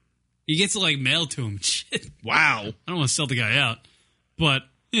 He gets it like mailed to him. Shit. Wow. I don't want to sell the guy out, but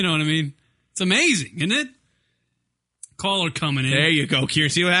you know what I mean? It's amazing, isn't it? Caller coming in. There you go, Kieran.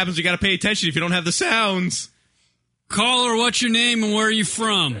 See what happens? You got to pay attention if you don't have the sounds. Caller, what's your name and where are you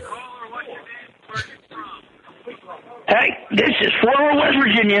from? Hey, this is former West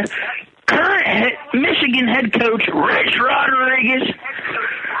Virginia, current Michigan head coach Rich Rodriguez.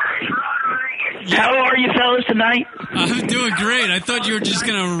 How are you fellas tonight? I'm doing great. I thought you were just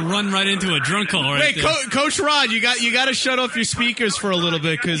going to run right into a drunk call right Wait, there. Coach Rod, you got to shut off your speakers for a little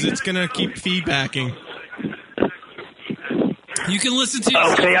bit because it's going to keep feedbacking. You can listen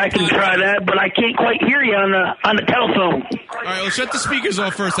to. Okay, I can try that, but I can't quite hear you on the telephone. All right, well, shut the speakers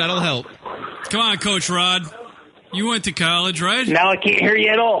off first. That'll help. Come on, Coach Rod. You went to college, right? Now I can't hear you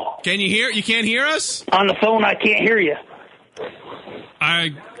at all. Can you hear? You can't hear us? On the phone, I can't hear you.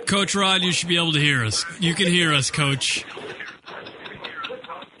 Coach Rod, you should be able to hear us. You can hear us, Coach.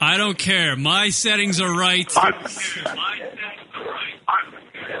 I don't care. My settings are right. On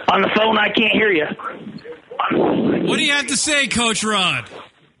the phone, I can't hear you. What do you have to say, Coach Rod?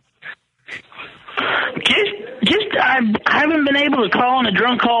 I haven't been able to call on a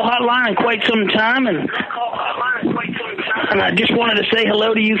drunk call hotline in quite some time, and I just wanted to say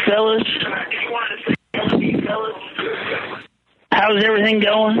hello to you fellas. How's everything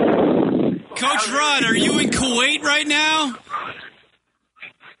going? Coach Rod, are you in Kuwait right now?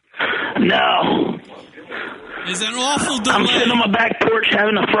 No. Is an awful delay. I'm sitting on my back porch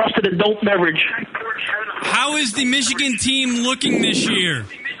having a frosted adult beverage. How is the Michigan team looking this year?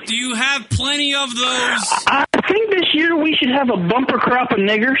 Do you have plenty of those? I think this year we should have a bumper crop of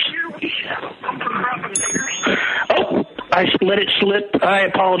niggers. Oh, I let it slip. I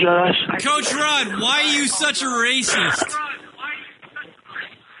apologize. Coach Rod, why are you such a racist?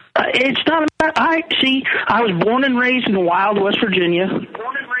 It's not about, I was born and raised in Wild, West Virginia.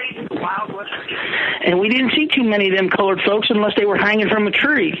 And we didn't see too many of them colored folks unless they were hanging from a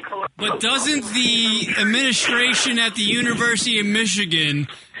tree. But doesn't the administration at the University of Michigan,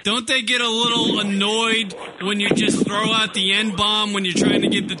 don't they get a little annoyed when you just throw out the N-bomb when you're trying to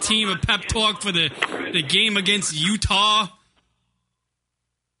give the team a pep talk for the game against Utah?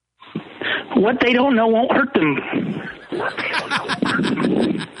 What they don't know won't hurt them.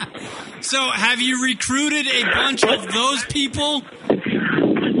 So have you recruited a bunch of those people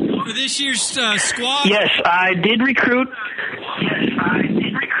for this year's squad? Yes, I did recruit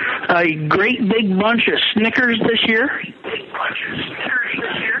a great big bunch of Snickers this year.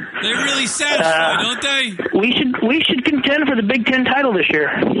 They really satisfy, don't they? We should contend for the Big Ten title this year.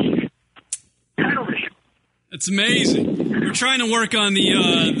 It's amazing. We're trying to work on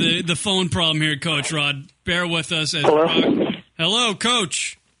the phone problem here, Coach Rod. Bear with us. Hello,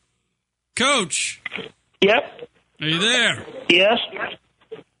 Coach. Coach. Yep. Are you there? Yes.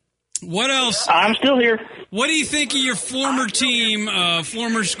 What else? I'm still here. What do you think of your former team,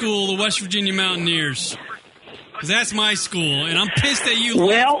 former school, the West Virginia Mountaineers? Because that's my school, and I'm pissed that you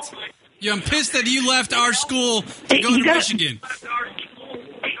left. Yeah, I'm pissed that you left our school to go to Michigan.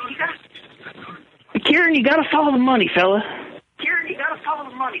 Kieran, you got to follow the money, fella.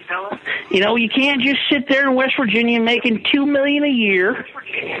 You know, you can't just sit there in West Virginia making $2 million a year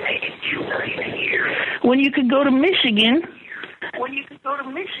when you could go to Michigan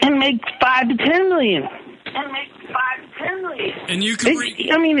and make $5 to $10 million. And you could.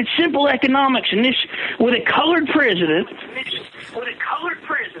 I mean, it's simple economics, and this with a colored president.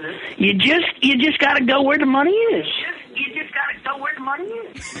 You just got to go where the money is.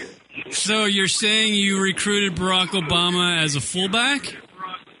 So you're saying you recruited Barack Obama as a fullback?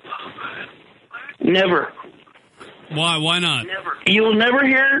 Never. Why? Why not? You'll never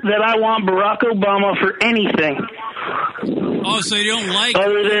hear that I want Barack Obama for anything. Oh, so you don't like...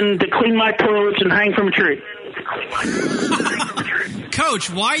 Other than to clean my toilets and hang from a tree. Coach,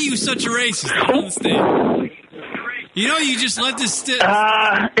 why are you such a racist? I don't understand. You know, you just let this...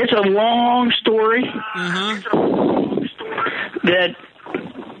 It's a long story. That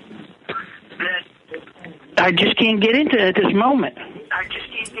I just can't get into at this moment.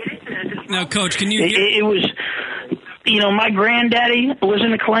 Now, Coach, can you... It was... You know, my granddaddy was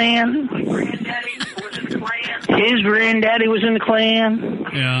in the Klan. His granddaddy was in the Klan.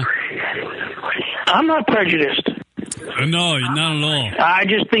 Yeah. I'm not prejudiced. No, not at all. I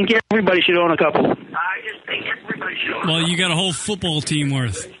just think everybody should own a couple. Well, you got a whole football team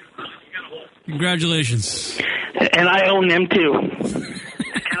worth. Congratulations. And I own them, too.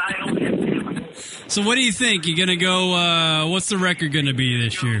 So what do you think? You're going to go... what's the record going to be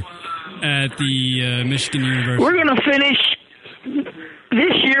this year at the Michigan University? We're going to finish...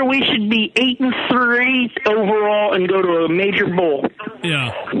 This year we should be 8-3 overall and go to a major bowl.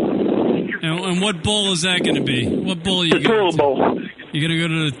 Yeah. And what bowl is that going to be? What bowl are you going to go to? Bowl. You're going to go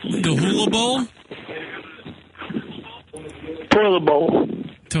to the Hula Bowl? Toilet Bowl.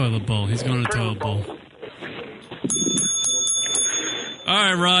 Toilet Bowl. He's going to Toilet Bowl. All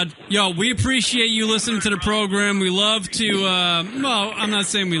right, Rod. Yo, we appreciate you listening to the program. We love to, well, I'm not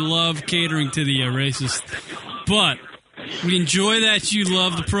saying we love catering to the racist, but We enjoy that you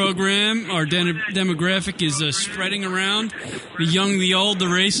love the program. Our demographic is spreading around. The young, the old, the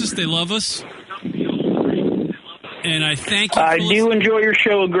racist, they love us. And I thank you. I do enjoy your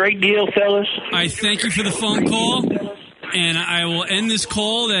show a great deal, fellas. I thank you for the phone call. And I will end this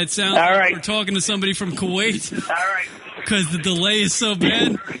call. That sounds like we're talking to somebody from Kuwait. All right. Because the delay is so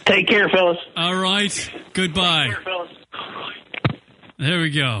bad. Take care, fellas. All right. Goodbye. Take care, fellas. There we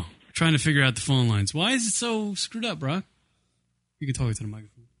go. We're trying to figure out the phone lines. Why is it so screwed up, Brock? You can talk into the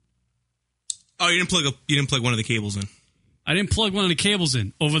microphone. Oh, you didn't plug one of the cables in. I didn't plug one of the cables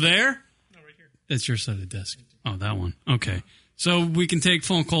in. Over there? No, right here. That's your side of the desk. Oh, that one. Okay. So we can take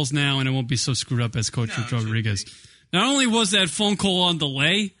phone calls now, and it won't be so screwed up as Coach Rodriguez. Not only was that phone call on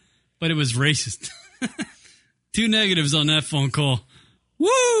delay, but it was racist. 2 negatives on that phone call.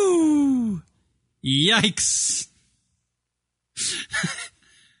 Woo! Yikes.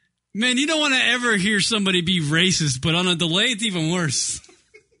 Man, you don't want to ever hear somebody be racist, but on a delay, it's even worse.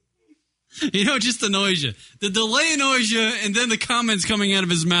 You know, it just annoys you. The delay annoys you, and then the comments coming out of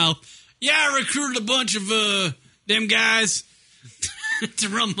his mouth. Yeah, I recruited a bunch of them guys to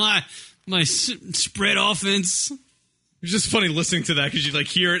run my spread offense. It's just funny listening to that because you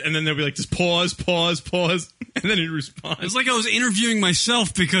hear it, and then they'll be like, just pause, and then he'd respond. It's like I was interviewing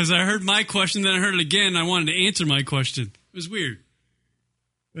myself because I heard my question, then I heard it again, and I wanted to answer my question. It was weird.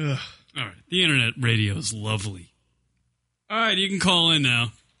 Ugh. All right, the internet radio is lovely. All right, you can call in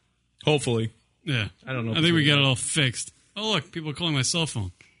now. Hopefully. Yeah. I don't know. I think we got it all fixed. Oh, look, people are calling my cell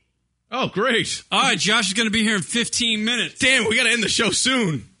phone. Oh, great. All right, Josh is going to be here in 15 minutes. Damn, we got to end the show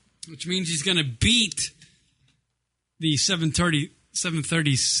soon. Which means he's going to beat the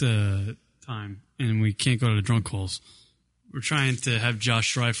 7:30's time, and we can't go to the drunk calls. We're trying to have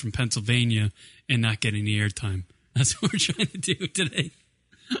Josh drive from Pennsylvania and not get any airtime. That's what we're trying to do today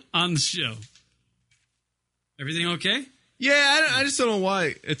on the show. Everything okay? Yeah, I just don't know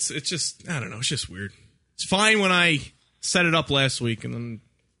why. It's just, I don't know. It's just weird. It's fine when I set it up last week, and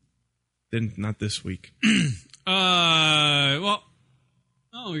then not this week. Well.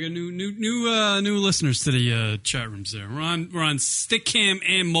 Oh, we got new listeners to the chat rooms there. We're on Stickcam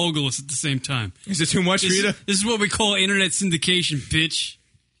and Mogulus at the same time. Is it too much for you to? This is what we call internet syndication, bitch.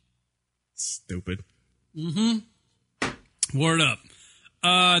 Stupid. Mm-hmm. Word up.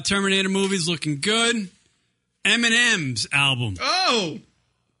 Terminator movie's looking good. Eminem's album. Oh!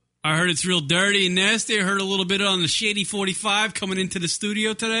 I heard it's real dirty and nasty. I heard a little bit on the Shady 45 coming into the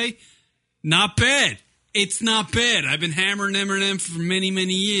studio today. Not bad. It's not bad. I've been hammering Eminem for many,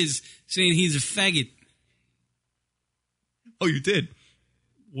 many years, saying he's a faggot. Oh, you did?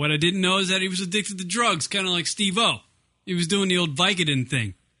 What I didn't know is that he was addicted to drugs, kind of like Steve-O. He was doing the old Vicodin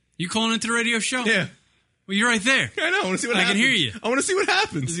thing. You calling into the radio show? Yeah. Well, you're right there. I know. I want to see what happens. I can hear you. I want to see what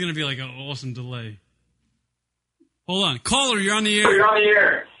happens. This is going to be like an awesome delay. Hold on. Caller, you're on the air. You're on the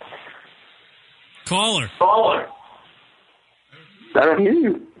air. Caller. I don't hear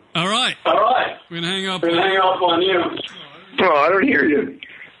you. All right. We're going to hang up. We're going to hang up on you. Oh, I don't hear you.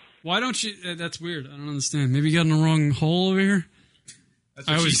 Why don't you? That's weird. I don't understand. Maybe you got in the wrong hole over here? That's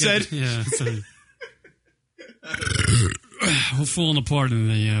what she said? Yeah. We're falling apart in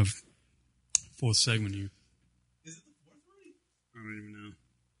the fourth segment here. Is it the fourth one? I don't even know.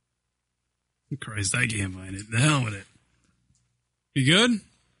 Christ, I can't find it. The hell with it. You good?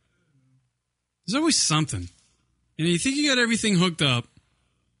 There's always something. You think you got everything hooked up,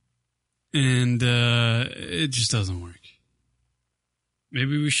 and it just doesn't work.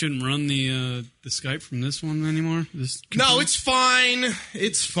 Maybe we shouldn't run the Skype from this one anymore? No, it's fine.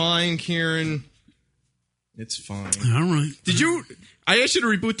 It's fine, Kieran. It's fine. All right. Did you... I asked you to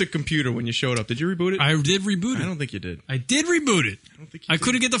reboot the computer when you showed up. Did you reboot it? I did reboot it. I don't think you did. I did reboot it. I don't think I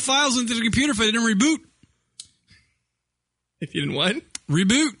couldn't get the files into the computer if I didn't reboot. If you didn't what?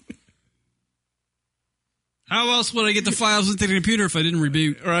 Reboot. How else would I get the files into the computer if I didn't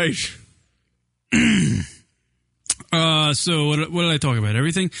reboot? Right. So what did I talk about?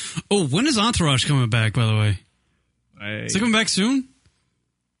 Everything? Oh, when is Entourage coming back, by the way? Is it coming back soon?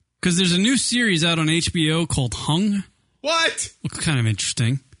 Because there's a new series out on HBO called Hung. What? Looks kind of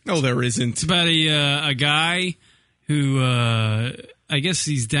interesting. No, there isn't. It's about a guy who, I guess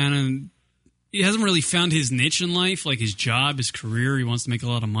he's down in... He hasn't really found his niche in life, like his job, his career. He wants to make a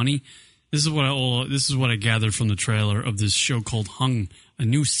lot of money. This is what I gathered from the trailer of this show called Hung, a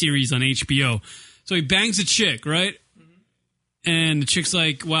new series on HBO. So he bangs a chick, right? Mm-hmm. And the chick's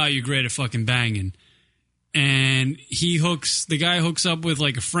like, "Wow, you're great at fucking banging." And the guy hooks up with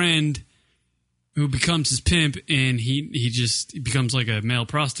like a friend who becomes his pimp, and he becomes like a male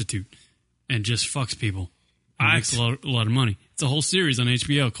prostitute and just fucks people. And makes a lot of money. It's a whole series on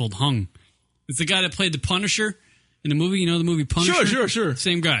HBO called Hung. It's the guy that played the Punisher in the movie. You know the movie Punisher? Sure.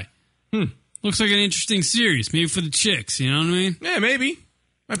 Same guy. Looks like an interesting series. Maybe for the chicks, you know what I mean? Yeah, maybe.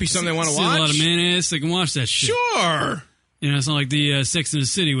 Might be something they want to See watch. a lot of man-ass. They can watch that shit. Sure. You know, it's not like the Sex and the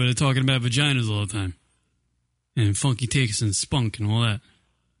City where they're talking about vaginas all the time. And funky takes and spunk and all that.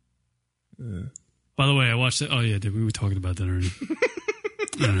 By the way, I watched that. Oh, yeah, we were talking about that already.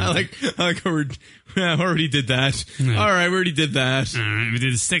 I like we already did that. Yeah. All right, we already did that. All right, we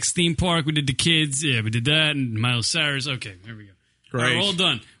did the sex theme park. We did the kids. Yeah, we did that. And Miley Cyrus. Okay, there we go. Great. All right, we're all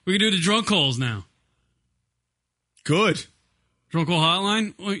done. We can do the drunk calls now. Good. Drunk call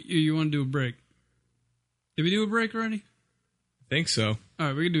hotline? Or you want to do a break? Did we do a break already? I think so. All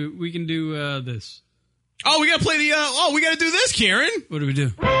right, we can do this. Oh, we got to play the... we got to do this, Karen. What do we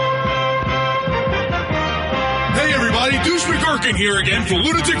do? Hey everybody, Douche McGurkin here again for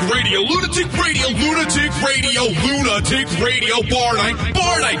Lunatic Radio, Lunatic Radio, Lunatic Radio, Lunatic Radio, Bar Night.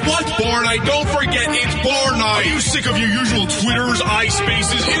 Bar Night, what's Bar Night? Don't forget, it's Bar Night. Are you sick of your usual Twitters,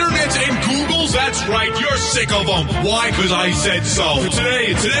 iSpaces, Internets, and Googles? That's right, you're sick of them. Why? Because I said so. For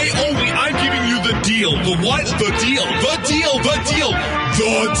today only, I'm giving you the deal. The what? The deal. The deal. The deal.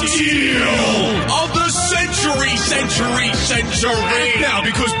 The deal of the century. Now,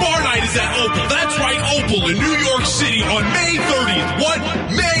 because Bar Night is at Opal. That's right, Opal in New York City on May 30th. What?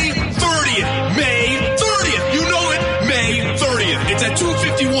 May 30th. May 30th. You know it. May 30th. It's at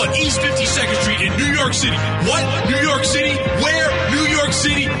 251 East 52nd Street in New York City. What? New York City? Where? New York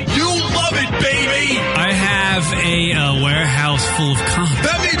City. You love it, baby. I have a warehouse full of condoms.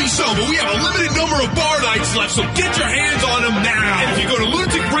 That may be so, but we have a limited number of bar nights left, so get your hands on them now. And if you go to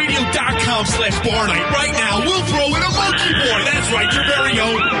lunaticradio.com/bar night right now, we'll throw in a monkey boy. That's right, your very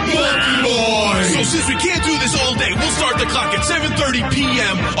own monkey boy. So since we can't do this all day, we'll start the clock at 7:30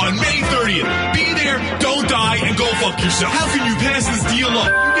 p.m. on May 30th. Be there, don't die, and go fuck yourself. How can you pass this deal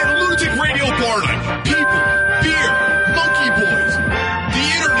up? You get a Lunatic Radio bar night. People, beer, monkey boys, the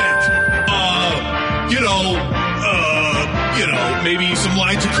internet, maybe some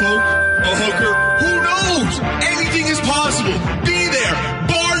lines of coke, a hooker. Who knows? Anything is possible. Be there.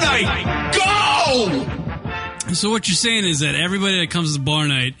 Bar night. Go! So what you're saying is that everybody that comes to bar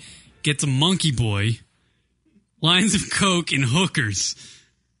night gets a monkey boy, lines of coke, and hookers.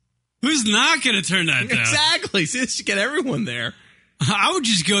 Who's not going to turn that down? Exactly. See, this should get everyone there. I would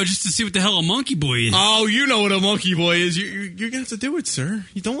just go just to see what the hell a monkey boy is. Oh, you know what a monkey boy is. You're going to have to do it, sir.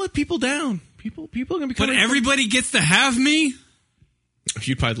 You don't let people down. People are going to be coming. But everybody gets to have me?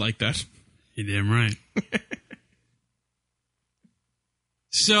 You'd probably like that. You're damn right.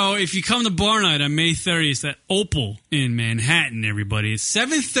 So if you come to bar night on May 30th at Opal in Manhattan, everybody, at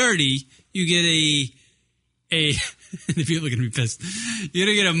 7:30, you get a if you're looking at me pissed, you're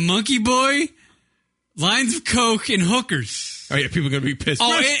going to get a monkey boy, lines of coke, and hookers. Oh, yeah, people are going to be pissed.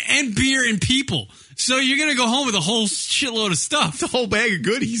 Oh, and beer and people. So you're going to go home with a whole shitload of stuff. It's a whole bag of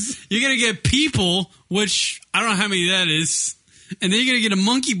goodies. You're going to get people, which I don't know how many that is. And then you're going to get a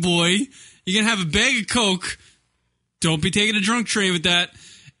monkey boy. You're going to have a bag of coke. Don't be taking a drunk train with that.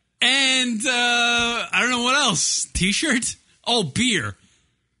 And I don't know what else. T-shirt? Oh, beer.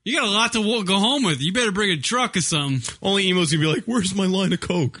 You got a lot to go home with. You better bring a truck or something. Only emails going to be like, where's my line of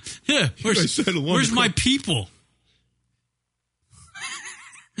coke? Yeah, where's my people?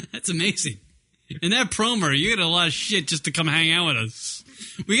 That's amazing. In that promo, you get a lot of shit just to come hang out with us.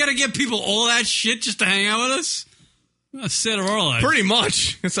 We got to get people all that shit just to hang out with us? A set of our lives. Pretty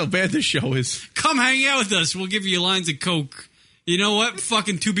much. That's how bad this show is. Come hang out with us. We'll give you lines of coke. You know what?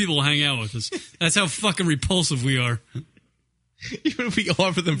 Fucking 2 people will hang out with us. That's how fucking repulsive we are. Even if we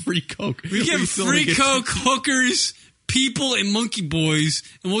offer them free coke. We give free coke, hookers, people, and monkey boys,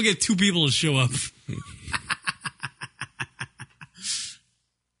 and we'll get 2 people to show up.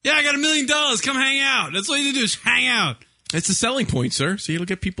 Yeah, I got $1 million. Come hang out. That's all you need to do is hang out. It's a selling point, sir. So it'll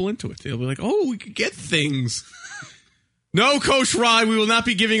get people into it. They'll be like, oh, we could get things. No, Coach Rye, we will not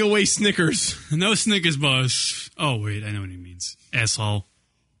be giving away Snickers. No Snickers bars. Oh, wait, I know what he means. Asshole.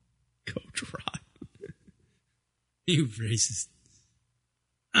 Coach Rye. You racist.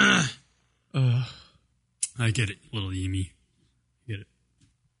 I get it, little Yemi. Get it.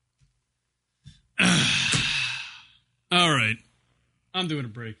 All right. I'm doing a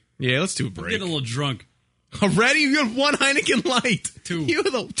break. Yeah, let's do a break. I'm getting a little drunk. Already? You got 1 Heineken Light. 2. You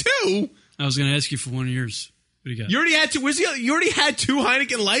have 2? I was going to ask you for one of yours. What do you got? You already had 2. You already had 2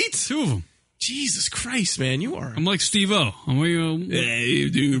 Heineken Lights? 2 of them. Jesus Christ, man, you are. I'm like Steve-O. Hey,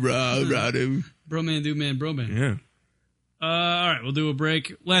 do, bro. Bro man, do man, bro man. Yeah. All right, we'll do a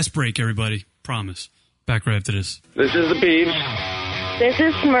break. Last break, everybody. Promise. Back right after this. This is the Peeps. This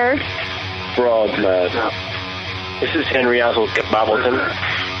is Smurf. Frogman. This is Henry Oswald Bobbleton.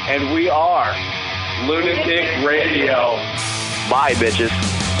 And we are Lunatic Radio. Bye, bitches.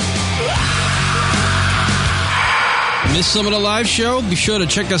 Miss some of the live show? Be sure to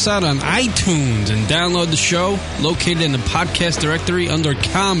check us out on iTunes and download the show located in the podcast directory under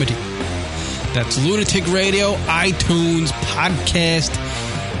comedy. That's Lunatic Radio, iTunes, podcast,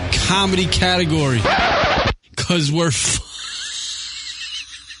 comedy category. Because we're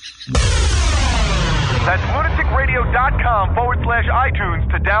That's lunaticradio.com/iTunes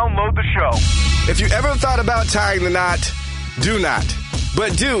to download the show. If you ever thought about tying the knot, do not.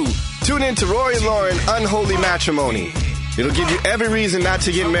 But do tune in to Rory and Lauren Unholy Matrimony. It'll give you every reason not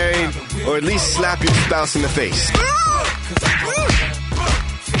to get married, or at least slap your spouse in the face.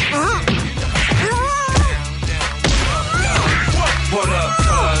 What up,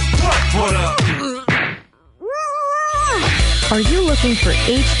 cuz? What up? Are you looking for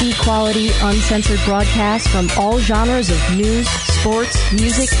HD quality, uncensored broadcasts from all genres of news, sports,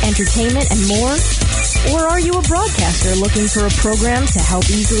 music, entertainment, and more? Or are you a broadcaster looking for a program to help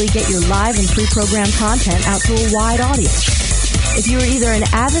easily get your live and pre-programmed content out to a wide audience? If you are either an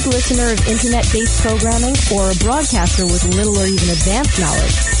avid listener of internet-based programming or a broadcaster with little or even advanced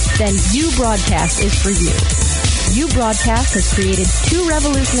knowledge, then U Broadcast is for you. U Broadcast has created two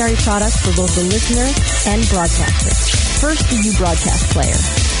revolutionary products for both the listener and broadcaster. First, the U Broadcast Player.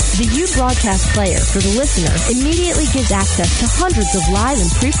 The U Broadcast Player, for the listener, immediately gives access to hundreds of live and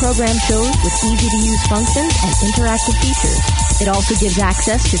pre-programmed shows with easy-to-use functions and interactive features. It also gives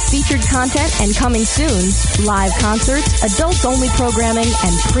access to featured content and, coming soon, live concerts, adults-only programming,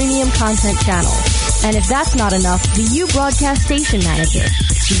 and premium content channels. And if that's not enough, the U Broadcast Station Manager.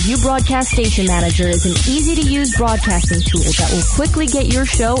 The U Broadcast Station Manager is an easy-to-use broadcasting tool that will quickly get your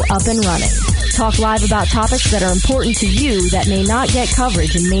show up and running. Talk live about topics that are important to you that may not get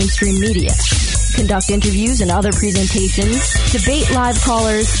coverage in mainstream media. Conduct interviews and other presentations, debate live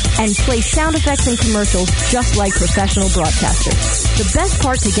callers, and play sound effects and commercials just like professional broadcasters. The best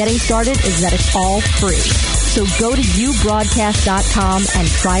part to getting started is that it's all free. So go to ubroadcast.com and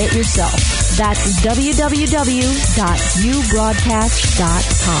try it yourself. That's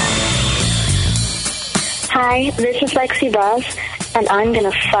www.ubroadcast.com. Hi, this is Lexi Boss, and I'm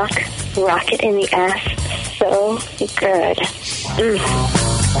gonna fuck Rocket in the ass so good.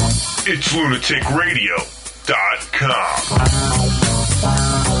 It's lunaticradio.com.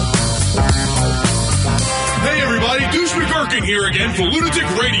 Hey everybody, Douche McGurkin here again for Lunatic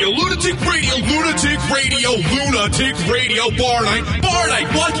Radio, Lunatic Radio, Lunatic Radio, Lunatic Radio, Bar Night. Bar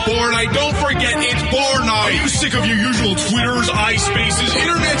Night, what's Bar Night? Don't forget, it's Bar Night. Are you sick of your usual Twitters, iSpaces,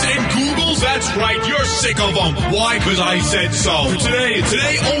 Internets, and Googles? That's right, you're sick of them. Why? Because I said so. For today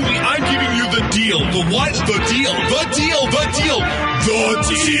only, I'm giving you the deal. The what? The deal. The deal. The deal. The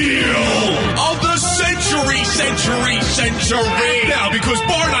deal of the century. Now, because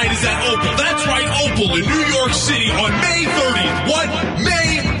Bar Night is at Opal. That's right, Opal in New York City on May 30th. What?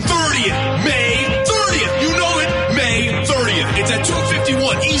 May 30th. May 30th. You know it. May 30th. It's at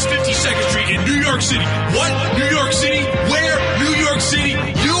 251 East 52nd Street in New York City. What? New York City? Where? New York City.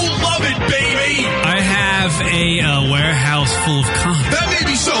 You love it, baby. I have a warehouse full of content. That may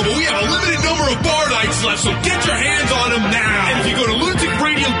be so, but we have a limited number of bar nights left, so get your hands on them now. And if you go to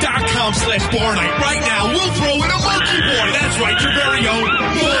lunaticradio.com/bar night right now, we'll throw in a monkey boy. That's right, your very own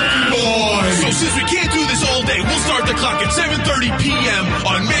monkey boy. So since we can't do this all day, we'll start the clock at 7:30 p.m.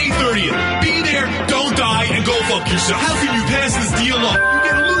 on May 30th. Be there, don't die, and go fuck yourself. How can you pass this deal up? You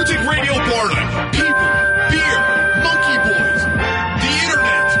get a Lunatic Radio bar night. People, beer, monkey boys, the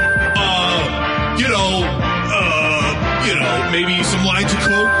internet, maybe some lines of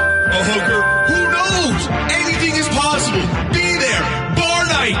coke, a hooker. Who knows? Anything is possible. Be there. Bar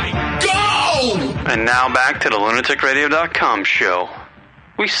night. Go! And now back to the lunaticradio.com show.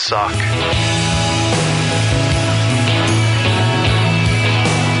 We suck.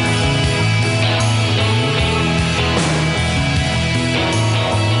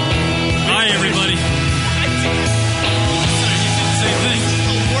 Hi, everybody. Same thing.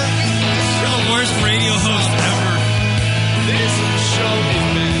 The worst radio host ever. This show is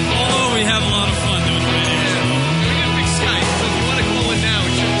bad. Although we have a lot of fun doing the radio show. We got a big Skype, so if you want to call in now,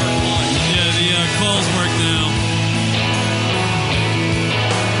 it should work fine. Yeah, the calls work now.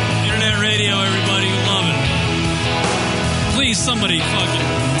 Internet radio, everybody, we love it. Please, somebody fucking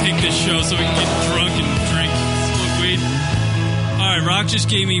take this show so we can get drunk and drink, smoke weed. Alright, Rock just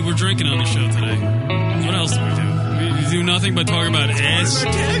gave me, we're drinking on the show today. What else do we do? We do nothing but talk about ass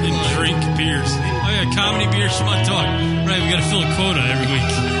and drink beers. Oh yeah, comedy, beer, schmuck talk. Right, we gotta fill a quota every week.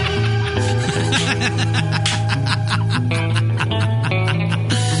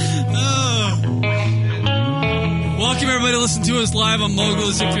 Oh. Welcome everybody listen to us live on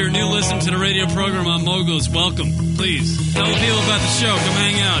Mogulus. If you're a new listener to the radio program on Mogulus, welcome. Please tell the people about the show. Come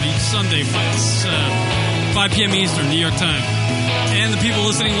hang out each Sunday, 5 p.m. Eastern, New York time. And the people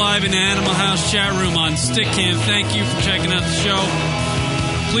listening live in the Animal House chat room on Stickcam, thank you for checking out the show.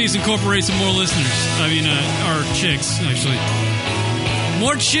 Please incorporate some more listeners. Or chicks, actually.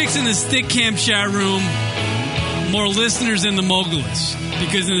 More chicks in the Stickcam chat room, more listeners in the Mogulus.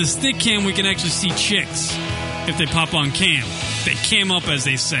 Because in the Stickcam, we can actually see chicks if they pop on cam. They cam up, as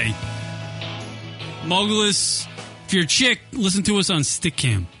they say. Mogulus, if you're a chick, listen to us on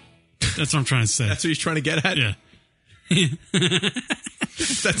Stickcam. That's what I'm trying to say. That's what he's trying to get at? Yeah.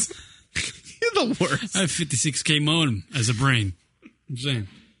 That's... You're the worst. I have 56K modem as a brain. I'm saying.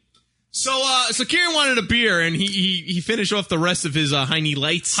 So Kieran wanted a beer, and he finished off the rest of his Heine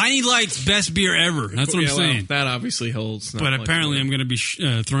Lights. Heine Lights, best beer ever. That's what I'm saying. Well, that obviously holds. But apparently I'm going to be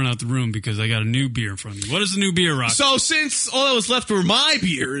thrown out the room because I got a new beer in front of me. What is the new beer, Rock? So since all that was left were my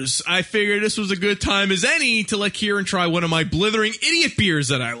beers, I figured this was a good time as any to let Kieran try one of my Blithering Idiot beers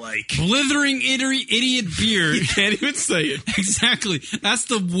that I like. Blithering Idiot beer. You can't even say it. Exactly. That's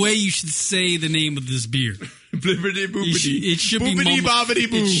the way you should say the name of this beer. Blibbity boopity. It should be boopity mumbled.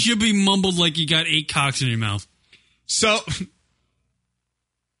 bobbity boo. It should be mumbled like you got 8 cocks in your mouth. So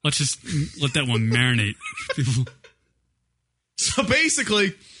let's just let that one marinate. So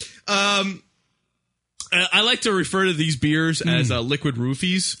basically, I like to refer to these beers as liquid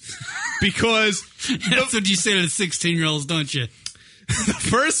roofies because that's what you say to the 16-year-olds, don't you? The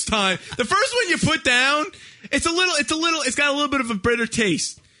first one you put down, it's got a little bit of a bitter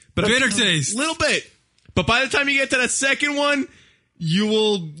taste. But bitter taste. A little bit. But by the time you get to that second one, you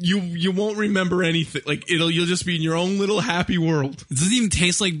won't remember anything. Like you'll just be in your own little happy world. Does it even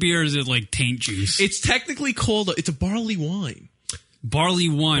taste like beer or is it like taint juice? It's technically called it's a barley wine. Barley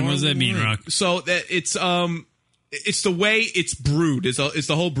wine. What does that mean, Rock? So that it's the way it's brewed. It's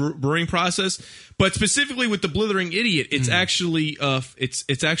the whole brewing process. But specifically with the Blithering Idiot, it's actually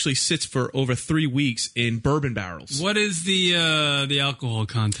it's actually sits for over 3 weeks in bourbon barrels. What is the alcohol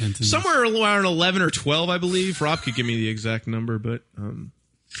content? In Somewhere around 11 or 12, I believe. Rob could give me the exact number, but I'm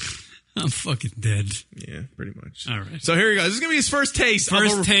fucking dead. Yeah, pretty much. All right. So here we go. This is gonna be his first taste.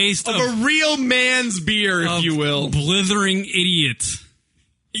 of a real man's beer, if you will. Blithering Idiot.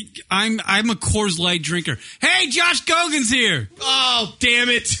 I'm a Coors Light drinker. Hey, Josh Gogan's here. Oh, damn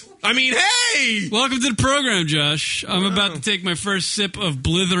it. I mean, hey! Welcome to the program, Josh. I'm about to take my first sip of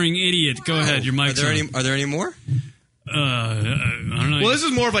Blithering Idiot. Go ahead, your mic's on. Are there any more? I don't know. Well, this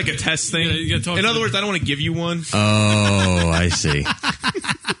is more of like a test thing. In other words, I don't want to give you one. Oh, I see.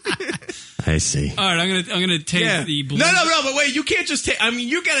 I see. All right, I'm gonna take the Blithering. No, but wait, you can't just take. I mean,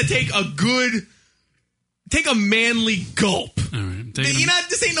 you got to take a manly gulp. All right.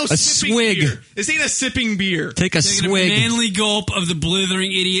 This ain't no a sipping swig. beer. This ain't a sipping beer. Take a swig. A manly gulp of the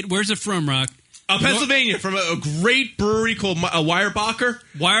Blithering Idiot. Where's it from, Rock? Pennsylvania, from a great brewery called Weyerbacher.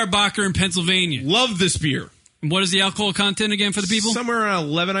 Weyerbacher in Pennsylvania. Love this beer. And what is the alcohol content again for the people? Somewhere around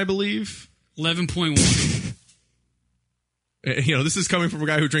 11, I believe. 11.1. This is coming from a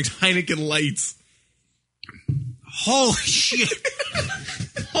guy who drinks Heineken Lights. Holy shit.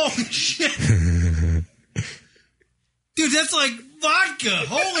 Holy shit. Dude, that's like vodka.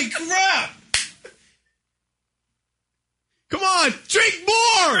 Holy crap. Come on, drink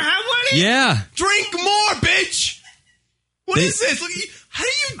more. Yeah. Drink more, bitch. What is this? Look, how do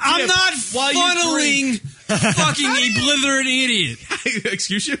you I'm not funneling fucking a Blithering Idiot.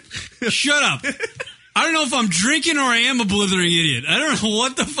 Excuse you? Shut up. I don't know if I'm drinking or I am a Blithering Idiot. I don't know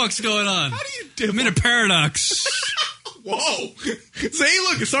what the fuck's going on. How do you do? I'm in a paradox. Whoa. See,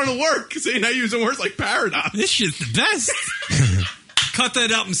 look, it's starting to work. See, now you're using words like paradox. This shit's the best. Cut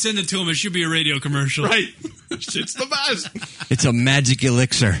that up and send it to him. It should be a radio commercial. Right. Shit's the best. It's a magic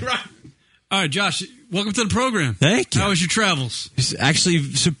elixir. Right. All right, Josh, welcome to the program. Thank you. How was your travels? It's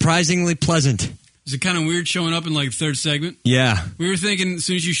actually surprisingly pleasant. Is it kind of weird showing up in like the third segment? Yeah. We were thinking as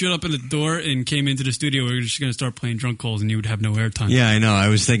soon as you showed up in the door and came into the studio, we were just going to start playing drunk calls and you would have no airtime. Yeah, I know. I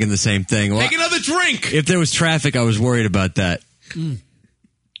was thinking the same thing. Take another drink. If there was traffic, I was worried about that.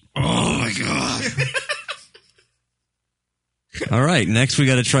 Oh, my God. All right, next we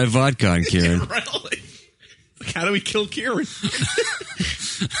got to try vodka on Kieran. Really? Like, how do we kill Kieran?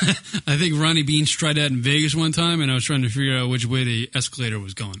 I think Ronnie Beans tried that in Vegas one time, and I was trying to figure out which way the escalator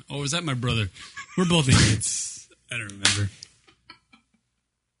was going. Oh, was that my brother? We're both idiots. I don't remember.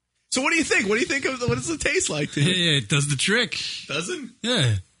 So what do you think? What do you think of what does it taste like to you? Yeah, it does the trick. Does it?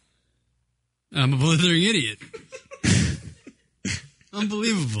 Yeah. I'm a Blithering Idiot.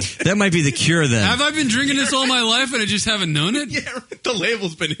 Unbelievable. That might be the cure then. Have I been drinking this all my life and I just haven't known it? Yeah, the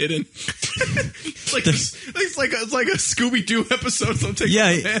label's been hidden. It's like a Scooby-Doo episode. So I'm taking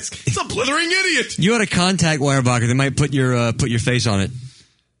the mask. It's a blithering idiot. You ought to contact Weyerbacher. They might put your face on it.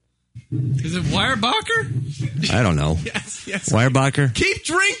 Is it Weyerbacher? I don't know. Yes. Weyerbacher? Keep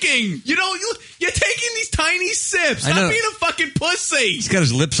drinking. You're taking these tiny sips. I know. Stop being a fucking pussy. He's got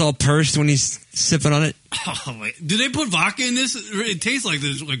his lips all pursed when he's sipping on it. Oh, wait. Do they put vodka in this? It tastes like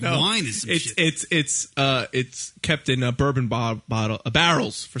there's wine. It's kept in bourbon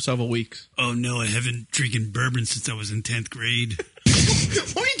barrels for several weeks. Oh no, I haven't drinking bourbon since I was in 10th grade.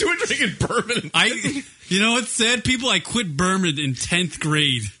 What are you doing drinking bourbon? You know what's sad? People, I quit bourbon in 10th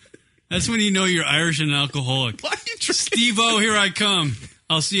grade. That's when you know you're Irish and an alcoholic. Why are you drinking? Steve-O, here I come.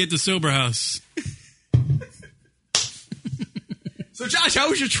 I'll see you at the sober house. So, Josh, how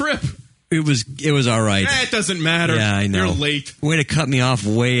was your trip? It was all right. It doesn't matter. Yeah, I know. You're late. Way to cut me off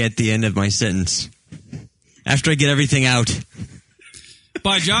way at the end of my sentence. After I get everything out.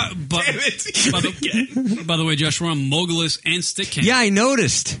 By the way, Josh, we're on Mogulus and Stickam. Yeah, I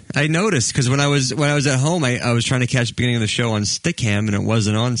noticed because when I was at home, I was trying to catch the beginning of the show on Stickam, and it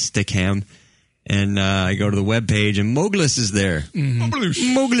wasn't on Stickam. And I go to the webpage, and Mogulus is there. Mm-hmm.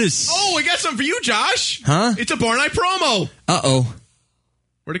 Mogulus. Oh, I got something for you, Josh. Huh? It's a Bar Night promo. Uh-oh.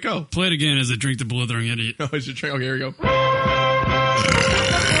 Where'd it go? Play it again as I drink the blithering idiot. Oh, it's your drink. Okay, here we go.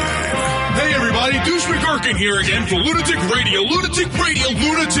 Hey everybody, Douche McGurkin here again for Lunatic Radio. Lunatic Radio,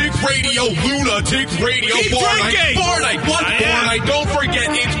 Lunatic Radio, Lunatic Radio. Keep Bar drinking! Night. Bar Night. What? Bar Night. Don't forget,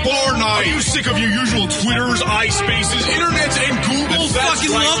 it's Bar Night. Are you sick of your usual Twitters, iSpaces, Internets, and Googles? That's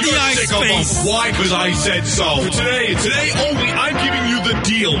fucking right. love the You're sick of them. iSpace. Why? Because I said so. For today only, I'm giving you the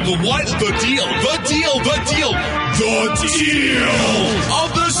deal. The what? The deal. The deal. The deal. The deal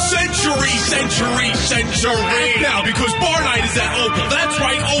of the century. Now, because Bar Night is at Opal. That's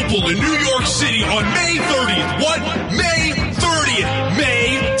right, Opal in New York City on May 30th. What? May 30th.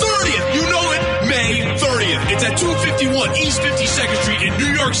 May 30th. You know it. May 30th. It's at 251 East 52nd Street in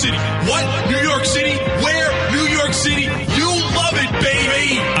New York City. What? New York City? Where? New York City. You love it,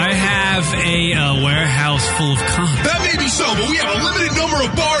 baby. I have a warehouse full of condoms. That may be so, but we have a limited number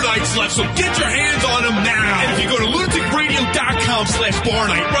of bar nights left, so get your hands on them now. And if you go to lunaticradio.com/bar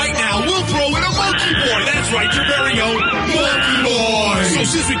night right now, we'll throw in a monkey boy. That's right, your very own monkey boy. So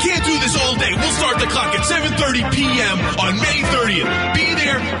since we can't do this all day, we'll start the clock at 7:30 p.m. on May 30th. Be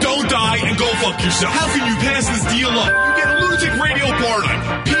there, don't die, and go fuck yourself. How can you pass this deal up? You get a Lunatic Radio bar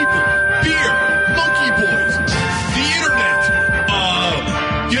night. People, beer, monkey boys, the internet,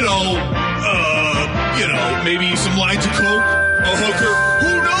 maybe some lines of coke, a hooker.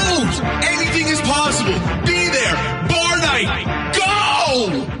 Who knows? Anything is possible. Be there. Bar night.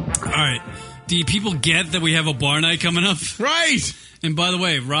 Go! All right. Do people get that we have a bar night coming up? Right. And by the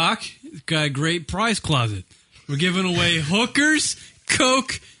way, Rock got a great prize closet. We're giving away hookers,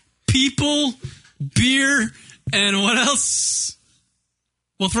 coke, people, beer, and what else?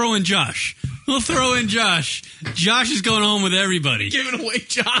 We'll throw in Josh. Josh is going home with everybody. Giving away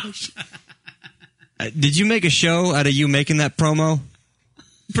Josh. Did you make a show out of you making that promo?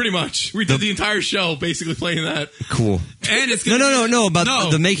 Pretty much. We did the entire show basically playing that. Cool. And it's No, about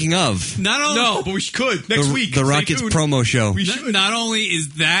the making of. No, but we could next week. The Rockets promo show. Not only is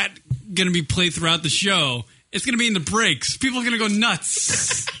that going to be played throughout the show, it's going to be in the breaks. People are going to go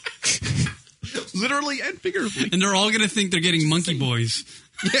nuts. Literally and figuratively. And they're all going to think they're getting monkey boys.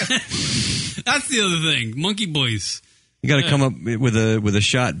 Yeah. That's the other thing. Monkey boys. You got to come up with a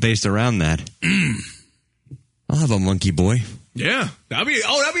shot based around that. I'll have a monkey boy. Yeah, that'd be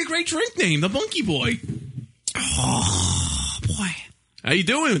a great drink name, the Monkey Boy. Oh boy, how you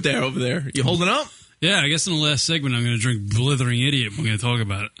doing over there? You holding up? Yeah, I guess in the last segment I'm going to drink Blithering Idiot. We're going to talk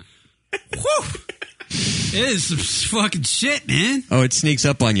about it. Whew. It is some fucking shit, man. Oh, it sneaks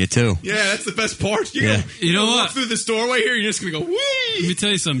up on you too. Yeah, that's the best part. You know what? Walk through this doorway here, you're just gonna go. Whee! Let me tell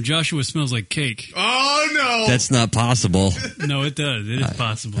you something. Joshua smells like cake. Oh no, that's not possible. No, it does. It is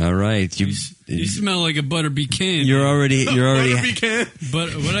possible. All right, you smell like a butter pecan. You're already. Butter pecan.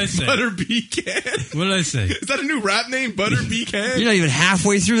 But what did I say? Butter pecan. What did I say? Is that a new rap name? Butter pecan. You're not even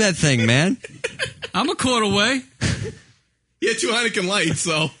halfway through that thing, man. I'm a quarter away. Yeah, 2 Heineken Lights,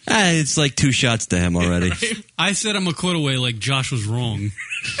 so. It's like 2 shots to him already. Right? I said I'm a quarter away like Josh was wrong.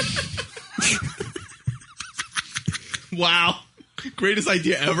 Wow. Greatest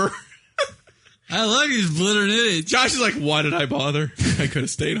idea ever. I love these blithering idiots. Josh is like, why did I bother? I could have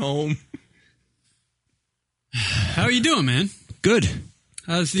stayed home. How are you doing, man? Good.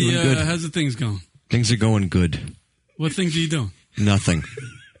 How's the things going? Things are going good. What things are you doing? Nothing.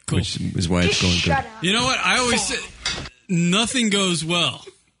 Cool. Which is why it's going good. You know what? I always say... nothing goes well.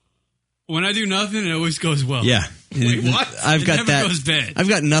 When I do nothing, it always goes well. Yeah. Wait, what? I've It got never that. goes bad. I've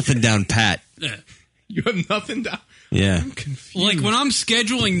got nothing down pat. Yeah. You have nothing down. Yeah. Like when I'm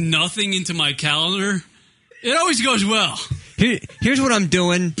scheduling nothing into my calendar, it always goes well. Here's what I'm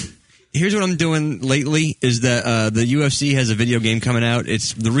doing. Here's what I'm doing lately is that the UFC has a video game coming out.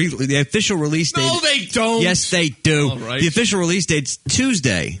 It's the official release date. No, they don't. Yes, they do. All right. The official release date's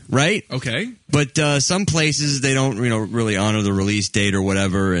Tuesday, right? Okay. But some places they don't, really honor the release date or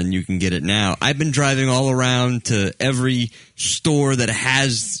whatever, and you can get it now. I've been driving all around to every store that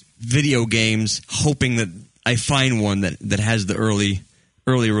has video games, hoping that I find one that has the early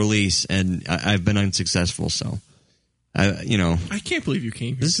release, and I've been unsuccessful. So. I can't believe you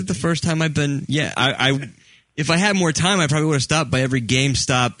came here. This is the first time I've been. Yeah, I if I had more time, I probably would have stopped by every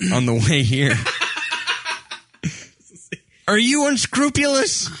GameStop on the way here. Are you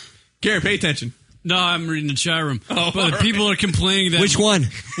unscrupulous? Gary, pay attention. No, I'm reading the chat room. Oh, but people are complaining that Which one?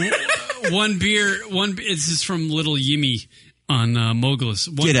 One beer. This is from Little Yimmy on Mogulus.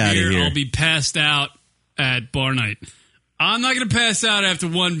 One Get outta beer, here. I'll be passed out at bar night. I'm not going to pass out after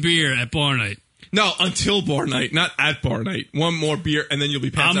one beer at bar night. No, until bar night, not at bar night. One more beer, and then you'll be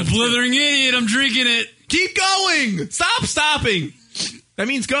passed I'm out. a blithering idiot. I'm drinking it. Keep going. Stop stopping. That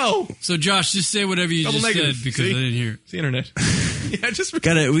means go. So, Josh, just say whatever you Double just negative. said because See? I didn't hear it. It's the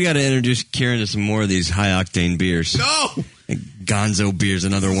internet. We gotta introduce Kieran to some more of these high octane beers. No. Like Gonzo beer's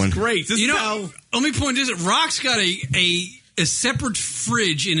another one. Great. This You is know, how. let me point this out. Rock's got a separate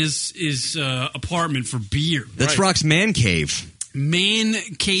fridge in his apartment for beer. That's Rock's man cave. Man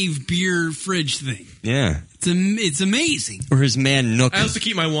cave beer fridge thing. Yeah. It's amazing. Or his man nook. I also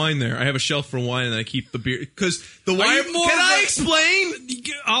keep my wine there. I have a shelf for wine, and I keep the beer because the Are wine. you more Can of I a- explain?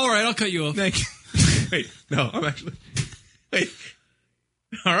 All right, I'll cut you off. Thank you. Wait, no, I'm actually. Wait.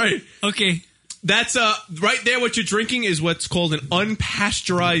 All right. Okay. That's right there. What you're drinking is what's called an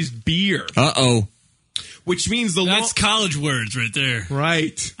unpasteurized beer. Uh-oh. Which means That's college words right there.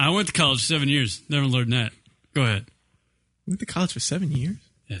 Right. I went to college 7 years. Never learned that. Go ahead. You went to college for 7 years?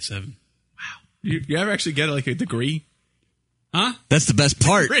 Yeah, 7. You ever actually get like a degree? Huh? That's the best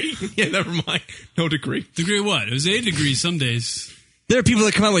part. Degree? Yeah, never mind. No degree. Degree what? It was 8 degrees some days. There are people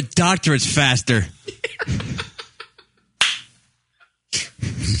that come out with doctorates faster.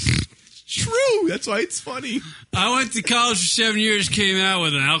 True. That's why it's funny. I went to college for 7 years, came out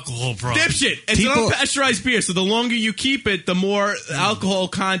with an alcohol problem. Dipshit. It's an unpasteurized beer, so the longer you keep it, the more alcohol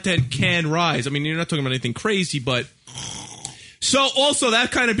content can rise. I mean, you're not talking about anything crazy, but... So, also, that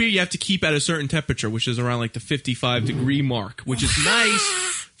kind of beer you have to keep at a certain temperature, which is around like the 55-degree mark, which is nice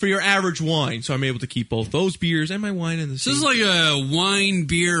for your average wine. So I'm able to keep both those beers and my wine in the So same... this is like a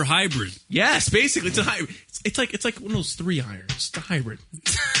wine-beer hybrid. Yes, basically. It's a hybrid. It's like one of those 3 irons. It's a hybrid.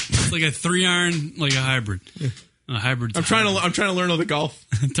 It's like a 3-iron, like a hybrid. A hybrid. I'm trying to learn all the golf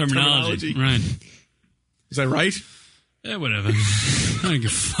terminology. Right. Is that right? Yeah, whatever. I don't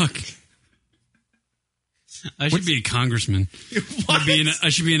give a fuck. I should be a congressman. I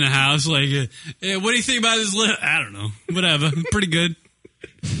should be in a house like, hey, what do you think about this list? I don't know. Whatever. Pretty good.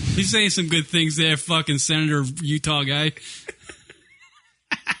 He's saying some good things there, fucking Senator Utah guy.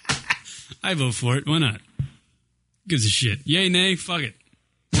 I vote for it. Why not? Gives a shit. Yay, nay, fuck it.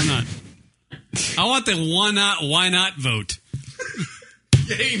 Why not? I want the why not vote.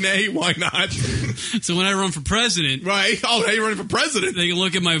 Yay, nay, why not? So when I run for president... Right. Oh, now you're running for president. They can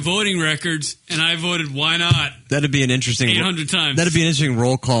look at my voting records, and I voted why not. That'd be an interesting... 800 times. That'd be an interesting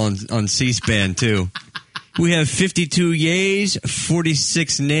roll call on C-SPAN, too. We have 52 yays,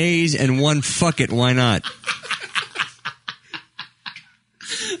 46 nays, and 1 fuck it, why not?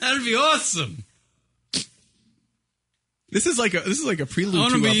 That'd be awesome. This is like a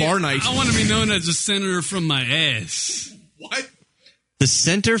prelude to a bar night. I want to be known as a senator from my ass. What? The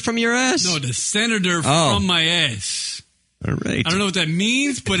center from your ass? No, the senator from my ass. All right. I don't know what that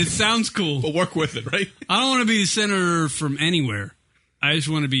means, but it sounds cool. But work with it, right? I don't want to be a senator from anywhere. I just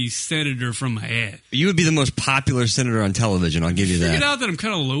want to be senator from my ass. You would be the most popular senator on television. I'll give you Figured that. out that I'm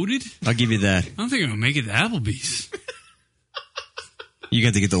kind of loaded. I'll give you that. I don't think I'm going to make it to Applebee's. You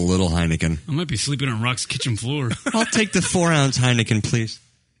got to get the little Heineken. I might be sleeping on Rock's kitchen floor. I'll take the 4-ounce Heineken, please.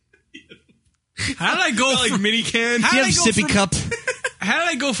 How did I go like from mini can? Do you have a sippy cup? How did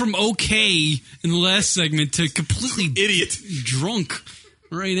I go from okay in the last segment to completely idiot drunk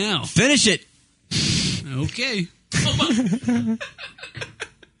right now? Finish it. Okay. I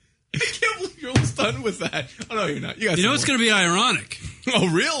can't believe you're almost done with that. Oh no, you're not. You know what's going to be ironic? Oh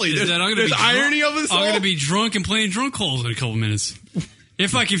really? Is There's, that I'm gonna there's be irony drunk, of this. I'm all? going to be drunk and playing drunk calls in a couple minutes.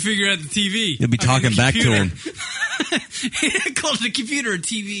 If I can figure out the TV. You'll be talking back to him. Called the computer a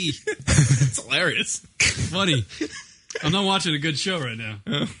TV. It's hilarious. Funny. I'm not watching a good show right now.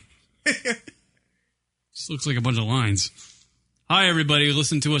 Just looks like a bunch of lines. Hi, everybody.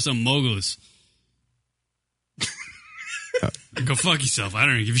 Listen to us on Moguls. Go fuck yourself. I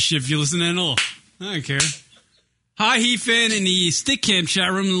don't give a shit if you listen at all. I don't care. Hi, He-Fan in the Stick Camp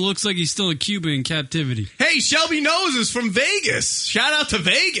chat room. It looks like he's still in Cuba in captivity. Hey, Shelby Nose is from Vegas. Shout out to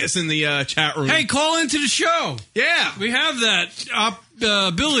Vegas in the chat room. Hey, call into the show. Yeah. We have that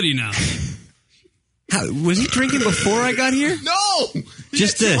ability now. Was he drinking before I got here? No.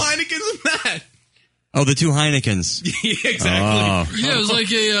 Just Two this. Heinekens and that. Oh, the 2 Heinekens. Yeah, exactly. Oh. Yeah, it was like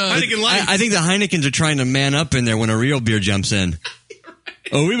a... Heineken Light. I think the Heinekens are trying to man up in there when a real beer jumps in.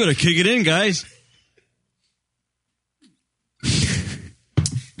 Oh, we better kick it in, guys.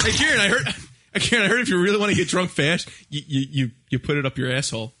 Hey, Kieran, I heard if you really want to get drunk fast, you put it up your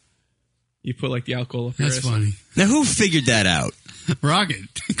asshole. You put like the alcohol up your asshole. That's funny. Now, who figured that out? Rocket,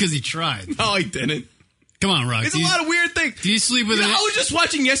 because he tried. No, he didn't. Come on, Rocket. It's a lot of weird things. Do you sleep with I was just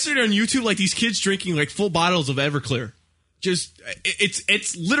watching yesterday on YouTube, like these kids drinking like full bottles of Everclear. Just,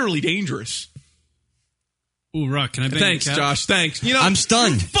 it's literally dangerous. Ooh, Rock, can I bang Thanks, the cat? Josh. Thanks. You know, I'm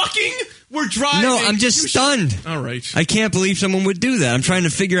stunned. We're driving. No, I'm just stunned. All right. I can't believe someone would do that. I'm trying to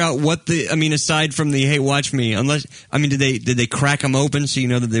figure out what aside from the, hey, watch me, did they crack them open so you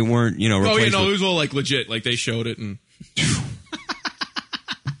know that they weren't, replaced? Oh, yeah, no, it was all like legit. Like they showed it and.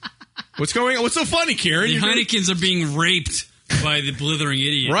 What's going on? What's so funny, Kieran? The Heinekens are being raped by the blithering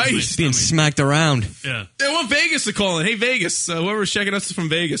idiot. Right. Being smacked around. Yeah. They want Vegas to call in. Hey, Vegas. Whoever's checking us from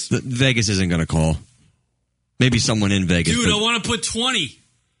Vegas. Vegas isn't going to call. Maybe someone in Vegas. Dude, I want to put 20.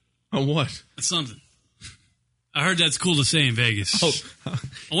 On what? That's something. I heard that's cool to say in Vegas. Oh.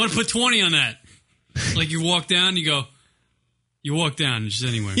 I want to put 20 on that. Like you walk down, you walk down just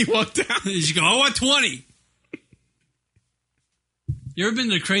anywhere. You walk down? You just go, I want 20. You ever been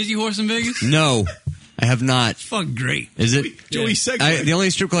to Crazy Horse in Vegas? No, I have not. It's fucking great. Is it? Joey segue. The only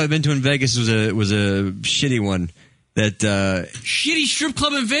strip club I've been to in Vegas was a shitty one. That shitty strip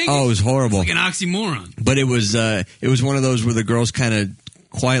club in Vegas. Oh, it was horrible. It's like an oxymoron. But it was one of those where the girls kind of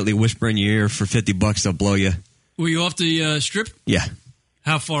quietly whisper in your ear, for $50 they'll blow you. Were you off the strip? Yeah.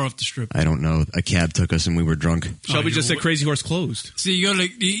 How far off the strip? I don't know. A cab took us and we were drunk. Shelby just said Crazy Horse closed. See, you go to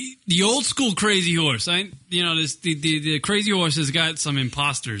the old school Crazy Horse. The Crazy Horse has got some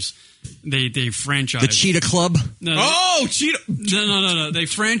imposters. They franchise the Cheetah Club. No, Cheetah. No. They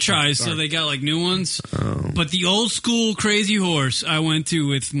franchise, so they got like new ones. Oh. But the old school Crazy Horse I went to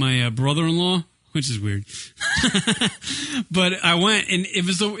with my brother-in-law, which is weird. But I went, and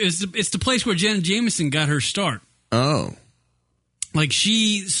it's the place where Jenna Jameson got her start. Oh. Like,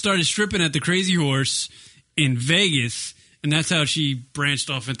 she started stripping at the Crazy Horse in Vegas, and that's how she branched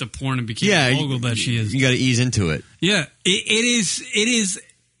off into porn and became the mogul that she is. You got to ease into it. Yeah, it is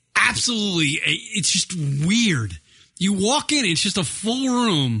absolutely, it's just weird. You walk in, it's just a full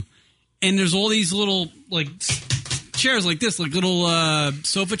room, and there's all these little, like, chairs like this, like little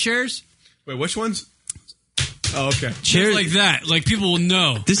sofa chairs. Wait, which ones? Oh, okay. Chairs like that. Like, people will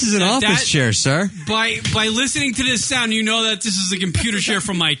know. This is an office chair, sir. By listening to this sound, you know that this is a computer chair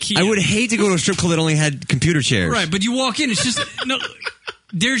from IKEA. I would hate to go to a strip club that only had computer chairs. Right, but you walk in, it's just... no.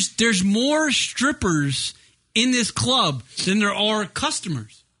 There's more strippers in this club than there are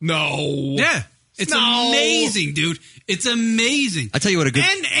customers. No. Yeah. It's amazing, dude. It's amazing. I tell you what, a good...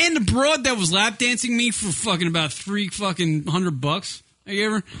 And the broad that was lap dancing me for fucking about $300 I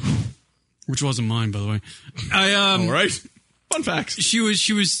gave her... Which wasn't mine, by the way. All right. Fun facts. She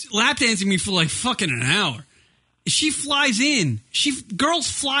was lap dancing me for like fucking an hour. She flies in.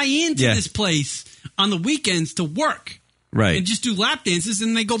 Girls fly into this place on the weekends to work. Right. And just do lap dances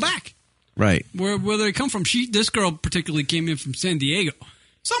and they go back. Right. Where they come from. This girl particularly came in from San Diego.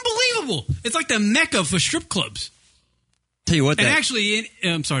 It's unbelievable. It's like the mecca for strip clubs. Tell you what, and actually,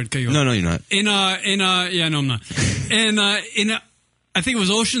 I'm sorry to cut you off. No, you're not. Yeah, no, I'm not. And I think it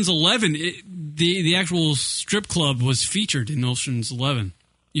was Ocean's 11. The actual strip club was featured in Ocean's 11.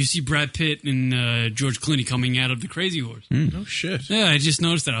 You see Brad Pitt and George Clooney coming out of the Crazy Horse. No shit. Yeah, I just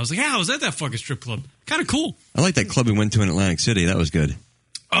noticed that. I was like, I was at that fucking strip club. Kind of cool. I like that club we went to in Atlantic City. That was good.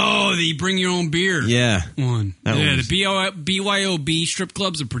 Oh, the bring your own beer. Yeah. One. The BYOB strip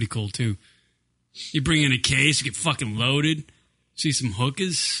clubs are pretty cool, too. You bring in a case, you get fucking loaded. See some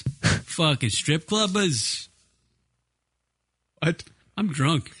hookers. Fucking strip clubbers. What? I'm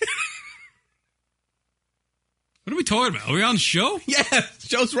drunk. What are we talking about? Are we on the show? Yeah,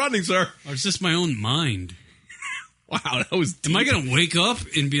 show's running, sir. Or is this my own mind? Wow, that was deep. Am I going to wake up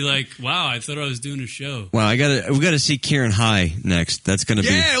and be like, wow, I thought I was doing a show? Wow, we got to see Kieran high next. That's going to be...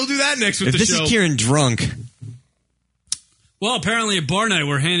 Yeah, we'll do that next with if the this show. Is Kieran drunk... Well, apparently at bar night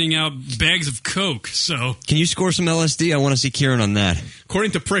we're handing out bags of Coke, so... Can you score some LSD? I want to see Kieran on that.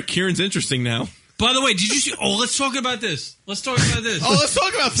 According to Prick, Kieran's interesting now. By the way, did you see... Oh, let's talk about this. Let's talk about this. Let's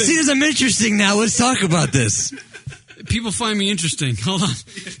talk about this. See, this I'm interesting now. Let's talk about this. People find me interesting. Hold on.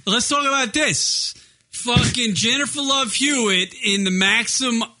 Let's talk about this. Fucking Jennifer Love Hewitt in the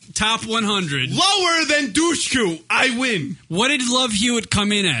Maxim Top 100. Lower than Dushku. I win. What did Love Hewitt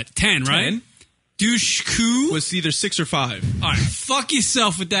come in at? 10, right? 10. Dushku was either 6 or 5. All right, fuck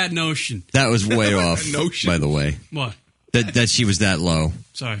yourself with that notion. That was way off, Notion. by the way. What? That she was that low.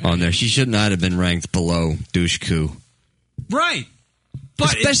 Sorry. On there. She should not have been ranked below Dushku. Right.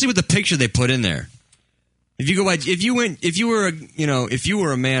 But especially with the picture they put in there. If you go by, if you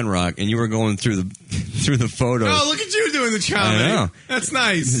were a man rock and you were going through the photos. Oh, look at you doing the comedy. I know. That's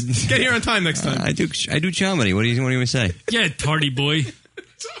nice. Get here on time next time. I do comedy. What do you want to say? Yeah, tardy boy.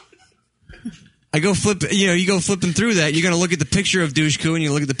 I go flip. You go flipping through that. You're going to look at the picture of Dushku and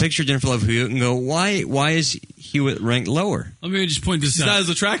you look at the picture of Jennifer Love Hewitt and go, why is Hewitt ranked lower? Let me just point this She's out. not as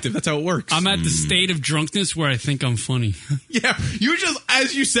attractive. That's how it works. I'm at the state of drunkenness where I think I'm funny. Yeah, you just,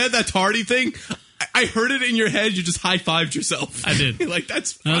 as you said that tardy thing, I heard it in your head. You just high-fived yourself. I did. Like,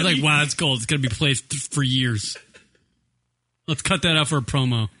 that's funny. I was like, wow, that's gold. It's going to be played for years. Let's cut that out for a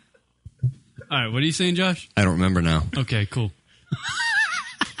promo. All right, what are you saying, Josh? I don't remember now. Okay, cool.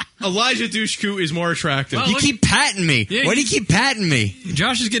 Elijah Dushku is more attractive. You keep patting me. Yeah, Why do you keep patting me?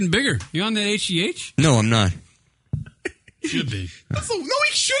 Josh is getting bigger. You on that HGH? No, I'm not. Should be. No,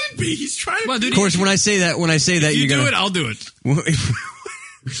 he shouldn't be. He's trying to. Well, dude, Of course, when I say that, if you you're do gonna. it, I'll do it.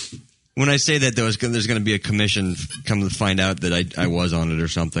 When I say that, there's going to be a commission. Come to find out that I was on it or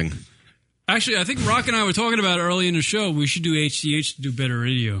something. Actually, I think Rock and I were talking about it early in the show. We should do HGH to do better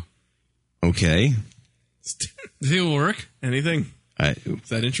radio. Okay. You think it'll work? Anything? Is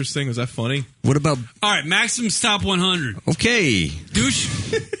that interesting? Was that funny? What about? All right, Maxim's Top 100. Okay.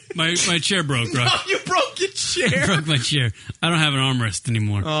 Douche. My chair broke, Rock. Oh, you broke your chair. I broke my chair. I don't have an armrest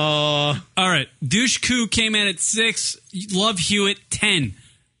anymore. All right. Dushku came in at 6. Love Hewitt, 10.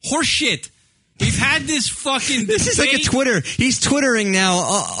 Horseshit. We've had this fucking This is like a Twitter. He's twittering now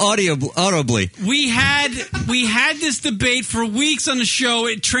audibly. We had this debate for weeks on the show.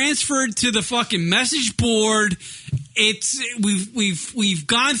 It transferred to the fucking message board. We've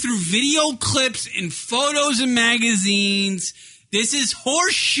gone through video clips and photos and magazines. This is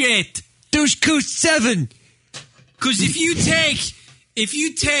horseshit. Dushku 7. Because if you take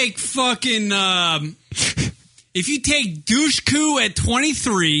Dushku at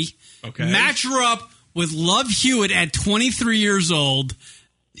 23, match her up with Love Hewitt at 23 years old,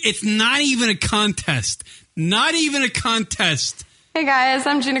 it's not even a contest. Not even a contest. Hey guys,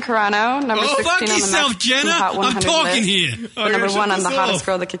 I'm Gina Carano, number 16 fuck on the yourself, Maximum Jenna. Hot 100 I'm talking list. here. The number 1 on the hottest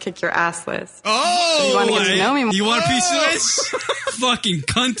girl that could kick your ass list. Oh, you want to get to know me more? You want a piece of this? Fucking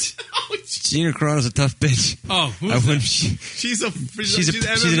cunt. Gina Carano's a tough bitch. Oh, she's an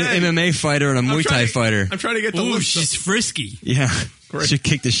MMA fighter and a Muay Thai fighter. I'm trying to get the Ooh, list. she's frisky. Yeah. She'll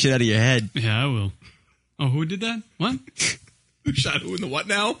kick the shit out of your head. Yeah, I will. Oh, who did that? What? Who shot who in the what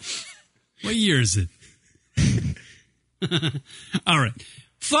now? What year is it? All right.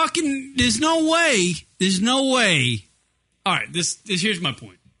 Fucking, there's no way. All right, here's my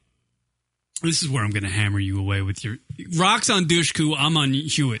point. This is where I'm going to hammer you away with your... Rock's on Dushku, I'm on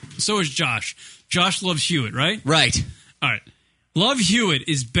Hewitt. So is Josh. Josh loves Hewitt, right? Right. All right. Love Hewitt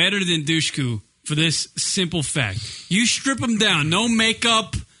is better than Dushku for this simple fact. You strip him down. No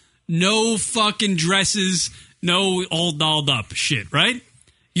makeup, no fucking dresses, no all dolled up shit, right?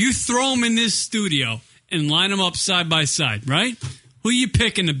 You throw him in this studio and line them up side by side, right? Who you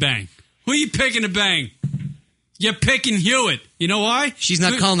picking to bang? You're picking Hewitt. You know why? She's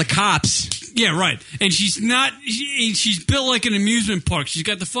not calling the cops. Yeah, right. And she's built like an amusement park. She's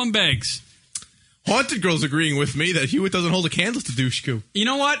got the fun bags. Haunted Girl's agreeing with me that Hewitt doesn't hold a candle to Dushku. You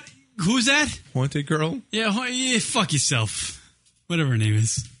know what? Who's that? Haunted Girl? Yeah, fuck yourself. Whatever her name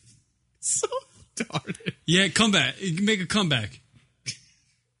is. So retarded. Yeah, come back. Make a comeback.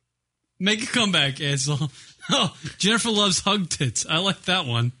 Make a comeback, asshole. Oh, Jennifer loves hug tits. I like that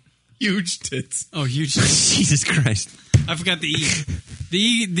one. Huge tits. Oh, huge tits. Jesus Christ. I forgot the E.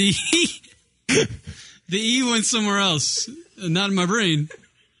 The E went somewhere else. Not in my brain.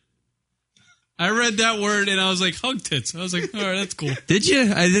 I read that word and I was like, hug tits. I was like, all right, that's cool. Did you?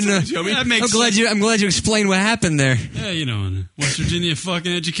 I didn't know. That makes I'm glad you explained what happened there. Yeah, you know, West Virginia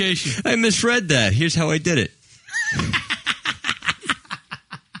fucking education. I misread that. Here's how I did it.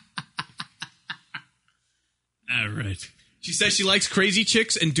 All right. She says she likes crazy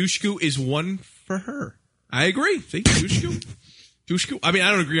chicks and Dushku is one for her. I agree. See, Dushku Dushku? I mean,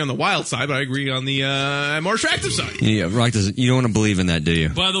 I don't agree on the wild side, but I agree on the more attractive side. Yeah, Rock doesn't. You don't want to believe in that, do you?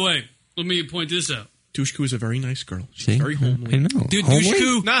 By the way, let me point this out. Dushku is a very nice girl. She's See? very homely. I know. Dude, Homely?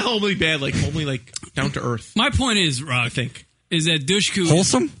 Dushku. Not homely bad, like homely, like down to earth. My point is, Rock, I think. is that Dushku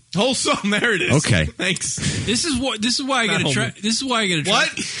Wholesome? Wholesome. There it is. Okay. Thanks. This is why I Not get homely. attracted. This is why I get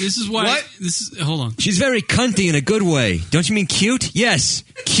attracted. What? This is why. What? Hold on. She's very cunty in a good way. Don't you mean cute? Yes,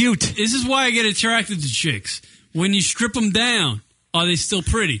 cute. This is why I get attracted to chicks. When you strip them down, are they still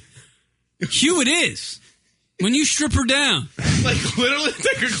pretty? Hugh, it is. When you strip her down. Like literally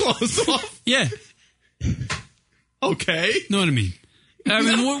take her clothes off? Yeah. Okay. Know what I mean?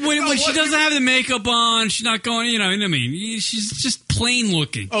 When she doesn't have the makeup on, she's not going, you know what I mean? She's just plain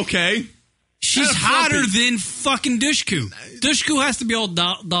looking. Okay. She's Kinda hotter fluffy. than fucking Dushku. Dushku has to be all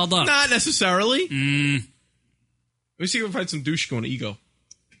dolled up. Not necessarily. Mm. Let me see if I can find some Dushku on Ego.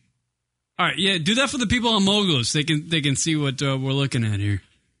 All right, yeah, do that for the people on Mogulus. They can see what we're looking at here.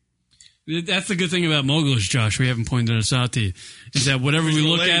 That's the good thing about Mogulus, Josh. We haven't pointed this out to you. Is that whatever we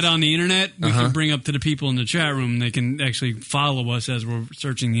look at on the internet, we can bring up to the people in the chat room. And they can actually follow us as we're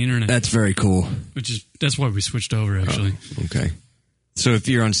searching the internet. That's very cool. That's why we switched over, actually. Oh, okay. So if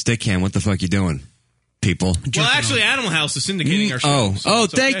you're on Stickcam, what the fuck you doing, people? Well, actually, Animal House is syndicating our show. Oh,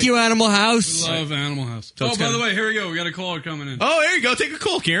 thank you, Animal House. We love Animal House. So by the way, here we go. We got a caller coming in. Oh, there you go. Take a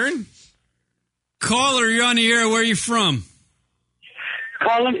call, Karen. Caller, you're on the air. Where are you from?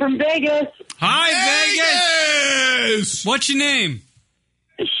 Calling from Vegas. Hi, Vegas. What's your name?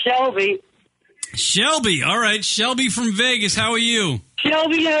 Shelby. Shelby. All right, Shelby from Vegas. How are you?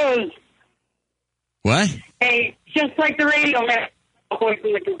 Shelby knows. What? Hey, just like the radio man away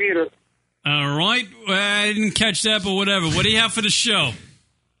from the computer. All right. I didn't catch that, but whatever. What do you have for the show?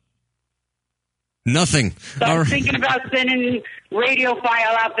 Nothing. So I'm thinking about sending radio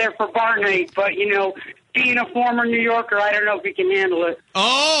file out there for bar night, but, being a former New Yorker, I don't know if he can handle it.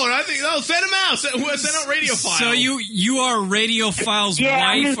 Oh, and I think send him out. Send out radio file. So you are Radio File's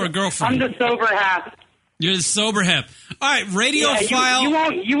wife or girlfriend? I'm the sober half. You're the sober half. All right, Radio Yeah,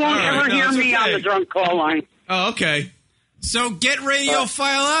 File. You won't ever hear me on the drunk call line. Oh, okay. So get Radio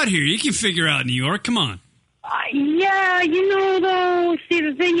File out here. You can figure out New York. Come on. Yeah, though. See,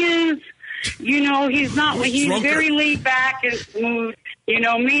 the thing is, he's not. He's very laid back and smooth.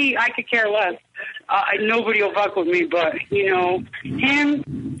 Me, I could care less. Nobody will fuck with me, but him,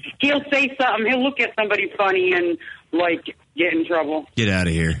 he'll say something. He'll look at somebody funny and get in trouble. Get out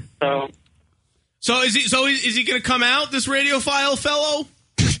of here. So is he going to come out, this Radio File fellow?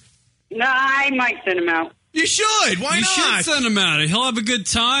 Nah, I might send him out. You should. Why you not? You should send him out. He'll have a good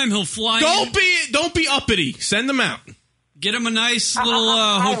time. He'll fly. Don't be uppity. Send him out. Get him a nice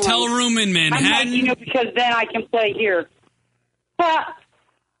little hotel room in Manhattan. I might, because then I can play here.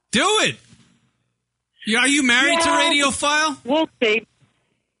 Do it. Are you married to Radio File? We'll see.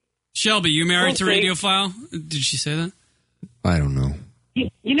 Shelby, you married to Radio File? Did she say that? I don't know.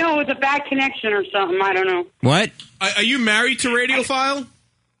 It's a bad connection or something. I don't know. What? Are you married to Radio File?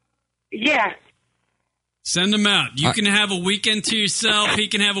 Yeah. Send him out. You can have a weekend to yourself. He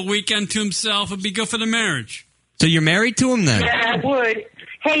can have a weekend to himself. It'd be good for the marriage. So you're married to him then? Yeah, I would.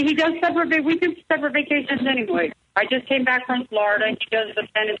 Hey, he does we do separate vacations anyway. I just came back from Florida. He does the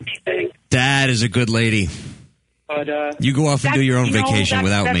Tennessee thing. That is a good lady. But you go off and do your own vacation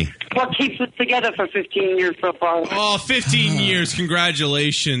without me. What keeps us together for 15 years so far. Oh, 15 years.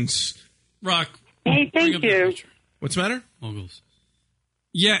 Congratulations. Rock. Hey, thank you. What's the matter? Moguls.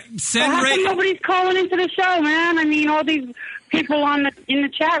 Yeah, send how come nobody's calling into the show, man? I mean, all these people in the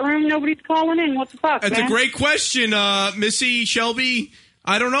chat room, nobody's calling in. What the fuck, That's a great question, Missy, Shelby.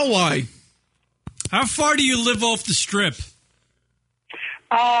 I don't know why. How far do you live off the strip?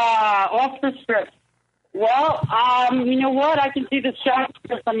 Off the strip. Well, you know what? I can see the shop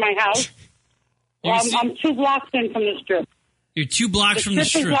from my house. I'm 2 blocks in from the strip. You're 2 blocks from the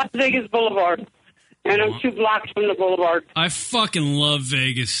strip. Las Vegas Boulevard. And I'm 2 blocks from the boulevard. I fucking love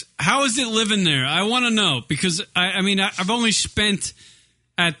Vegas. How is it living there? I want to know because I've only spent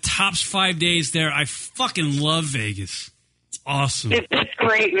at tops 5 days there. I fucking love Vegas. It's awesome. It's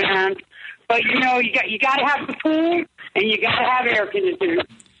great, man. But you got to have the pool and you got to have air conditioning.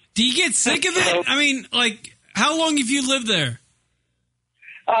 Do you get sick of it? I mean, how long have you lived there?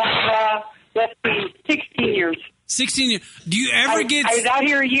 Let's see, 16 years. 16 years. Do you ever get... I was out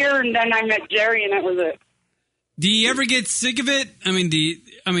here a year, and then I met Jerry, and that was it. Do you ever get sick of it? I mean, do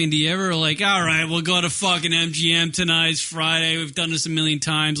you ever all right, we'll go to fucking MGM tonight. It's Friday. We've done this a million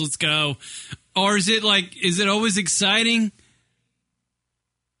times. Let's go. Or is it always exciting?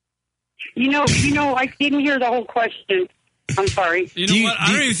 I didn't hear the whole question. I'm sorry. You know what?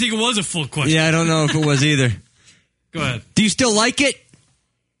 I don't even think it was a full question. Yeah, I don't know if it was either. Go ahead. Do you still like it?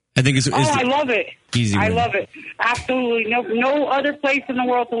 I think it's. I love it. Easy I win. love it. Absolutely. No other place in the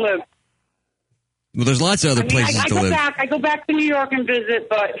world to live. Well, there's lots of other places I to go live. back. I go back to New York and visit,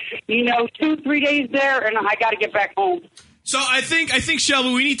 but 2-3 days there, and I got to get back home. So I think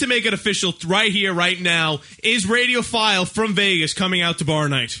Shelby, we need to make it official right here, right now. Is Radiophile from Vegas coming out to bar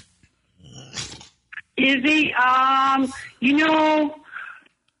night? Is he?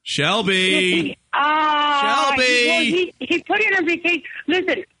 Shelby. Shelby. He put in a vacation.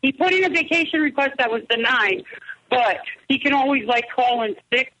 Listen, he put in a vacation request that was denied, but he can always call in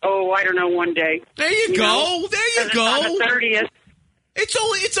sick. Oh, I don't know. One day. There you go. There you go. On the 30th.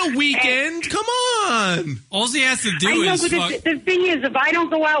 It's a weekend. Come on. All he has to do I know, is but the thing is, if I don't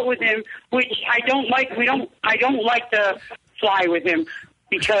go out with him, which I don't like, I don't like to fly with him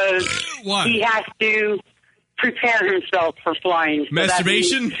because he has to prepare himself for flying. So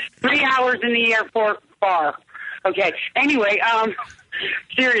Masturbation? 3 hours in the airport bar. Okay. Anyway,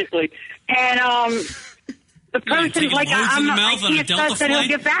 seriously, and the person I can't trust that he'll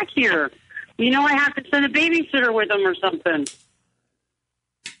get back here. I have to send a babysitter with him or something.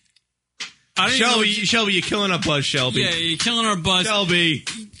 Shelby, you're killing our buzz, Shelby. Yeah, you're killing our buzz. Shelby.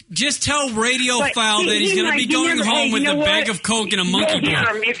 Just tell Radiophile that he's going to be going home with a bag of Coke and a monkey You'll hear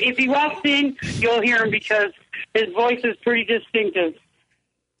him. If he walks in, you'll hear him because his voice is pretty distinctive.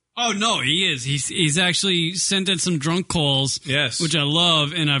 Oh, no, he is. He's actually sent in some drunk calls, yes, which I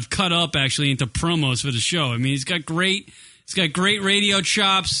love, and I've cut up actually into promos for the show. I mean, he's got great radio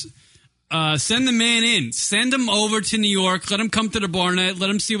chops. Send the man in. Send him over to New York. Let him come to the bar night. Let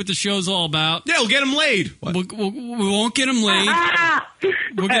him see what the show's all about. Yeah, we'll get him laid. We won't get him laid.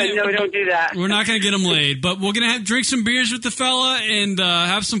 No, don't do that. We're not going to get him laid, but we're going to drink some beers with the fella and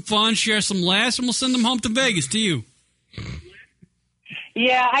have some fun, share some laughs, and we'll send him home to Vegas to you.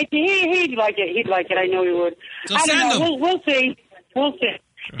 Yeah, he'd like it. He'd like it. I know he would. So I don't send know. him. We'll see. We'll see.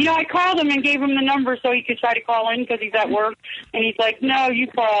 I called him and gave him the number so he could try to call in because he's at work. And he's like, no, you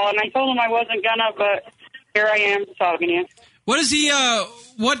call. And I told him I wasn't going to, but here I am talking to you. What is he,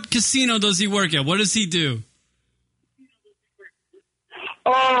 what casino does he work at? What does he do?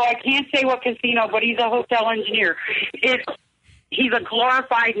 Oh, I can't say what casino, but he's a hotel engineer. He's a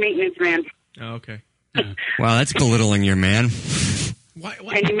glorified maintenance man. Oh, okay. Wow, that's belittling your man. Why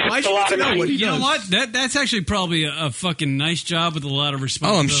should you know what he does? You know what? That's actually probably a fucking nice job with a lot of Oh,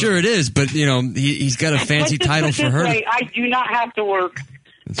 responsibility. I'm sure it is, but he's got a fancy Let's just title put for this her. way, I do not have to work,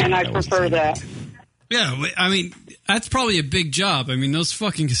 and I prefer that. Yeah, I mean, that's probably a big job. I mean, those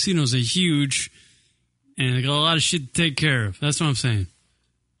fucking casinos are huge, and they got a lot of shit to take care of. That's what I'm saying.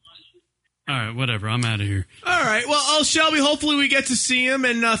 All right, whatever. I'm out of here. All right. Well, Shelby, hopefully we get to see him,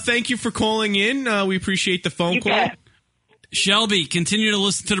 and thank you for calling in. We appreciate the phone call. bet. Shelby, continue to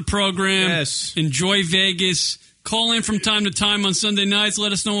listen to the program. Yes. Enjoy Vegas. Call in from time to time on Sunday nights.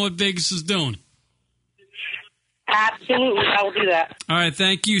 Let us know what Vegas is doing. Absolutely, I will do that. All right,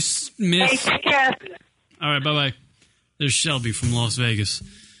 thank you, Miss. Hey, take care. All right, bye-bye. There's Shelby from Las Vegas.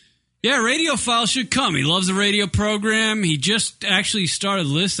 Yeah, Radiophile should come. He loves the radio program. He just actually started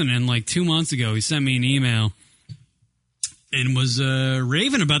listening 2 months ago. He sent me an email and was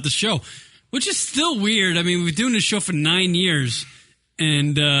raving about the show, which is still weird. I mean, we've been doing this show for 9 years,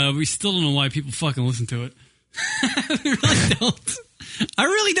 and we still don't know why people fucking listen to it. I really don't. I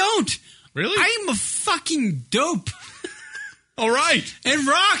really don't. Really? I'm a fucking dope. All right. And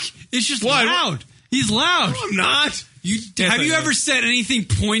Rock is just loud. He's loud. No, I'm not. Have you ever said anything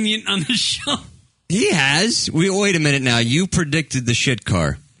poignant on the show? He has. Wait a minute now. You predicted the shit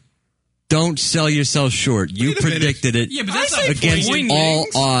car. Don't sell yourself short. You predicted it. Yeah, but that's not against poignant. all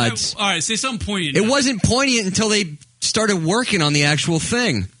odds. All right, say something poignant. It wasn't poignant until they started working on the actual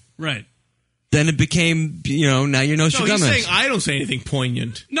thing. Right. Then it became, now you're no he's Shagamas. saying I don't say anything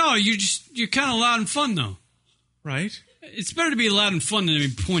poignant. No, you're kind of loud and fun, though. Right? It's better to be loud and fun than to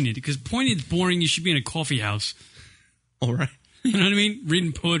be poignant, because poignant is boring. You should be in a coffee house. All right. You know what I mean?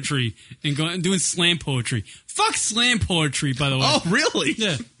 Reading poetry and doing slam poetry. Fuck slam poetry, by the way. Oh, really?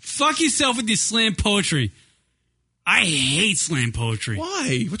 Yeah. Fuck yourself with your slam poetry. I hate slam poetry.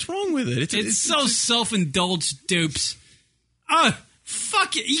 Why? What's wrong with it? It's so self-indulged, dupes.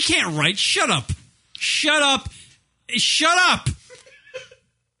 Fuck it. You can't write. Shut up. Shut up. Shut up.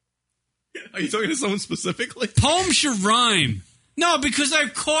 Are you talking to someone specifically? Poems should rhyme. No, because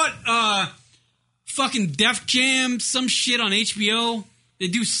I've caught fucking Def Jam, some shit on HBO. They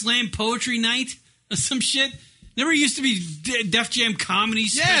do slam poetry night or some shit. Never used to be Def Jam comedy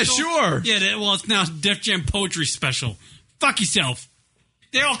special. Yeah, sure. Yeah, well, it's now Def Jam poetry special. Fuck yourself.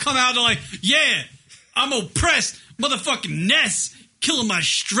 They all come out and they're like, yeah, I'm oppressed. Motherfucking Ness, killing my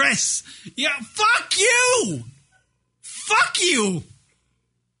stress. Yeah, fuck you. Fuck you.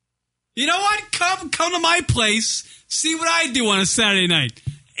 You know what? Come to my place. See what I do on a Saturday night.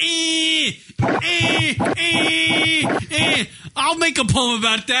 I'll make a poem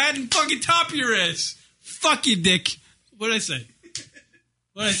about that and fucking top your ass. Fuck you, dick. What'd I say?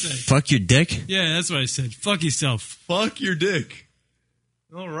 Fuck your dick? Yeah, that's what I said. Fuck yourself. Fuck your dick.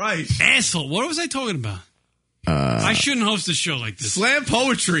 All right. Asshole. What was I talking about? I shouldn't host a show like this. Slam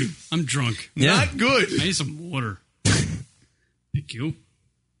poetry. I'm drunk. Yeah. Not good. I need some water. Thank you.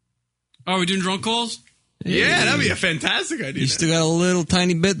 Oh, are we doing drunk calls? Yeah, that'd be a fantastic idea. You still got a little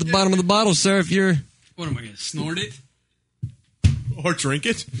tiny bit at the bottom of the bottle, sir, if you're... What am I going to snort it? Or drink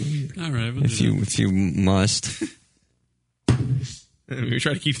it. All right. We'll if you must. We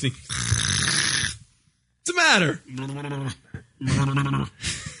try to keep things... What's the matter?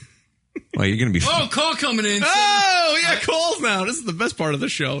 Well, you're going to be... Oh, call coming in. Oh, we got calls now. This is the best part of the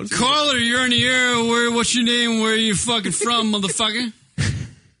show. Caller, you're in the air. What's your name? Where are you fucking from, motherfucker?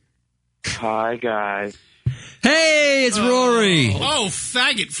 Hi, guys. Hey, it's Rory. Oh,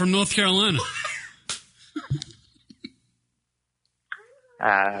 faggot from North Carolina.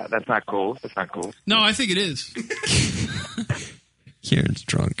 That's not cool. No, I think it is. Kieran's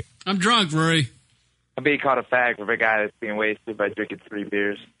drunk. I'm drunk, Rory. I'm being called a fag for a guy that's being wasted by drinking 3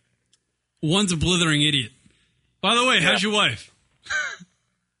 beers. One's a blithering idiot. By the way, how's your wife?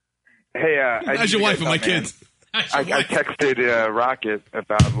 Hey, how's your wife and my kids? I texted Rocket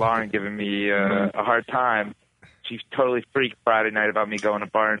about Lauren giving me a hard time. She totally freaked Friday night about me going to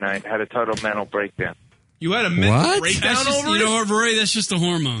bar night. Had a total mental breakdown. You had a mental breakdown over it? You know what, Rory? That's just the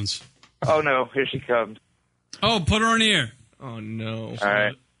hormones. Oh, no. Here she comes. Oh, put her on the air. Oh, no. All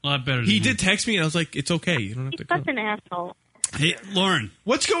right. A lot better than He me. did text me, and I was like, it's okay. You don't have to come. Such an asshole. Hey, Lauren.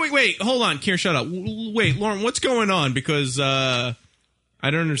 What's going... Wait, hold on. Kieran, shut up. Wait, Lauren, what's going on? Because I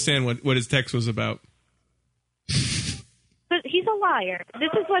don't understand what his text was about. But he's a liar.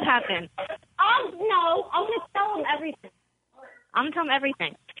 This is what happened. No, I'm going to tell him everything. I'm going to tell him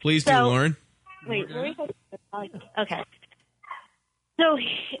everything. Please do, Lauren. Wait, okay. So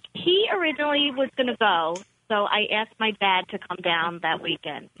he originally was going to go, so I asked my dad to come down that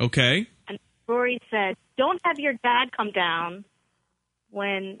weekend. Okay. And Rory said, don't have your dad come down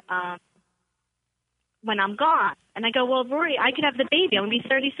when I'm gone. And I go, well, Rory, I could have the baby. I'm going to be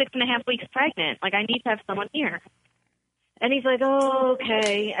 36 and a half weeks pregnant. Like, I need to have someone here. And he's like, oh,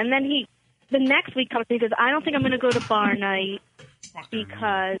 okay. And then the next week comes and he goes, I don't think I'm going to go to bar night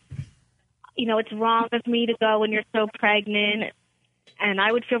because, it's wrong of me to go when you're so pregnant. And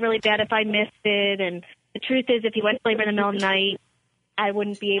I would feel really bad if I missed it. And the truth is, if you went to labor in the middle of the night, I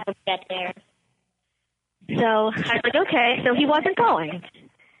wouldn't be able to get there. So I was like, okay. So he wasn't going.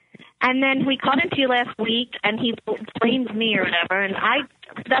 And then we called into you last week, and he blamed me or whatever. And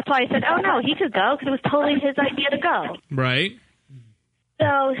that's why I said, oh, no, he could go because it was totally his idea to go. Right.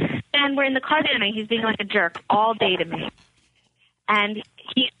 So then we're in the car today. He's being like a jerk all day to me. And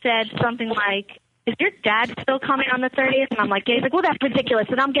he said something like, is your dad still coming on the 30th? And I'm like, yeah. He's like, well, that's ridiculous.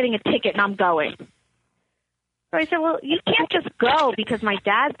 And I'm getting a ticket and I'm going. So I said, well, you can't just go because my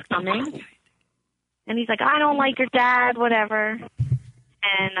dad's coming. And he's like, I don't like your dad, whatever.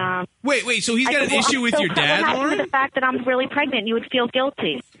 And wait. So he's got an issue with your dad, Lauren? The fact that I'm really pregnant, you would feel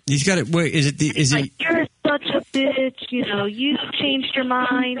guilty. He's got it. Wait, is it? You're such a bitch. You changed your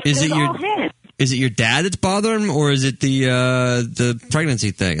mind. Is it all him. Is it your dad that's bothering him, or is it the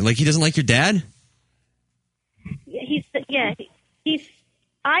pregnancy thing? Like he doesn't like your dad?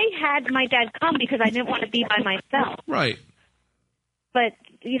 I had my dad come because I didn't want to be by myself. Right. But,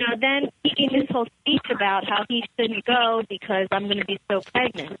 then he gave his whole speech about how he shouldn't go because I'm going to be so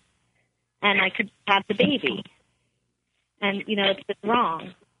pregnant and I could have the baby. And, it's just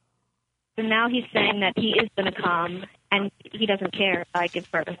wrong. So now he's saying that he is going to come and he doesn't care if I give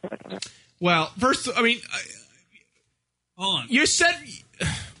birth or whatever. Well, first, hold on. You said...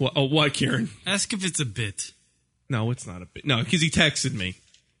 what, Kieran? Ask if it's a bit. No, it's not a bit. No, because he texted me.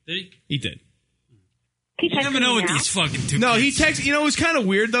 Did he? He did. You never know with these fucking two No, kids. he texted. It was kind of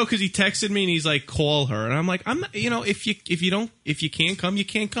weird though because he texted me and he's like, "Call her," and I'm like, "I'm not, if you can't come, you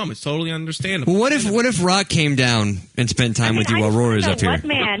can't come. It's totally understandable." Well, what if Rock came down and spent time with you while Rory's up here? What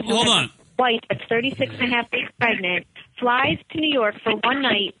man who Hold has on. a wife that's 36 and a half weeks pregnant flies to New York for one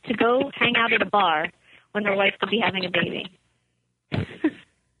night to go hang out at a bar when their wife could be having a baby?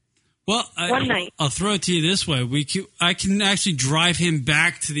 Well, One night. I'll throw it to you this way: I can actually drive him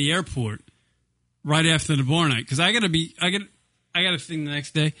back to the airport right after the bar night because I got a thing the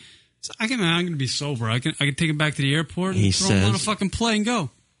next day. So I'm going to be sober. I can take him back to the airport and throw him on a fucking plane and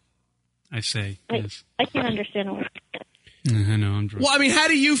go. I say, yes. I can't understand what. I know I'm drunk. Well, how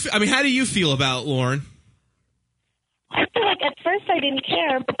do you feel about Lauren? I feel like at first I didn't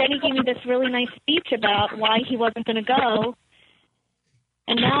care, but then he gave me this really nice speech about why he wasn't going to go.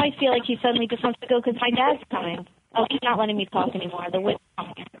 And now I feel like he suddenly just wants to go because my dad's coming. Oh, he's not letting me talk anymore. The witch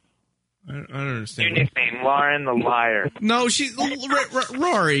coming. I don't understand. Your nickname, Lauren the Liar. No,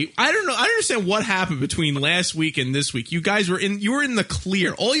 Rory. I don't know. I don't understand what happened between last week and this week. You guys were in the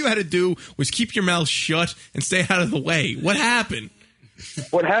clear. All you had to do was keep your mouth shut and stay out of the way. What happened?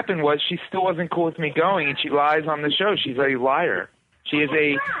 What happened was she still wasn't cool with me going, and she lies on the show. She's a liar. She is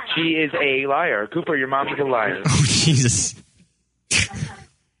a liar. Cooper, your mom is a liar. Oh, Jesus.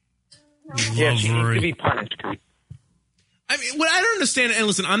 Yeah, she needs to be punished. I mean, what I don't understand, and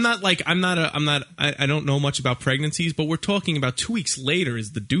listen, I don't know much about pregnancies, but we're talking about 2 weeks later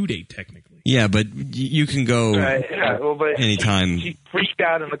is the due date, technically. Yeah, but you can go but anytime. She freaked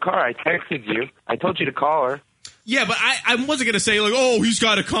out in the car. I texted you. I told you to call her. Yeah, but I wasn't going to say, like, oh, he's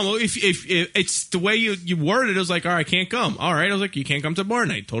got to come. If it's the way you worded it, was like, all right, I can't come. All right, I was like, you can't come to bar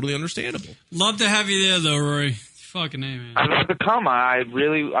night. Totally understandable. Love to have you there, though, Rory. Fucking A, man. I'd love to come. I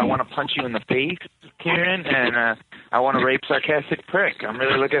want to punch you in the face, Kieran, and I want to rape sarcastic prick. I'm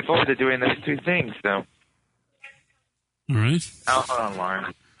really looking forward to doing those two things, so. All right. Oh, hold on,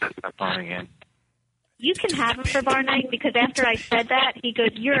 Lauren. That's my phone again. You can have him for bar night because after I said that, he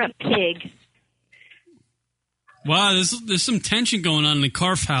goes, "You're a pig." Wow, there's some tension going on in the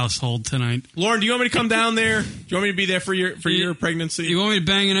Karf household tonight. Lauren, do you want me to come down there? Do you want me to be there for your pregnancy? You want me to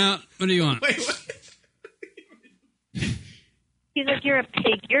bang it out? What do you want? Wait, what? He's like, "You're a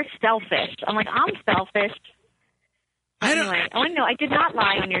pig. You're selfish." I'm like, "I'm selfish." Anyway, I did not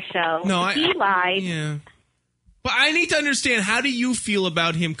lie on your show. No, he lied. Yeah. But I need to understand, how do you feel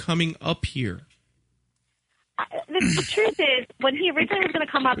about him coming up here? The truth is, when he originally was going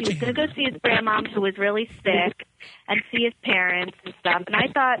to come up, he was going to go see his grandmom, who was really sick, and see his parents and stuff. And I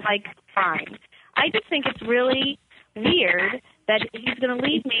thought, like, fine. I just think it's really weird that he's going to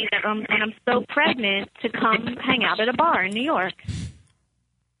leave me when I'm so pregnant to come hang out at a bar in New York.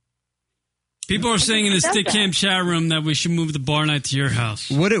 People are saying in the Stick Camp chat room that we should move the bar night to your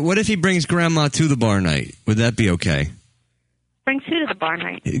house. What if he brings Grandma to the bar night? Would that be okay? Brings who to the bar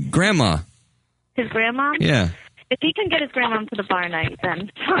night? Grandma. His grandmom? Yeah. If he can get his grandmom to the bar night,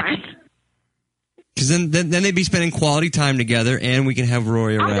 then fine. Because then they'd be spending quality time together, and we can have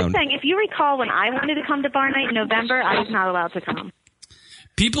Rory I'm just around. saying, if you recall when I wanted to come to bar night in November, I was not allowed to come.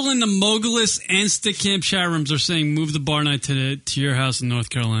 People in the Mogulus and Stick Camp chat rooms are saying move the bar night to your house in North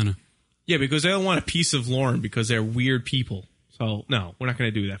Carolina. Yeah, because they don't want a piece of Lauren because they're weird people. So, no, we're not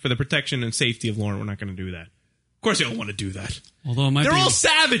going to do that. For the protection and safety of Lauren, we're not going to do that. Of course they don't want to do that. Although it might They're be, all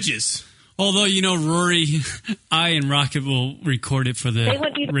savages. Although, Rory, I and Rocket will record it for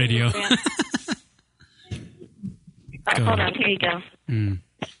the radio. Hold on, here you go.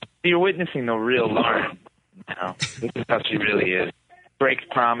 You're witnessing the real Lauren. No, this is how she really is. Breaks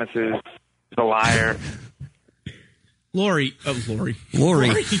promises, the liar. Lori.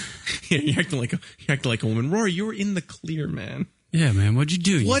 Yeah, you're acting like a woman. Rory, you were in the clear, man. Yeah, man. What'd you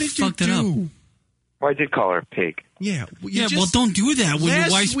do? What did you fucked it up. Well, I did call her a pig. Yeah. Well, don't do that when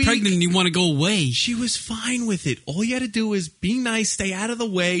your wife's pregnant and you want to go away. She was fine with it. All you had to do is be nice, stay out of the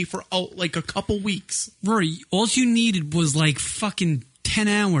way for like a couple weeks. Rory, all you needed was like fucking 10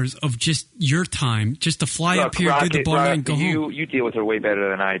 hours of just your time, just to fly up here, do the bar, and go home. You deal with her way better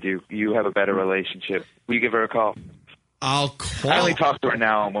than I do. You have a better relationship. Will you give her a call? I'll call. I only talk to her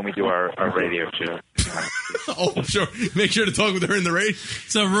now when we do our radio show. Oh, sure. Make sure to talk with her in the radio.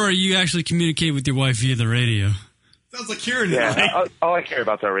 So, Rory, you actually communicate with your wife via the radio. Sounds like Kieran. Yeah, all I care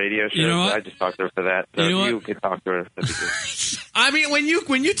about is our radio show. You know what? I just talk to her for that. So You know if you what? could talk to her, that'd be good. I mean, when you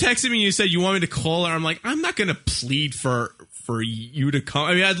texted me and you said you want me to call her, I'm like, I'm not going to plead for you to come.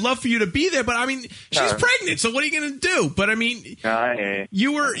 I mean, I'd love for you to be there, but I mean, she's pregnant, so what are you going to do? But I mean,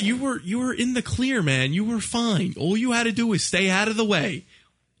 you were in the clear, man. You were fine. All you had to do was stay out of the way.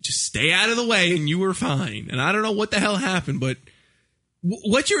 Just stay out of the way, and you were fine. And I don't know what the hell happened, but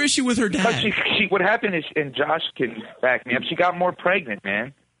what's your issue with her dad? What happened is, and Josh can back me up, she got more pregnant,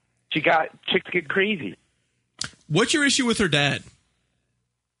 man. Chicks get crazy. What's your issue with her dad?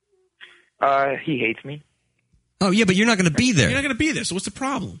 He hates me. Oh, yeah, but you're not going to be there. You're not going to be there, so what's the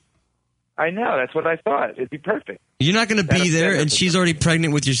problem? I know. That's what I thought. It'd be perfect. You're not going to be there, and she's already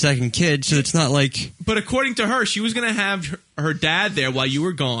pregnant with your second kid, so it's not like... But according to her, she was going to have her dad there while you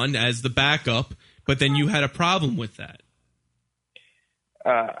were gone as the backup, but then you had a problem with that.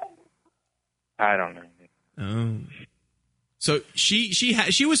 I don't know. Oh. So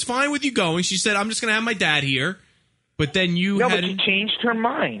she was fine with you going. She said, I'm just going to have my dad here. But then you No, but she changed her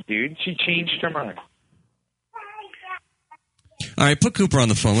mind, dude. She changed her mind. All right, put Cooper on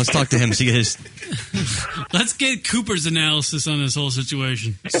the phone. Let's talk to him. See his. Let's get Cooper's analysis on this whole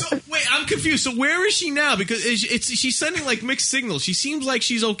situation. So wait, I'm confused. So where is she now? Because she's sending like mixed signals. She seems like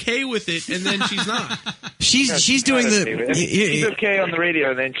she's okay with it, and then she's not. She's doing the. She's okay on the radio,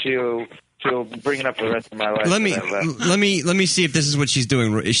 and then she'll bring it up for the rest of my life. Let me see if this is what she's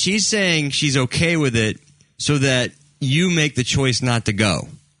doing. She's saying she's okay with it, so that you make the choice not to go.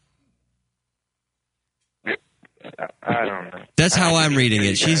 I don't know. That's how I'm reading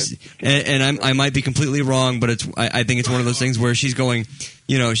it. She's I might be completely wrong, but I think it's one of those things where she's going,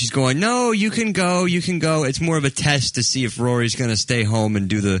 no, you can go. It's more of a test to see if Rory's going to stay home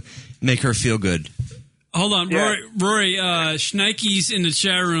and make her feel good. Hold on, yeah. Rory. Schneike's in the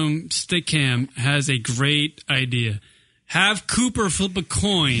chat room. Stickcam has a great idea. Have Cooper flip a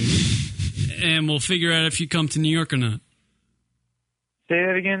coin, and we'll figure out if you come to New York or not. Say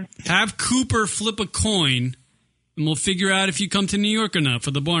that again. Have Cooper flip a coin. And we'll figure out if you come to New York or not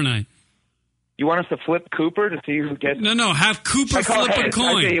for the bar night. You want us to flip Cooper to see who gets... No, have Cooper flip a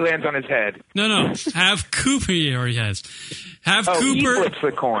coin. I say he lands on his head. No, have Cooper... He already has. Have Cooper... he flips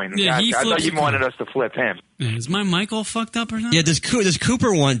the coin. Yeah, gotcha. he flips I thought you wanted us to flip him. Yeah, is my mic all fucked up or not? Yeah, does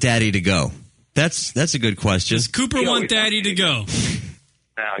Cooper want Daddy to go? That's a good question. Does Cooper want Daddy to go?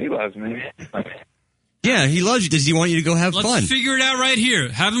 No, he loves me. Yeah, he loves you. Does he want you to go have fun? Let's figure it out right here.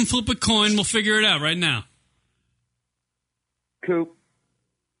 Have him flip a coin. We'll figure it out right now. Coop.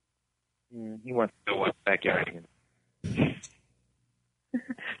 He wants to go backyard again.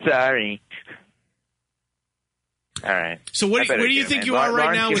 Sorry. All right. So where do you think you are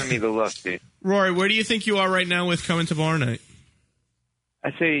right now? Giving me the look, dude. Rory, where do you think you are right now with coming to bar night?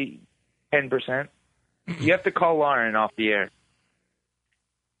 I say 10%. You have to call Lauren off the air.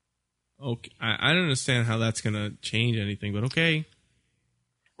 Okay, I don't understand how that's going to change anything, but okay.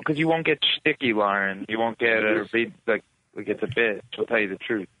 Because you won't get sticky, Lauren. You won't get her be like it's a bit. She'll tell you the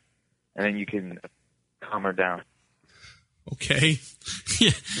truth, and then you can calm her down. Okay.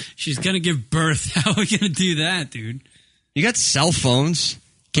 Yeah, she's gonna give birth. How are we gonna do that, dude? You got cell phones.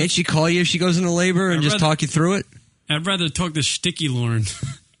 Can't she call you if she goes into labor and just talk you through it? I'd rather talk to Sticky Lauren.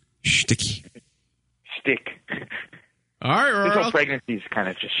 Sticky. Stick. All right, this whole pregnancy is kind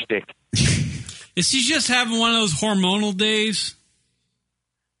of just stick. Is she just having one of those hormonal days?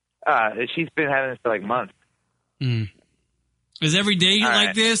 She's been having this for like months. Is every day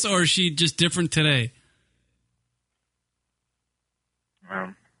like this, or is she just different today?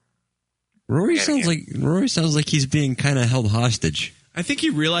 Rory sounds like he's being kind of held hostage. I think he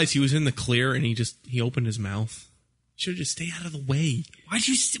realized he was in the clear, and he opened his mouth. Should just stay out of the way. Why'd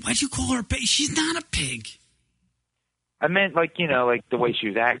you call her a pig? She's not a pig. I meant like the way she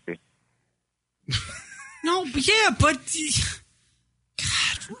was acting. No, but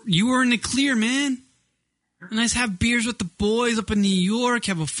God, you were in the clear, man. And let's have beers with the boys up in New York,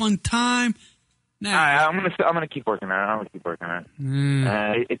 have a fun time. Nah. I'm gonna keep working on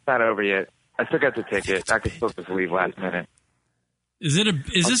it. It's not over yet. I took out the ticket. I could still just leave last minute. Is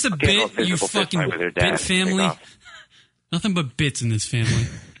this a bit, you fucking bit family? Nothing but bits in this family.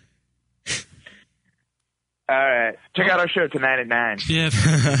 All right. Check out our show tonight at 9. Yeah,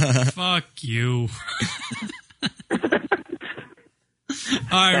 fuck you.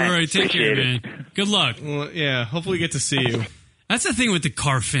 All right, Rory, take care, man. Good luck. Well, yeah, hopefully we get to see you. That's the thing with the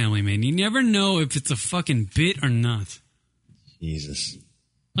Carr family, man. You never know if it's a fucking bit or not. Jesus.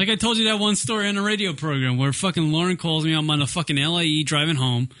 Like I told you that one story on a radio program where fucking Lauren calls me. I'm on a fucking LIE driving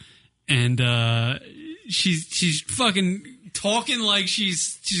home, and she's fucking talking like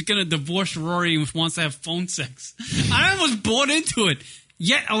she's gonna divorce Rory and wants to have phone sex. I almost bought into it.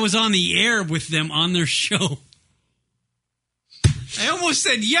 Yet I was on the air with them on their show. I almost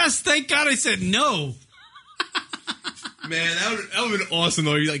said yes. Thank God I said no. Man, that would have been awesome,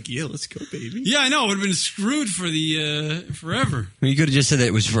 though. You're like, yeah, let's go, baby. Yeah, I know. It would have been screwed for the forever. You could have just said that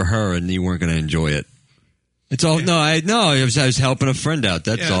it was for her and you weren't going to enjoy it. It's all. Yeah. I was helping a friend out.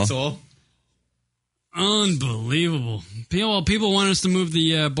 That's all. That's all. Unbelievable. People want us to move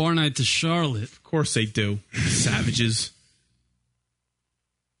the bar night to Charlotte. Of course they do. Savages.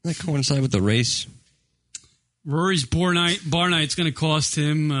 Doesn't that coincide with the race? Rory's bar night's going to cost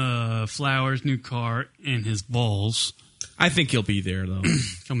him flowers, new car, and his balls. I think he'll be there, though.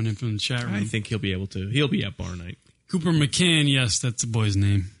 Coming in from the chat room. I think he'll be able to. He'll be at bar night. Cooper McCann, yes, that's the boy's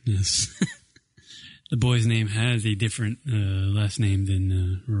name. Yes. The boy's name has a different last name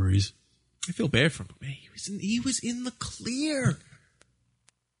than Rory's. I feel bad for him. Man, he was in the clear.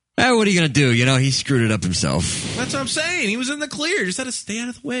 What are you going to do? He screwed it up himself. That's what I'm saying. He was in the clear. Just had to stay out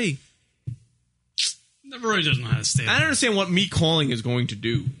of the way. Rory doesn't know how to stay. I don't understand what me calling is going to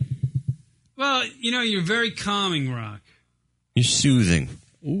do. Well, you're very calming, Rock. You're soothing.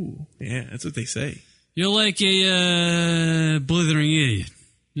 Ooh, yeah, that's what they say. You're like a blithering idiot.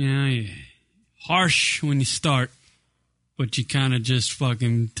 You're harsh when you start, but you kind of just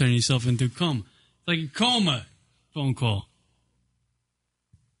fucking turn yourself into a coma. It's like a coma phone call.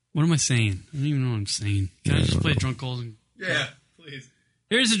 What am I saying? I don't even know what I'm saying. Can I just play drunk calls? Yeah, please.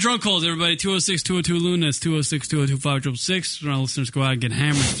 Here's the drunk calls, everybody. 206-202-LUNA. That's 206-202-5666. When our listeners go out and get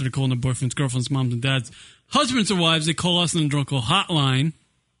hammered instead of calling their boyfriends, girlfriends, moms, and dads, husbands, or wives, they call us on the drunk call hotline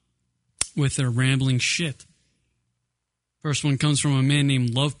with their rambling shit. First one comes from a man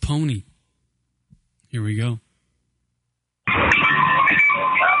named Love Pony. Here we go.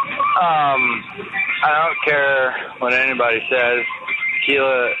 I don't care what anybody says.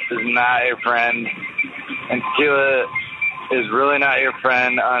 Tequila is not your friend. And tequila is really not your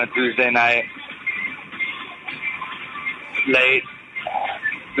friend on a Tuesday night late,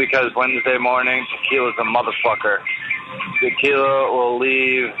 because Wednesday morning, tequila's a motherfucker. Tequila will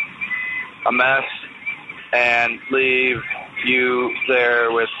leave a mess and leave you there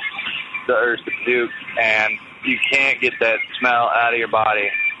with the urge to puke, and you can't get that smell out of your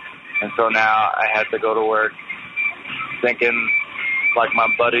body. And so now I had to go to work thinking like my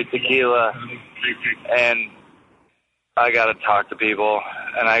buddy Tequila, and I got to talk to people,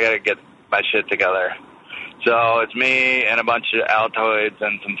 and I got to get my shit together. So it's me and a bunch of Altoids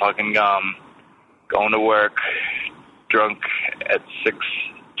and some fucking gum going to work drunk at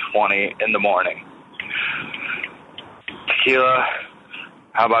 6:20 in the morning. Tequila,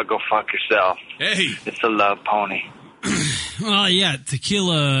 how about go fuck yourself? Hey. It's a Love Pony. Well, yeah,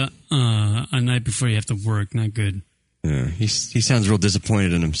 tequila a night before you have to work, not good. Yeah, he sounds real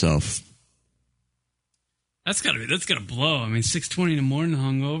disappointed in himself. That's gotta blow. I mean, 6:20 in the morning,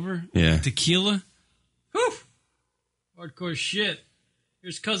 hungover. Yeah. Tequila. Whew. Hardcore shit.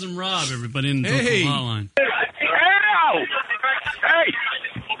 Here's Cousin Rob, everybody in the drunk call hotline. Ow! Hey!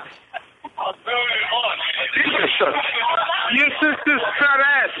 Your sister's fat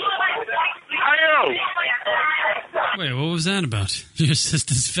ass. Ayo! Wait, what was that about? Your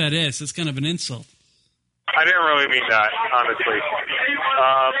sister's fat ass. That's kind of an insult. I didn't really mean that, honestly.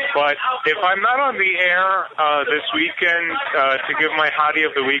 But if I'm not on the air this weekend to give my hottie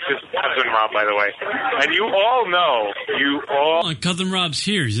of the week, this is Cousin Rob, by the way. And you all know, Oh, Cousin Rob's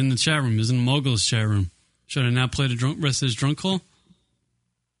here. He's in the chat room. He's in Mogul's chat room. Should I now play the rest of his drunk call?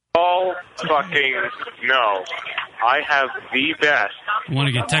 all fucking know I have the best I want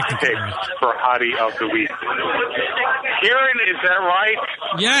to get technical pick for hottie of the week. Kieran, is that right?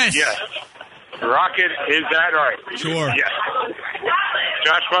 Yes. Yes. Rocket, is that right? Sure. Yes.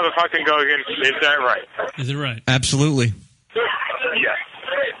 Josh motherfucking Gogan, is that right? Is it right? Absolutely. Yes.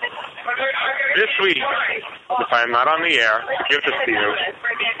 This week, if I'm not on the air to give this to you,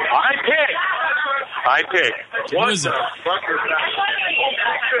 I pick. What the fuck is that?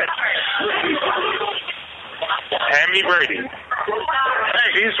 Tammy Brady.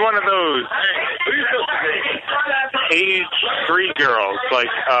 Hey, he's one of those age 3 girls. Like,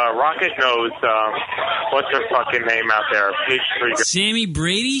 Rocket knows, what's her fucking name out there? Page 3 girl. Sammy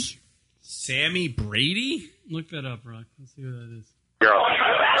Brady? Sammy Brady? Look that up, Rock. Let's see who that is. Girl.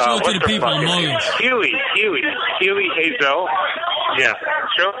 Show it to What's the her people fucking among name? us. Keely Hazel. Yeah.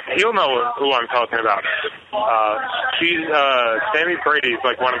 He'll know who I'm talking about. She's, Sammy Brady's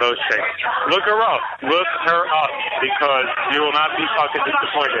like one of those chicks. Look her up. Because you will not be fucking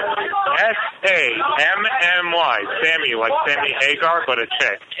disappointed. S-A-M-M-Y. Sammy, like Sammy Hagar, but a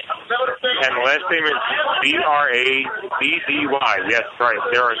chick. And the last name is B-R-A-D-D-Y. Yes, right.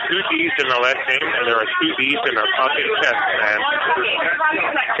 There are 2 D's in the last name, and there are 2 D's in her fucking chest, man.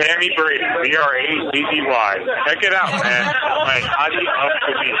 Tammy Brady, B-R-A-D-D-Y. Check it out, man. My hottie of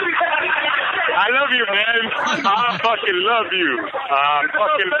the week. I love you, man. I fucking love you.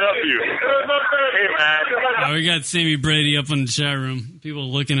 Hey, man. We got Sammy Brady up in the chat room.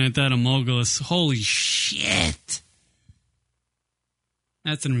 People looking at that Amogulis. Holy shit.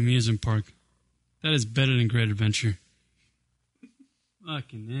 That's an amusement park. That is better than Great Adventure.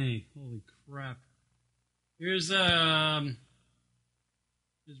 Fucking A. Holy crap. Here's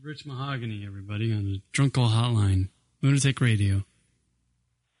Rich Mahogany, everybody, on the Drunk Call Hotline. Lunatic Radio.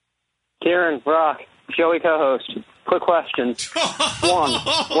 Kieran, Brock, Joey co-host. Quick questions. 1,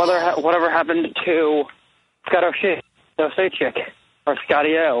 whatever happened to Scott Osechik or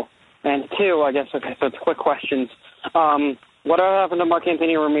Scotty O? And 2, I guess, okay, so it's quick questions. Whatever happened to Mark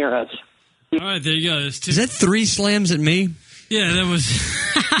Anthony Ramirez? All right, there you go. Is that 3 slams at me? Yeah, that was...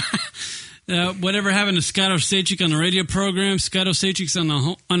 whatever happened to Scott Osechik on the radio program? Scott Osechik's on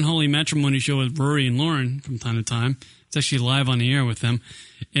the Unholy Matrimony show with Rory and Lauren from time to time. It's actually live on the air with them.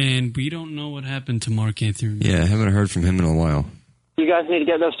 And we don't know what happened to Mark Anthony. Yeah, I haven't heard from him in a while. You guys need to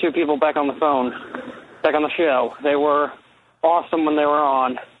get those two people back on the phone, back on the show. They were awesome when they were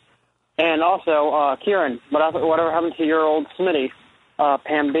on. And also, Kieran, whatever happened to your old Smitty,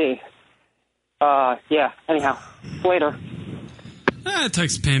 Pam B? Yeah, anyhow, later. I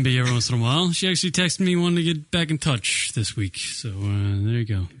text Pam B every once in a while. She actually texted me wanting to get back in touch this week. So there you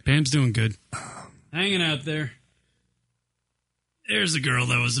go. Pam's doing good. Hanging out there. There's the girl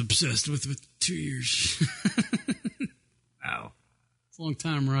that I was obsessed with 2 years. Wow. It's a long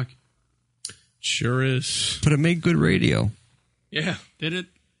time, Rock. Sure is. But it made good radio. Yeah. Did it?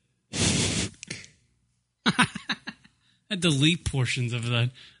 I delete portions of that.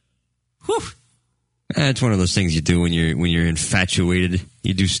 Whew. It's one of those things you do when you're infatuated.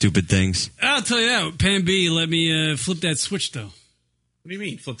 You do stupid things. I'll tell you that. Pam B let me flip that switch, though. What do you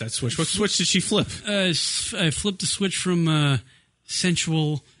mean, flip that switch? What switch did she flip? I flipped the switch from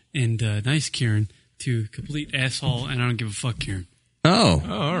sensual and nice Kieran to complete asshole and I don't give a fuck Kieran. Oh.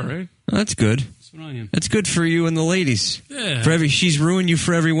 All right. That's good. That's what I am. That's good for you and the ladies. Yeah. She's ruined you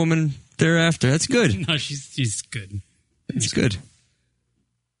for every woman thereafter. That's good. No, she's good. It's good.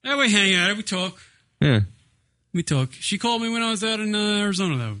 Yeah, we hang out. We talk. Yeah. We talk. She called me when I was out in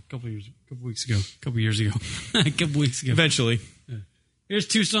Arizona, though, a couple years ago. Eventually. Yeah. Here's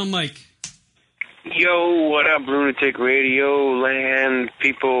Tucson Mike. Yo, what up, Lunatic Radio land,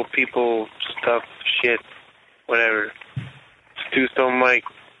 people, stuff, shit, whatever. It's Two-Stone Mike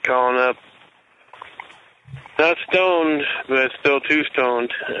calling up. Not stoned, but still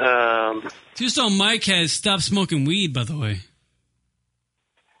two-stoned. Two-Stone Mike has stopped smoking weed, by the way.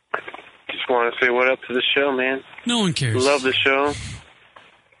 Just want to say what up to the show, man. No one cares. Love the show.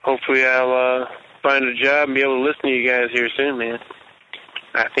 Hopefully I'll find a job and be able to listen to you guys here soon, man.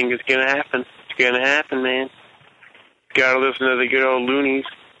 I think it's going to happen. It's going to happen, man. Got to listen to the good old loonies.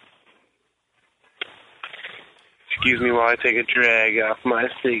 Excuse me while I take a drag off my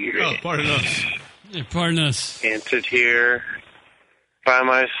cigarette. Oh, pardon us. Yeah, pardon us. And sit here by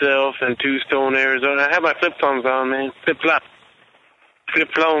myself in Two-Stone, Arizona. I have my flip-flops on, man. Flip-flop.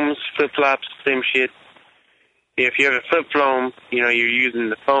 Flip-flops, same shit. If you have a flip-flop, you're using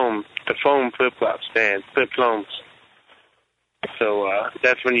the foam flip-flops, man. Flip-flops. So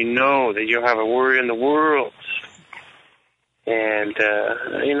that's when you know that you don't have a worry in the world. And,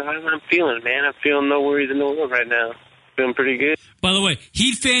 I'm feeling it, man. I'm feeling no worries in the world right now. Feeling pretty good. By the way,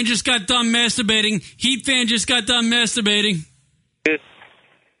 Heat fan just got done masturbating. Good.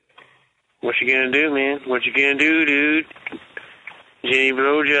 What you gonna do, man? What you gonna do, dude? Jenny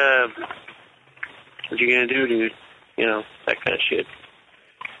blowjob. What you gonna do, dude? That kind of shit.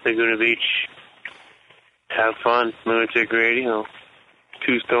 Laguna Beach. Have fun. Lunatic Radio.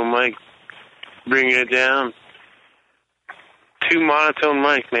 Two-Stone Mike. Bringing it down. Two monotone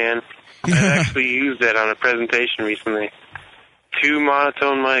mic, man. I actually used that on a presentation recently. Two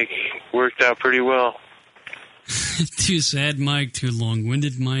monotone mic. Worked out pretty well. Too sad mic, too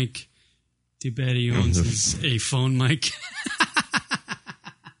long-winded mic. Too bad he owns a phone mic.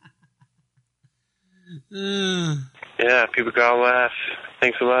 Yeah, people gotta laugh.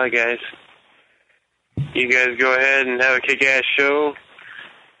 Thanks a lot, guys. You guys go ahead and have a kick-ass show.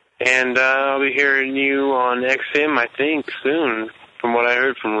 And I'll be hearing you on XM, I think, soon, from what I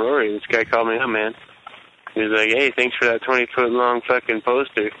heard from Rory. This guy called me up, man. He was like, hey, thanks for that 20-foot-long fucking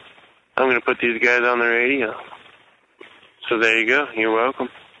poster. I'm going to put these guys on the radio. So there you go. You're welcome.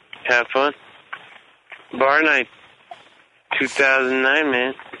 Have fun. Bar night. 2009,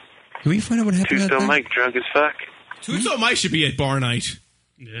 man. Can we find out what happened? Two-Stone Mike, drunk as fuck. Two-Stone Mike should be at bar night.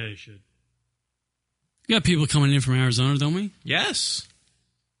 Yeah, he should. We got people coming in from Arizona, don't we? Yes.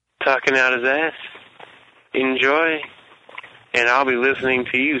 Talking out his ass. Enjoy. And I'll be listening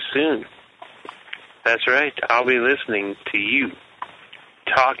to you soon. That's right. I'll be listening to you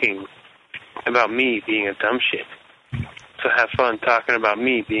talking about me being a dumb shit. So have fun talking about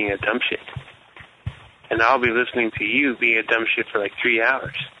me being a dumb shit. And I'll be listening to you being a dumb shit for like 3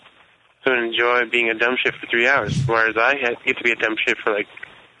 hours. So enjoy being a dumb shit for 3 hours. Whereas I get to be a dumb shit for like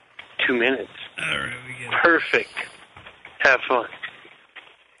 2 minutes. All right, we get it. Perfect. Have fun.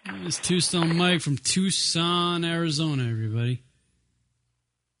 It's Two-Stone Mike from Tucson, Arizona, everybody.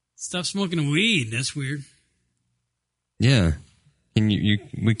 Stop smoking weed. That's weird. Yeah. And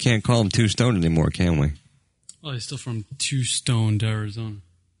we can't call him Two-Stone anymore, can we? Oh, he's still from Two-Stoned, Arizona.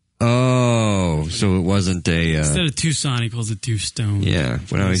 Oh, so it wasn't a... Instead of Tucson, he calls it Two-Stone. Yeah,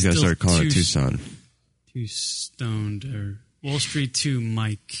 well, now he's got to start calling it Tucson. Two-Stoned, or Wall Street 2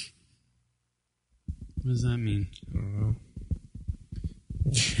 Mike. What does that mean?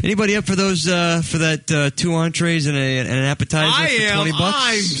 Anybody up for those? For that 2 entrees and an appetizer I for am. $20?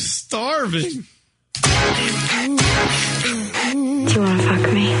 I'm starving. Do you want to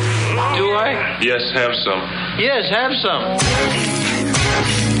fuck me? Do I? Yes, have some. Yes, have some.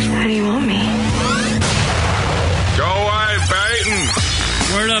 How do you want me? Go away, Peyton.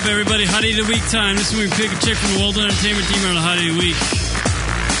 Word up, everybody. Hottie of the Week time. This is when we pick a chick from the World Entertainment team on the Hottie of the Week.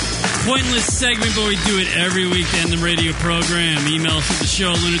 Pointless segment, but we do it every week to end the radio program. Email us at the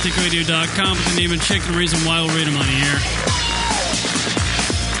show, lunaticradio.com, with the name and chick and reason why we'll read them on the air.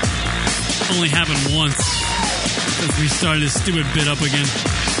 Only happened once since we started this stupid bit up again.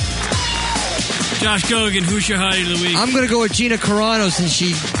 Josh Gogan, who's your Hottie of the Week? I'm going to go with Gina Carano since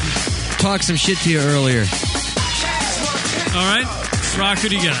she talked some shit to you earlier. All right. Rock, who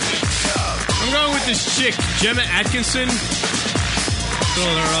do you got? I'm going with this chick, Gemma Atkinson.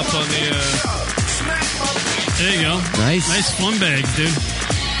 Throwing her up on the... There you go. Nice. Nice fun bags, dude.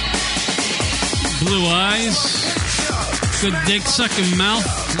 Blue eyes. Good dick sucking mouth.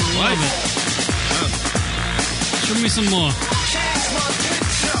 Love it. Show me some more.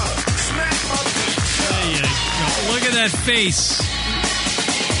 There you go. Look at that face.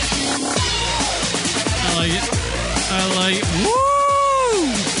 I like it. I like it.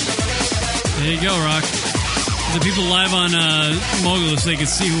 Woo! There you go, Rock. The people live on Mogulus, they can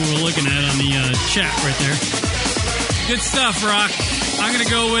see who we're looking at on the chat right there. Good stuff, Rock. I'm going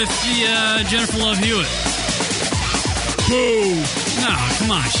to go with the Jennifer Love Hewitt. Boo! No,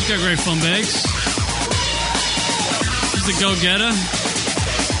 come on. She's got great fun bags. She's a go-getter.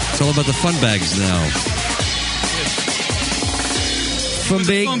 It's all about the fun bags now. Fun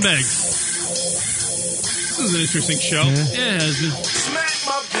bags. Fun bags. This is an interesting show. Yeah, it has been.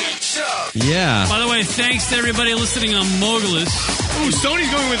 Yeah. By the way, thanks to everybody listening on Mogulus. Ooh, Sony's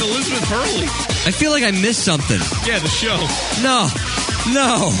going with Elizabeth Hurley. I feel like I missed something. Yeah, the show. No.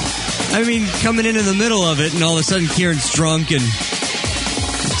 I mean, coming in the middle of it, and all of a sudden Kieran's drunk and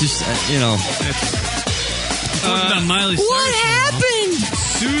just, Talking about Miley Cyrus. What happened?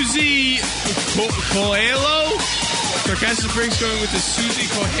 Susie Coelho? Sarcastic Springs going with the Susie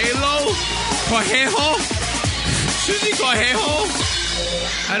Coelho? Susie Coelho?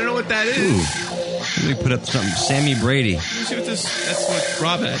 I don't know what that is. Ooh. Let me put up something. Sammy Brady. Let me see what this. That's what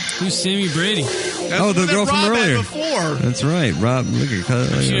Rob had. Who's Sammy Brady? Oh, the girl from earlier. Before. That's right, Rob. Look at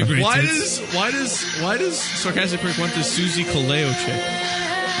Why does Sarcastic Prick want this Susie Kaleo chick?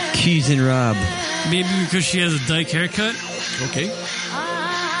 Keys and Rob. Maybe because she has a dyke haircut. Okay.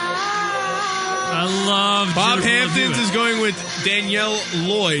 I love Bob Jennifer Love Hamptons Hewitt. is going with Danielle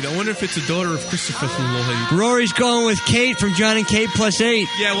Lloyd. I wonder if it's a daughter of Christopher Lloyd. Rory's going with Kate from John and Kate +8.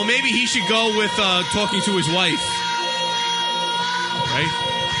 Yeah, well, maybe he should go with talking to his wife. Right?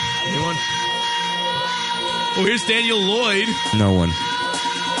 Anyone? Oh, here's Danielle Lloyd. No one.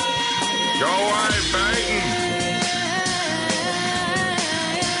 Go away, Peyton.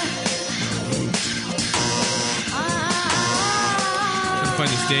 Find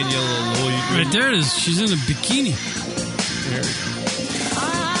this Danielle Lloyd. Right there it is. She's in a bikini. There.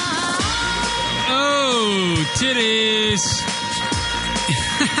 Oh, titties.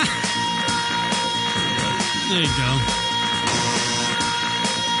 There you go.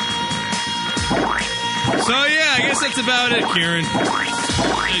 So, yeah, I guess that's about it, Kieran.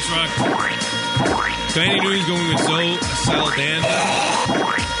 Thanks, Rock. Danny Newton's going with Zoe Saldana.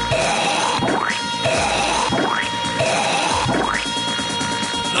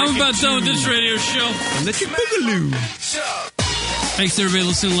 I'm about done with this radio show. And let you boogaloo. Thanks to everybody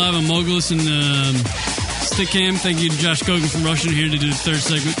listening live on Mogulus and Stickam. Thank you to Josh Gogan from Russian here to do the third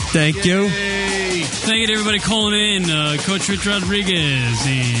segment. Thank you. Thank you to everybody calling in. Coach Rich Rodriguez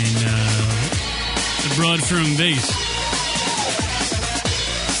and the broad from Vegas.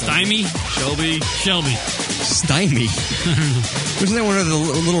 Stymie? Shelby. Stymie? Wasn't that one of the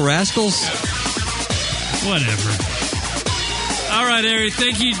Little Rascals? Whatever. All right, Eric.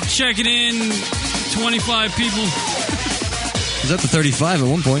 Thank you for checking in. 25 people. It was up to 35 at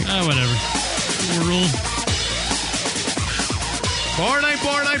one point. Whatever. Rule. Bar night.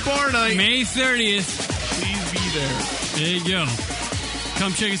 May 30th. Please be there. There you go.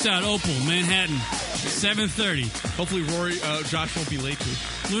 Come check us out. Opal, Manhattan. 7:30. Hopefully Josh won't be late too.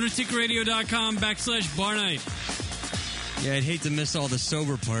 lunaticradio.com/bar night. Yeah, I'd hate to miss all the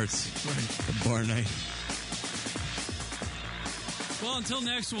sober parts. Right. The bar night. Well, until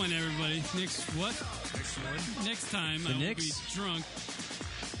next one, everybody. Next what? Next one. Next time, I will Knicks? be drunk.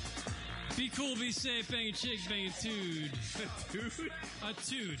 Be cool, be safe, bang a chick, bang a tude. A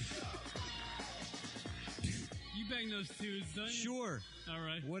tude. You bang those tudes, don't you? Sure. All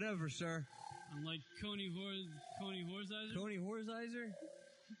right. Whatever, sir. Unlike Coney Horsizer? Coney Horsizer?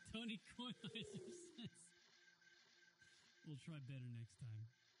 Tony Kornheiser says. We'll try better next time.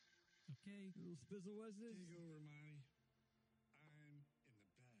 Okay. Little spizzle was this? Take over, Monty.